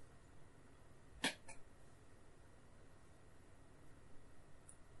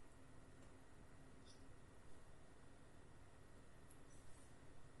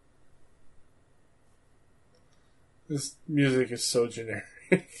 This music is so generic.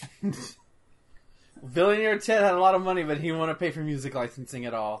 Billionaire Ted had a lot of money, but he didn't want to pay for music licensing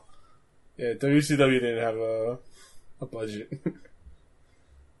at all. Yeah, WCW didn't have a budget.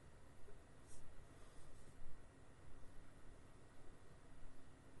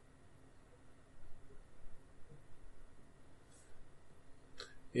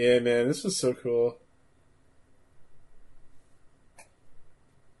 Yeah, man, this was so cool.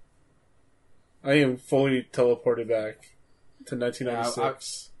 I am fully teleported back to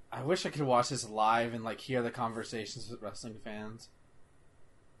 1996. I wish I could watch this live and like hear the conversations with wrestling fans.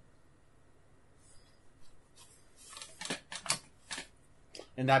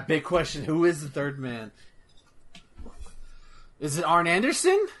 And that big question, who is the third man? Is it Arn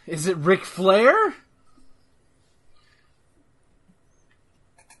Anderson? Is it Ric Flair?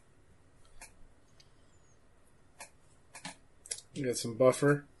 You got some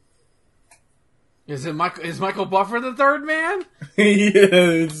buffer. Is Michael Buffer the third man?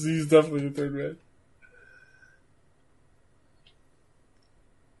 Yeah, he's definitely the third man.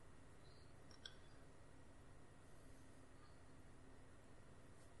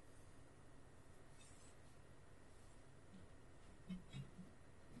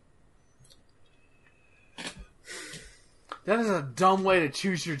 That is a dumb way to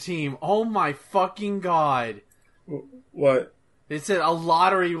choose your team. Oh my fucking god. What? They said a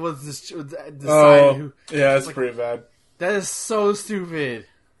lottery was decided. Oh, yeah, that's pretty bad. That is so stupid.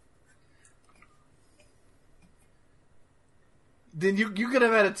 Then you could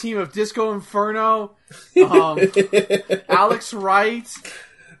have had a team of Disco Inferno, Alex Wright,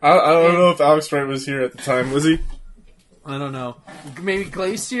 I don't know if Alex Wright was here at the time. Was he? I don't know. Maybe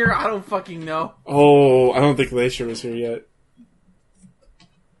Glacier? I don't fucking know. Oh, I don't think Glacier was here yet.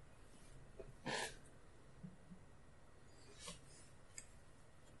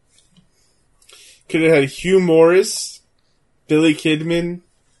 Could have had Hugh Morris, Billy Kidman.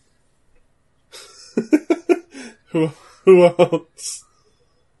 Who else?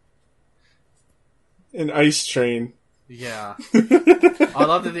 An Ice Train. Yeah. I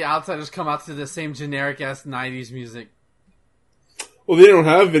love that the Outsiders come out to the same generic-ass 90s music. Well, they don't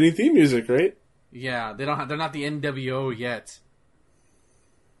have any theme music, right? Yeah, they don't have, they're not the NWO yet.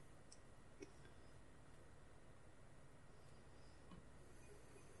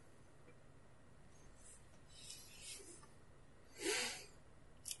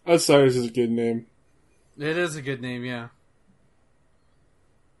 Outsiders is a good name. It is a good name, yeah.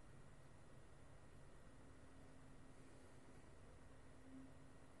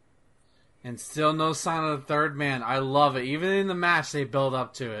 And still no sign of the third man. I love it. Even in the match, they build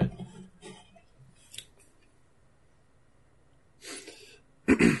up to it.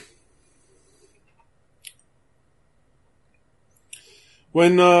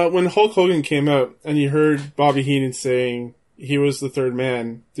 When Hulk Hogan came out and you heard Bobby Heenan saying he was the third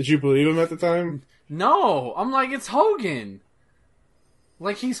man, did you believe him at the time? No, I'm like, it's Hogan.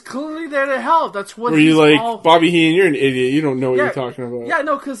 Like, he's clearly there to help. That's what Were you like, Bobby Heenan, you're an idiot. You don't know what you're talking about. Yeah,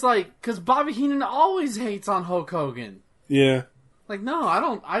 no, because Bobby Heenan always hates on Hulk Hogan. Yeah. Like, no,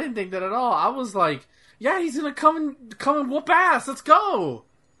 I didn't think that at all. I was like, yeah, he's gonna come and whoop ass. Let's go.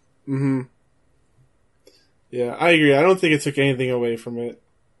 Mm-hmm. Yeah, I agree. I don't think it took anything away from it.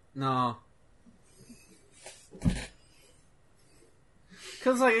 No.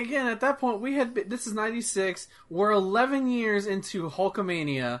 Because, like, again, at that point, this is 96, we're 11 years into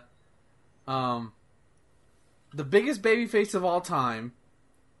Hulkamania, the biggest babyface of all time.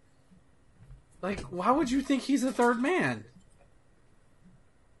 Like, why would you think he's a third man?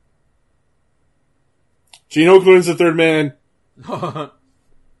 Gene Okerlund's the third man.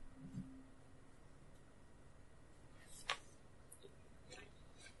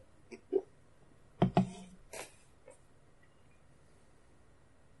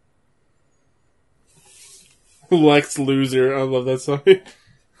 Lex Loser. I love that song.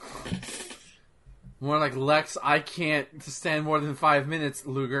 More like Lex, I can't stand more than 5 minutes,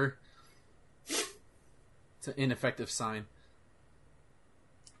 Luger. It's an ineffective sign.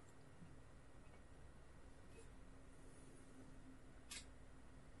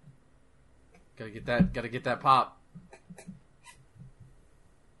 Gotta get that pop.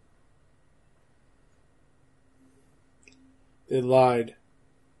 They lied.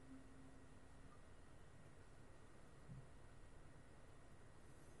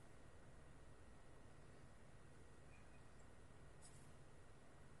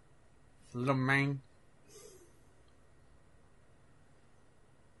 Little man.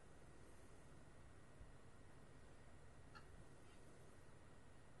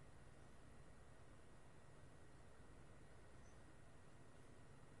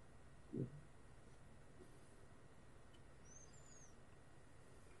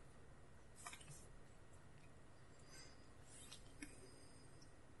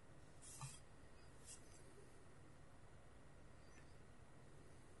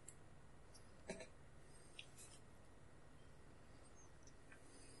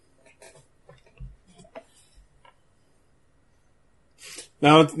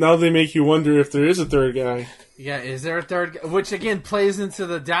 Now they make you wonder if there is a third guy. Yeah, is there a third guy? Which, again, plays into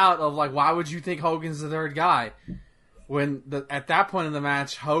the doubt of, like, why would you think Hogan's the third guy? When, at that point in the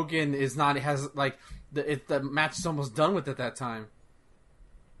match, Hogan is not, the match is almost done with at that time.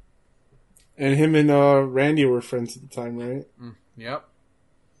 And him and Randy were friends at the time, right? Yep.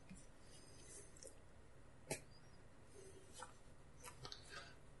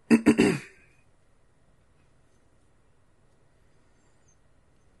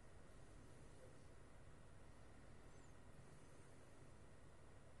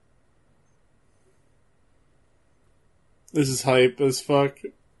 This is hype as fuck.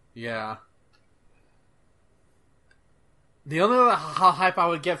 Yeah. The only other hype I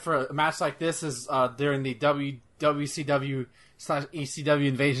would get for a match like this is during the WCW/ECW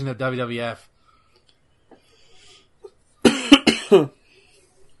invasion of WWF.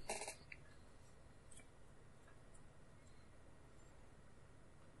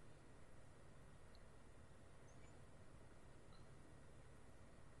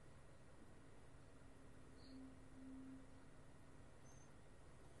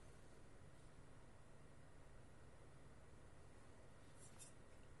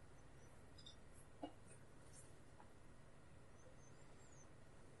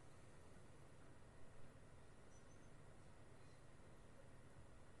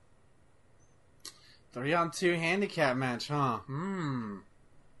 3-on-2 handicap match, huh?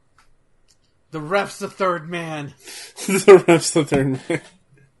 The ref's the third man. The ref's the third man.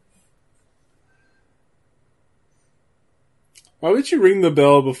 Why would you ring the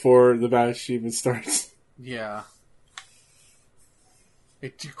bell before the match even starts? Yeah.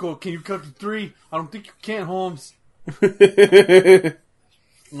 Hey, Chico, can you count to 3? I don't think you can, Holmes. I'm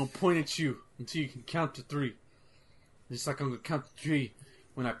gonna point at you until you can count to 3. Just like I'm gonna count to 3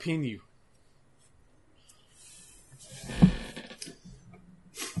 when I pin you.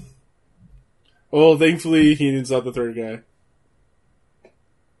 Well, thankfully, Heenan's not the third guy.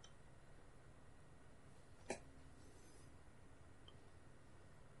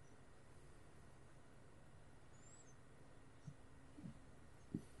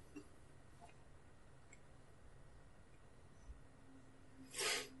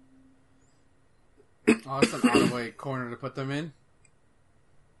 Oh, it's an out-of-way corner to put them in.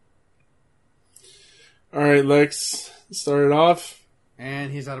 Alright, Lex, start it off.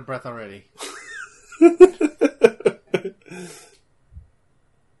 And he's out of breath already.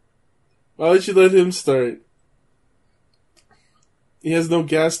 Why would you let him start? He has no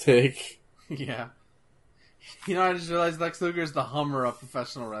gas tank. Yeah. You know, I just realized Lex Luger is the Hummer of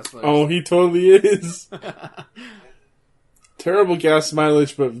professional wrestlers. Oh, he totally is. Terrible gas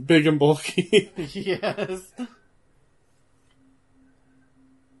mileage, but big and bulky. Yes.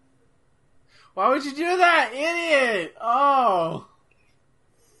 Why would you do that, idiot? Oh.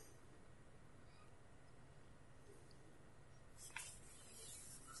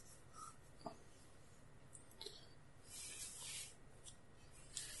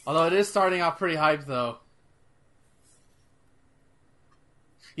 Although it is starting off pretty hyped, though.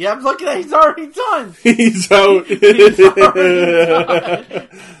 Yep, look at that. He's already done. He's out. He's already done.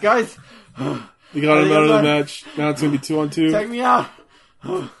 Guys. You got him out of the match. Now it's going to be 2-on-2. Take me out.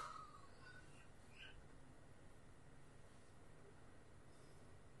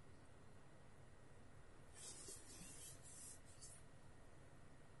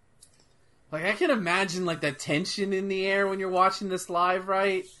 Like, I can imagine, like, that tension in the air when you're watching this live,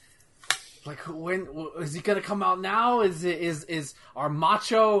 right? Like, when is he gonna come out now? Is our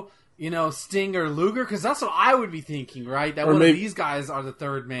Macho, Sting or Luger? Because that's what I would be thinking, right? That one of these guys are the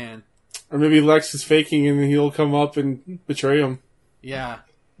third man. Or maybe Lex is faking and he'll come up and betray him. Yeah.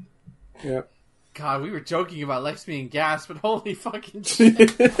 Yeah. God, we were joking about Lex being gassed, but holy fucking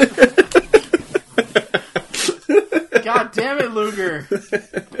shit. God damn it, Luger.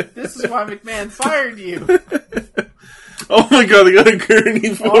 This is why McMahon fired you. Oh my god, they got a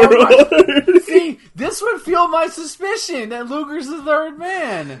gurney for him. See, this would fuel my suspicion that Luger's the third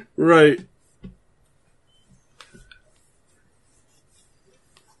man. Right.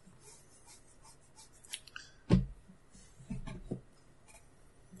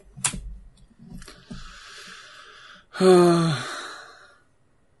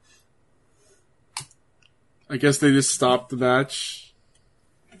 I guess they just stopped the match.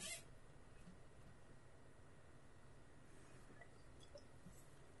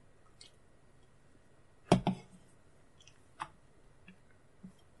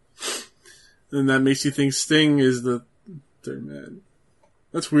 And that makes you think Sting is the third man.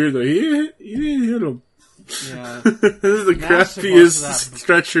 That's weird though. He didn't hit him. Yeah. This is the crappiest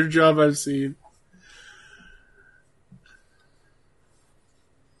stretcher job I've seen.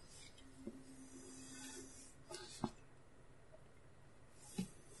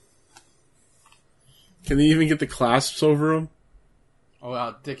 Can he even get the clasps over him? Oh,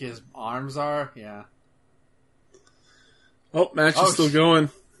 how thick his arms are? Yeah. Oh, match is still going.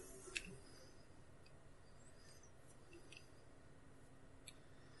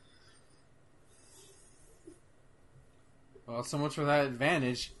 Well, so much for that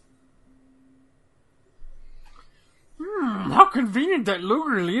advantage. How convenient that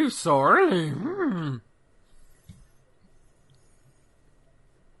Luger leaves so early.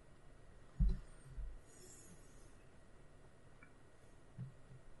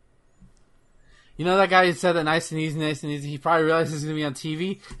 You know that guy who said that nice and easy, he probably realizes he's going to be on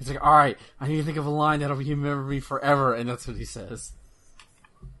TV? He's like, alright, I need to think of a line that'll remember me forever, and that's what he says.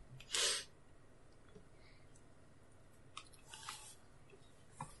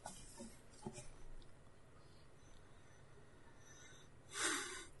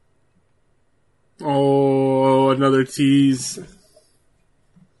 Oh, another tease.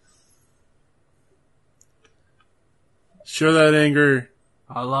 Show that anger.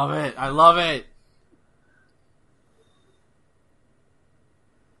 I love it. I love it.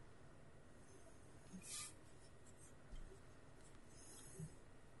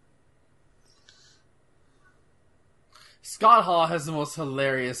 Scott Hall has the most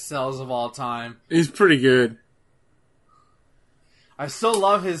hilarious sells of all time. He's pretty good. I still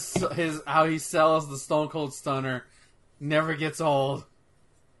love his how he sells the Stone Cold Stunner. Never gets old.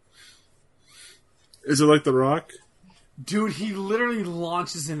 Is it like The Rock? Dude, he literally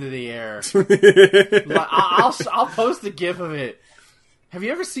launches into the air. I'll post a gif of it. Have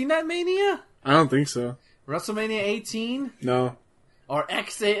you ever seen that Mania? I don't think so. WrestleMania 18? No. Or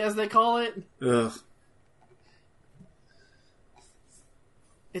X8 as they call it? Ugh.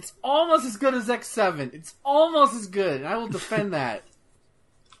 It's almost as good as X7. It's almost as good, and I will defend that.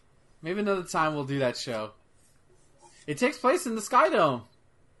 Maybe another time we'll do that show. It takes place in the Sky Dome.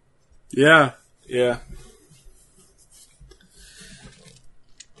 Yeah. Yeah.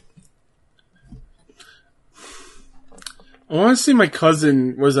 I want to see my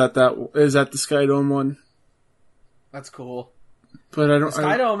cousin is at the Sky Dome one. That's cool. But I don't. The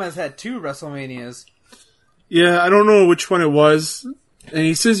Sky Dome has had 2 WrestleManias. Yeah, I don't know which one it was. And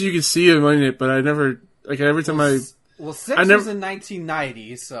he says you can see him in it, but I never, every time Well, 6 was in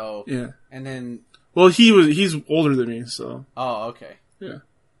 1990, so... Yeah. And then... Well, he's older than me, so... Oh, okay. Yeah.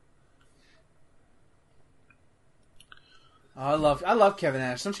 Oh, I love Kevin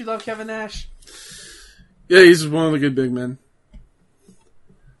Nash. Don't you love Kevin Nash? Yeah, he's one of the good big men.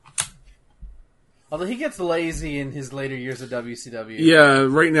 Although he gets lazy in his later years of WCW. Yeah,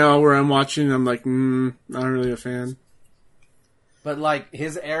 right now where I'm watching, I'm like, not really a fan. But,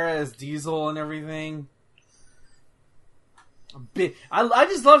 his era as Diesel and everything... I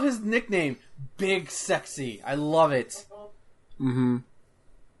just love his nickname, Big Sexy. I love it. Mm-hmm.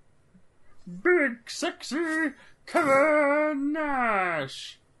 Big Sexy Kevin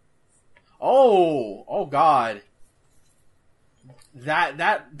Nash. Oh God.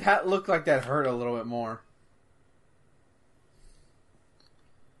 That looked like that hurt a little bit more.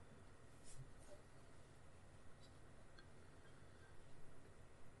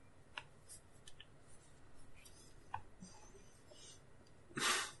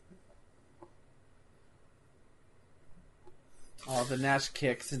 Oh, the Nash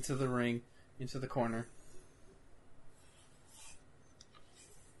kicks into the ring, into the corner.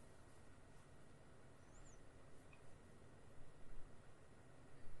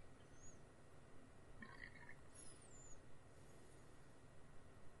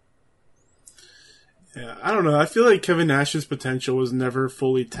 Yeah, I don't know. I feel like Kevin Nash's potential was never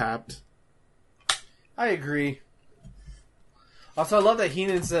fully tapped. I agree. Also, I love that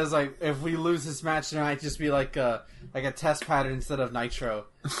Heenan says, if we lose this match tonight, just be like a test pattern instead of Nitro.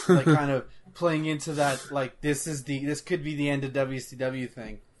 Kind of playing into that, this could be the end of WCW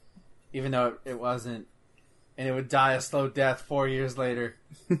thing. Even though it wasn't. And it would die a slow death 4 years later.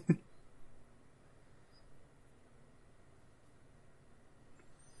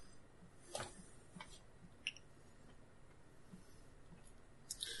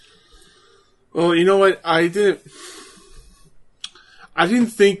 Well, you know what? I didn't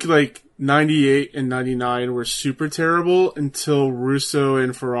think 98 and 99 were super terrible until Russo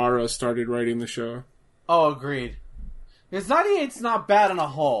and Ferrara started writing the show. Oh, agreed. Because 98's not bad on a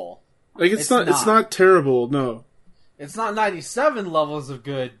whole. It's not terrible, no. It's not 97 levels of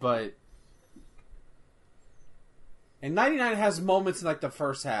good, but... And 99 has moments in the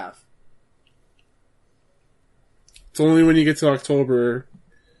first half. It's only when you get to October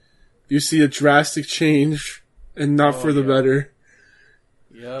you see a drastic change, and not for the better.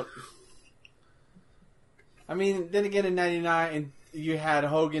 Yep. I mean, then again in 99, you had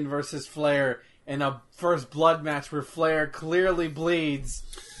Hogan versus Flair in a first blood match where Flair clearly bleeds,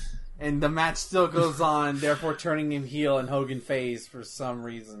 and the match still goes on, therefore turning him heel and Hogan face for some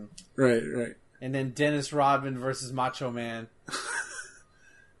reason. Right. And then Dennis Rodman versus Macho Man.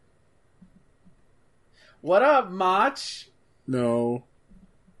 What up, Mach? No.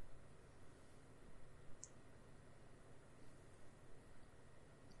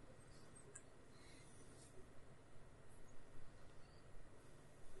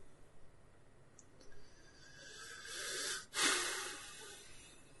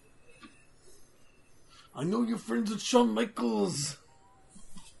 I know you're friends with Shawn Michaels.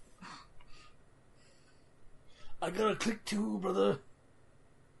 I got a click too, brother.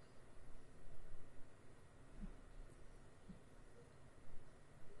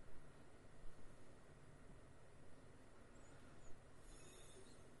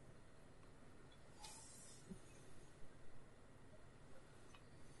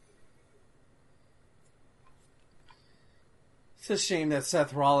 It's a shame that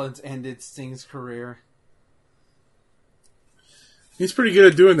Seth Rollins ended Sting's career. He's pretty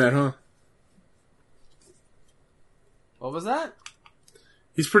good at doing that, huh? What was that?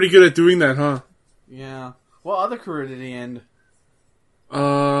 He's pretty good at doing that, huh? Yeah. What other career did he end?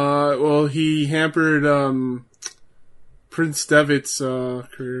 Well, he hampered Prince Devitt's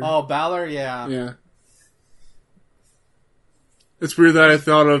career. Oh, Balor, yeah. Yeah. It's weird that I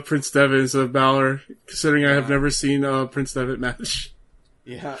thought of Prince Devitt instead of Balor, considering I have never seen a Prince Devitt match.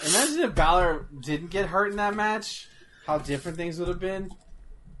 Yeah, imagine if Balor didn't get hurt in that match. How different things would have been.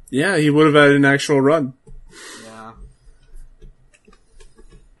 Yeah, he would have had an actual run. Yeah.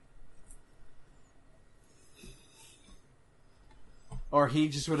 Or he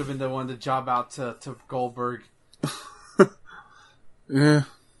just would have been the one to job out to Goldberg. Yeah.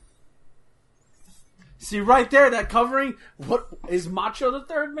 See, right there, that covering, what is Macho the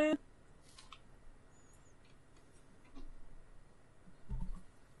Third Man?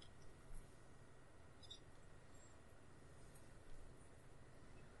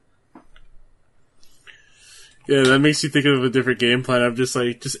 Yeah, that makes you think of a different game plan. I'm just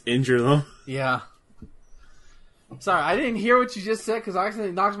injure them. Yeah. Sorry, I didn't hear what you just said because I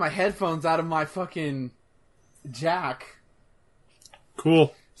accidentally knocked my headphones out of my fucking jack.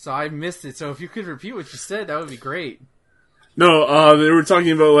 Cool. So I missed it. So if you could repeat what you said, that would be great. No, they were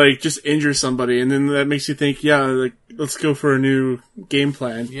talking about, just injure somebody, and then that makes you think, let's go for a new game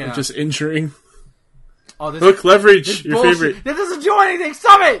plan. Yeah. Of just injuring. Oh, this, Look, leverage, your bullshit. favorite. This doesn't do anything.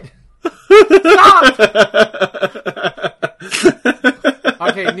 Stop it! Stop!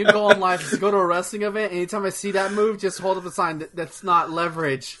 Okay, new goal in life is to go to a wrestling event. Anytime I see that move, just hold up a sign that's not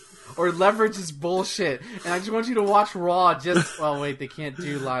leverage. Or leverage is bullshit. And I just want you to watch Raw just... Well, wait, they can't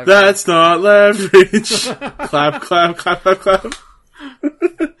do live. That's not leverage. Clap, clap, clap, clap, clap.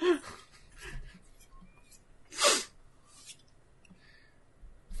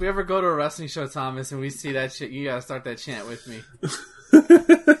 If we ever go to a wrestling show, Thomas, and we see that shit, you gotta start that chant with me.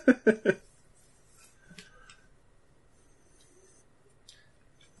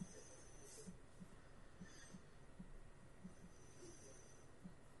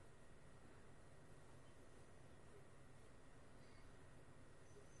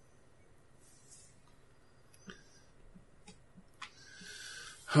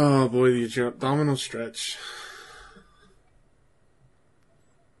 Oh boy, the abdominal stretch.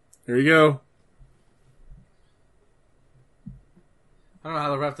 There you go. I don't know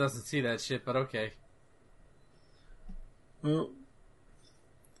how the ref doesn't see that shit, but okay. Well,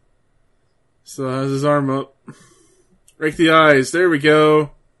 still has his arm up. Rake the eyes. There we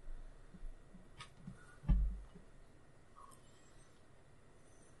go.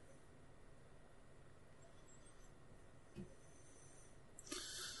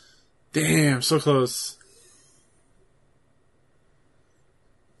 Damn, so close.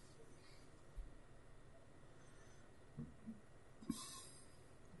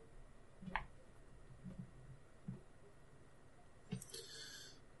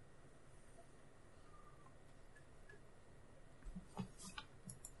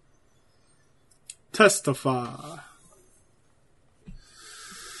 Testify.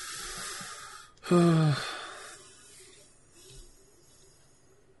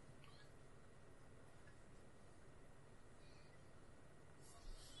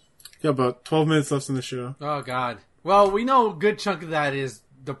 Got about 12 minutes left in the show. Oh, God. Well, we know a good chunk of that is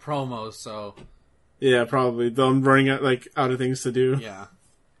the promos, so... Yeah, probably. Them running out, out of things to do. Yeah.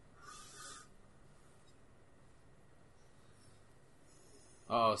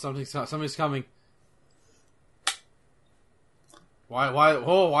 Oh, somebody's coming.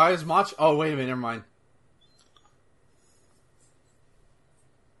 Why is Mach... Oh, wait a minute, never mind.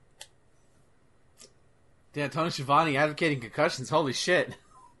 Damn, Tony Schiavone advocating concussions, holy shit.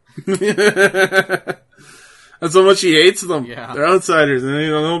 That's how much he hates them. Yeah. They're outsiders and they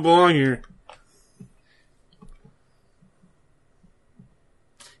don't belong here.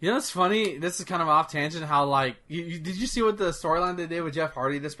 You know what's funny? This is kind of off tangent. How did you see what the storyline they did with Jeff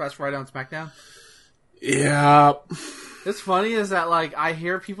Hardy this past Friday on SmackDown? Yeah. What's funny is that I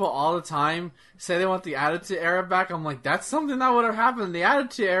hear people all the time say they want the Attitude Era back. I'm like, that's something that would have happened in the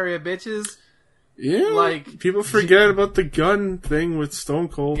Attitude Era, bitches. Yeah. People forget about the gun thing with Stone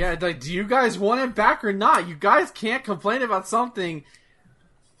Cold. Yeah, do you guys want it back or not? You guys can't complain about something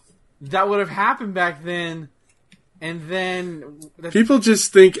that would have happened back then. And then... People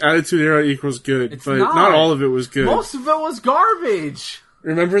just think Attitude Era equals good, but not all of it was good. Most of it was garbage.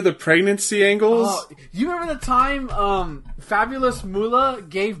 Remember the pregnancy angles? You remember the time Fabulous Moolah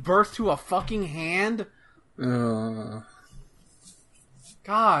gave birth to a fucking hand?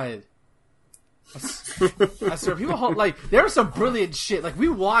 God. I swear, people there was some brilliant shit. We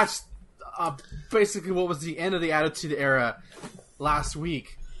watched basically what was the end of the Attitude Era last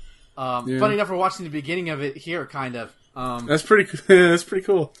week. Yeah. Funny enough, we're watching the beginning of it here, kind of. That's pretty. That's pretty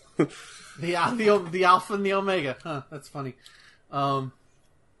cool. The Alpha and the Omega. Huh, that's funny. But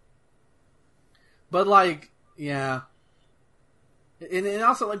like, yeah. And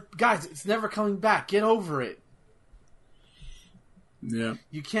also, like, guys, it's never coming back. Get over it. Yeah.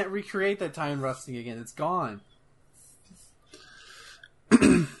 You can't recreate that time in wrestling again. It's gone.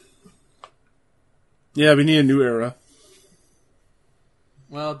 Yeah, we need a new era.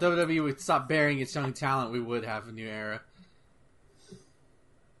 Well, WWE would stop burying its young talent. We would have a new era.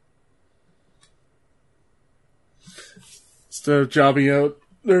 Instead of jobbing out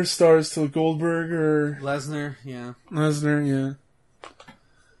their stars to Goldberg or Lesnar, yeah. Lesnar, yeah.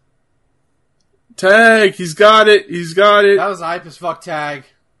 Tag! He's got it! He's got it! That was a hype as fuck tag.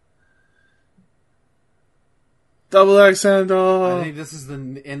 Double X handoff. I think this is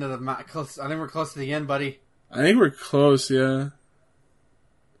the end of the match. I think we're close to the end, buddy. I think we're close, yeah.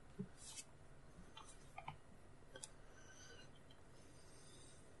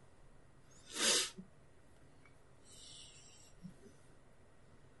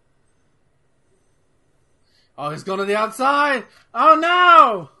 Oh, he's going to the outside! Oh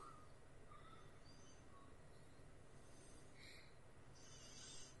no!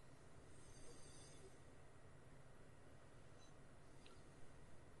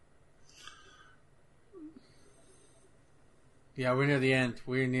 Yeah, we're near the end.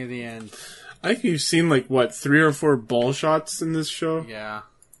 We're near the end. I think you've seen, like, what, 3 or 4 ball shots in this show? Yeah.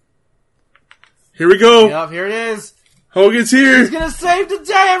 Here we go! Yep, here it is. Hogan's here! He's gonna save the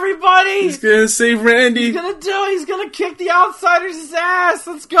day, everybody! He's gonna save Randy! He's gonna do it! He's gonna kick the outsiders' ass!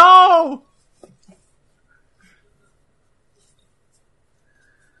 Let's go!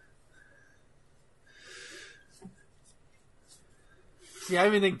 See, I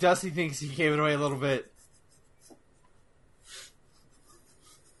even think Dusty thinks he gave it away a little bit.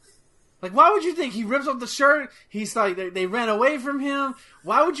 Like, why would you think he rips off the shirt? He's like, they ran away from him.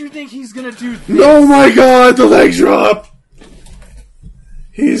 Why would you think he's gonna do this? Oh my god, the leg drop!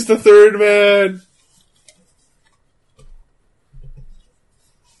 He's the third man!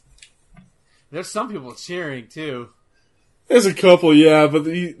 There's some people cheering, too. There's a couple, yeah, but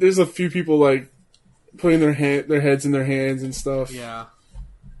there's a few people, like, putting their heads in their hands and stuff. Yeah.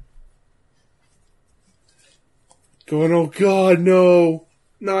 Going, oh god, no!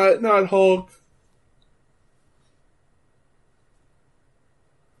 Not Hulk.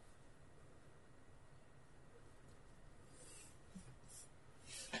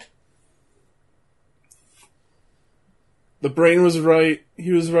 The brain was right.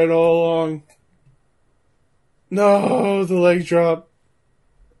 He was right all along. No, the leg drop.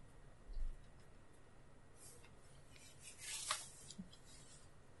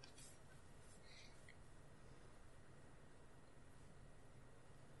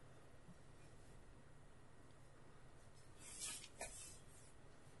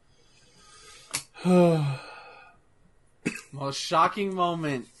 Most shocking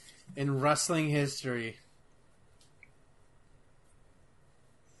moment in wrestling history.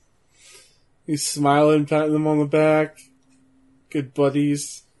 He's smiling, patting them on the back. Good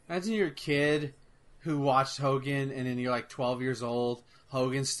buddies. Imagine you're a kid who watched Hogan and then you're like 12 years old.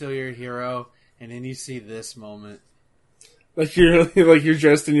 Hogan's still your hero. And then you see this moment. Like you're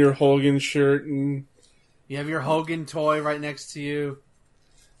dressed in your Hogan shirt and You have your Hogan toy right next to you.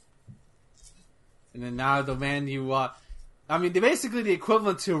 And then now the man you I mean, basically the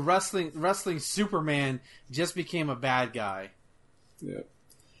equivalent to wrestling Superman just became a bad guy. yeah.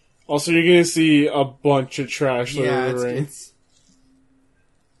 Also, you're gonna see a bunch of trash. Yeah, in the ring. it's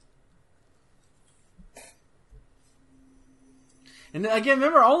And then, again,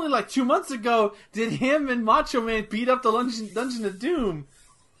 remember, only like 2 months ago did him and Macho Man beat up the Dungeon of Doom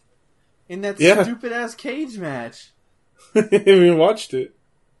in that stupid ass cage match. We watched it.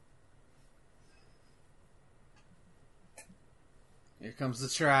 Here comes the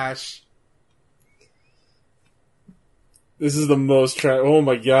trash. This is the most trash. Oh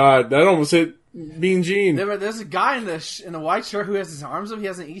my god, that almost hit Mean Gene. There's a guy in the white shirt who has his arms up. He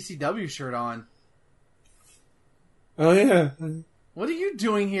has an ECW shirt on. Oh yeah. What are you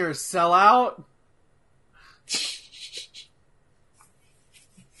doing here, sellout?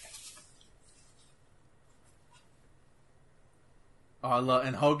 Oh, I love,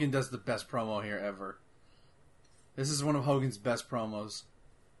 and Hogan does the best promo here ever. This is one of Hogan's best promos.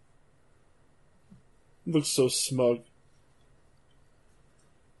 Looks so smug.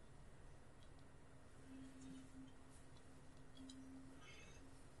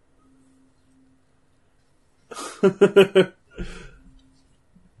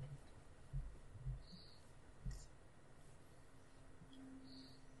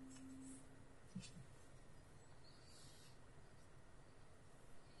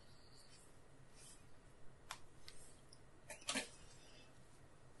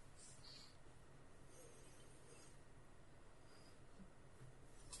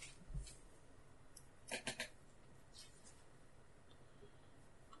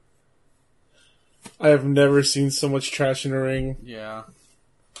 I have never seen so much trash in a ring. Yeah.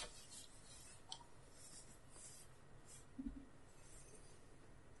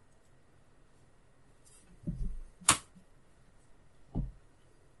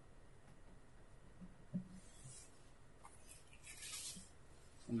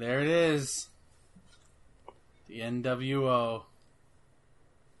 And there it is. The NWO.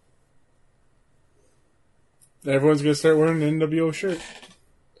 Everyone's going to start wearing an NWO shirt.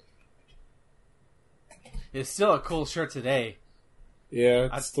 It's still a cool shirt today. Yeah,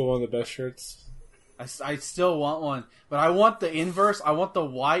 it's still one of the best shirts. I still want one. But I want the inverse. I want the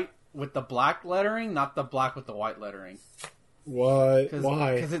white with the black lettering, not the black with the white lettering. What?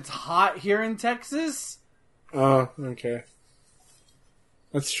 Why? Because it's hot here in Texas. Oh, okay.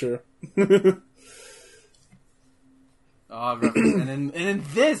 That's true. And then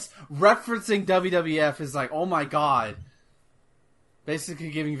this referencing WWF is like, oh my god. Basically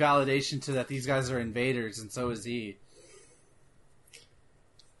giving validation to that these guys are invaders, and so is he.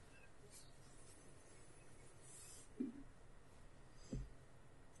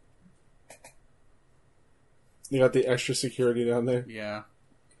 You got the extra security down there. Yeah.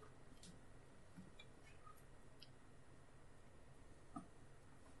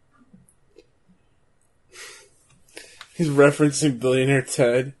 He's referencing Billionaire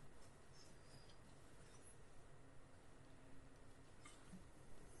Ted.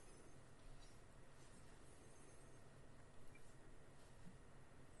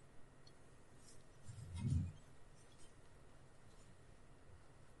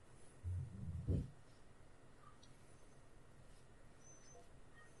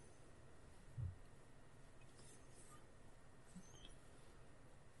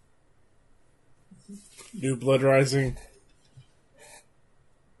 New Blood Rising.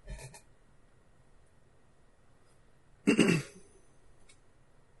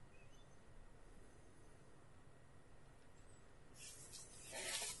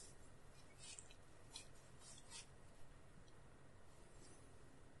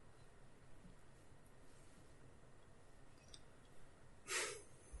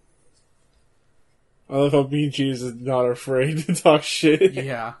 I love how Mean Gene is not afraid to talk shit.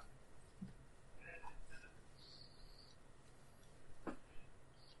 Yeah.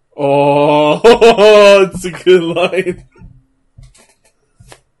 Oh, it's a good line.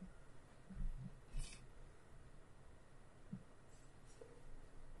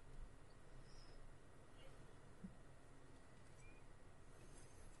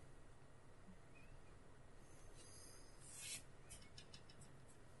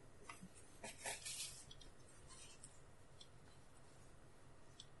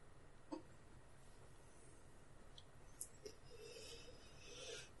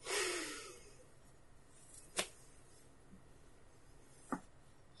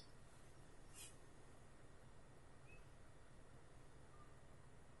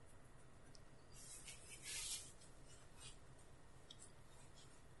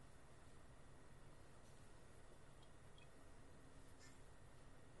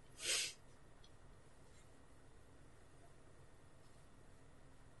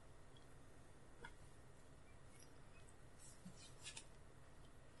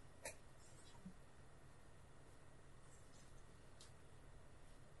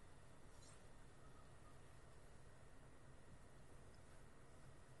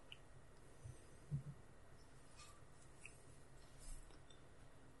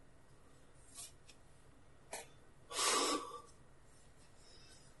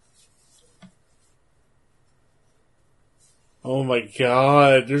 Oh my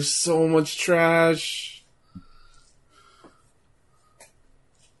god, there's so much trash.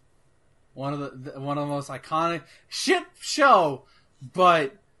 One of the most iconic shit show,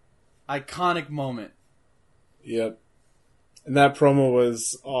 but iconic moment. Yep. And that promo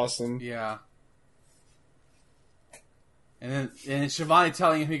was awesome. Yeah. And then Shivani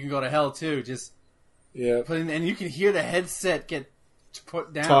telling him he can go to hell too. Just Yeah. and you can hear the headset get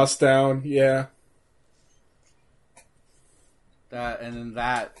put down. Tossed down, yeah. That and then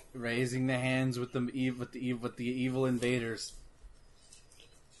that raising the hands with the evil invaders.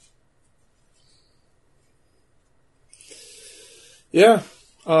 Yeah.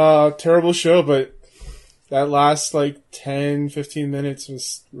 Terrible show, but that last 10-15 minutes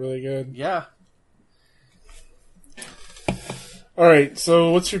was really good. Yeah. Alright,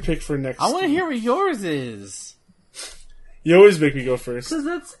 so what's your pick for next? I want to hear what yours is. You always make me go first. Because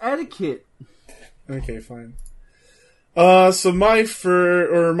that's etiquette. Okay, fine. So my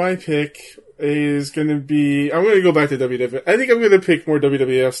pick is going to be... I'm going to go back to WWF. I think I'm going to pick more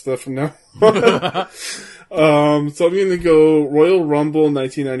WWF stuff from now on. So I'm going to go Royal Rumble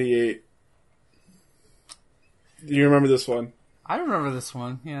 1998. Do you remember this one? I remember this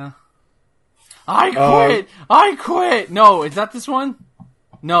one, yeah. I quit! No, is that this one?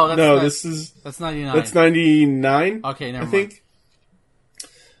 No, that's 99. That's 99. Okay, never I mind. think.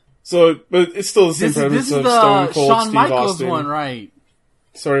 So, but it's still the same This premise is of the Stone Cold Shawn Steve Michaels Austin. one, right?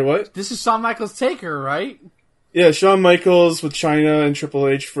 Sorry, what? This is Shawn Michaels Taker, right? Yeah, Shawn Michaels with Chyna and Triple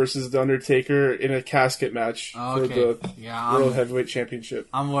H versus The Undertaker in a casket match for the World Heavyweight Championship.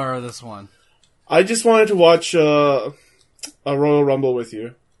 I'm aware of this one. I just wanted to watch a Royal Rumble with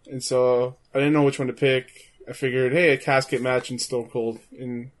you, and so I didn't know which one to pick. I figured, hey, a casket match and Stone Cold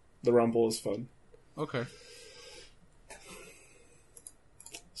in the Rumble is fun. Okay.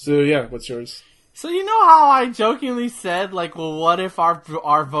 So yeah, what's yours? So you know how I jokingly said, like, well, what if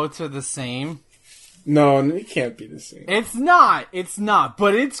our votes are the same? No, it can't be the same. It's not,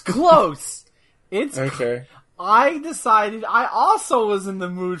 but it's close. It's Okay. I decided I also was in the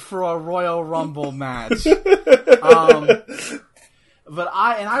mood for a Royal Rumble match. But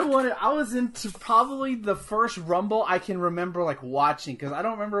I was into probably the first Rumble I can remember like watching, because I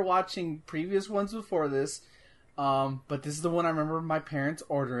don't remember watching previous ones before this. But this is the one I remember my parents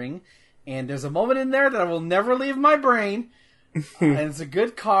ordering, and there's a moment in there that I will never leave my brain, and it's a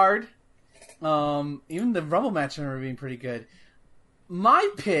good card. Even the Rumble match I remember being pretty good. My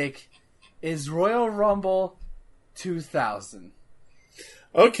pick is Royal Rumble 2000.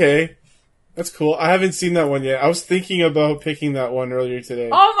 Okay. That's cool. I haven't seen that one yet. I was thinking about picking that one earlier today.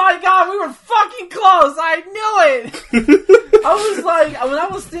 Oh my god, we were fucking close! I knew it! I was like, when I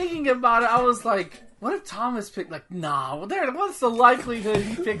was thinking about it, I was like, what if Thomas picked, like, nah, well, what's the likelihood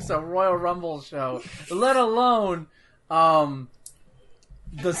he picks a Royal Rumble show? Let alone, the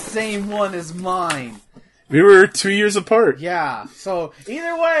same one as mine. We were 2 years apart. Yeah, so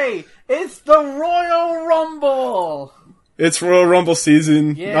either way, it's the Royal Rumble! It's Royal Rumble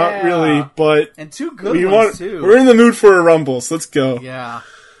season. Yeah. Not really, but And two good ones, too. we're in the mood for a Rumble, so let's go. Yeah.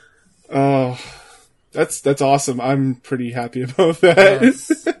 Oh, that's awesome. I'm pretty happy about that.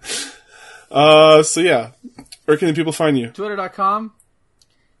 Yes. So yeah, where can the people find you?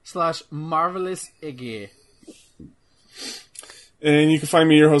 Twitter.com/MarvelousIggy. And you can find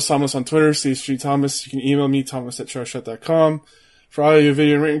me, your host Thomas, on Twitter, Steve Street Thomas. You can email me, thomas@charshut.com. For audio,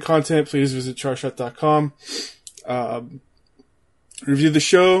 video, and written content, please visit charshut.com. Review the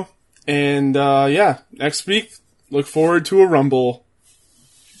show, and next week, look forward to a Rumble.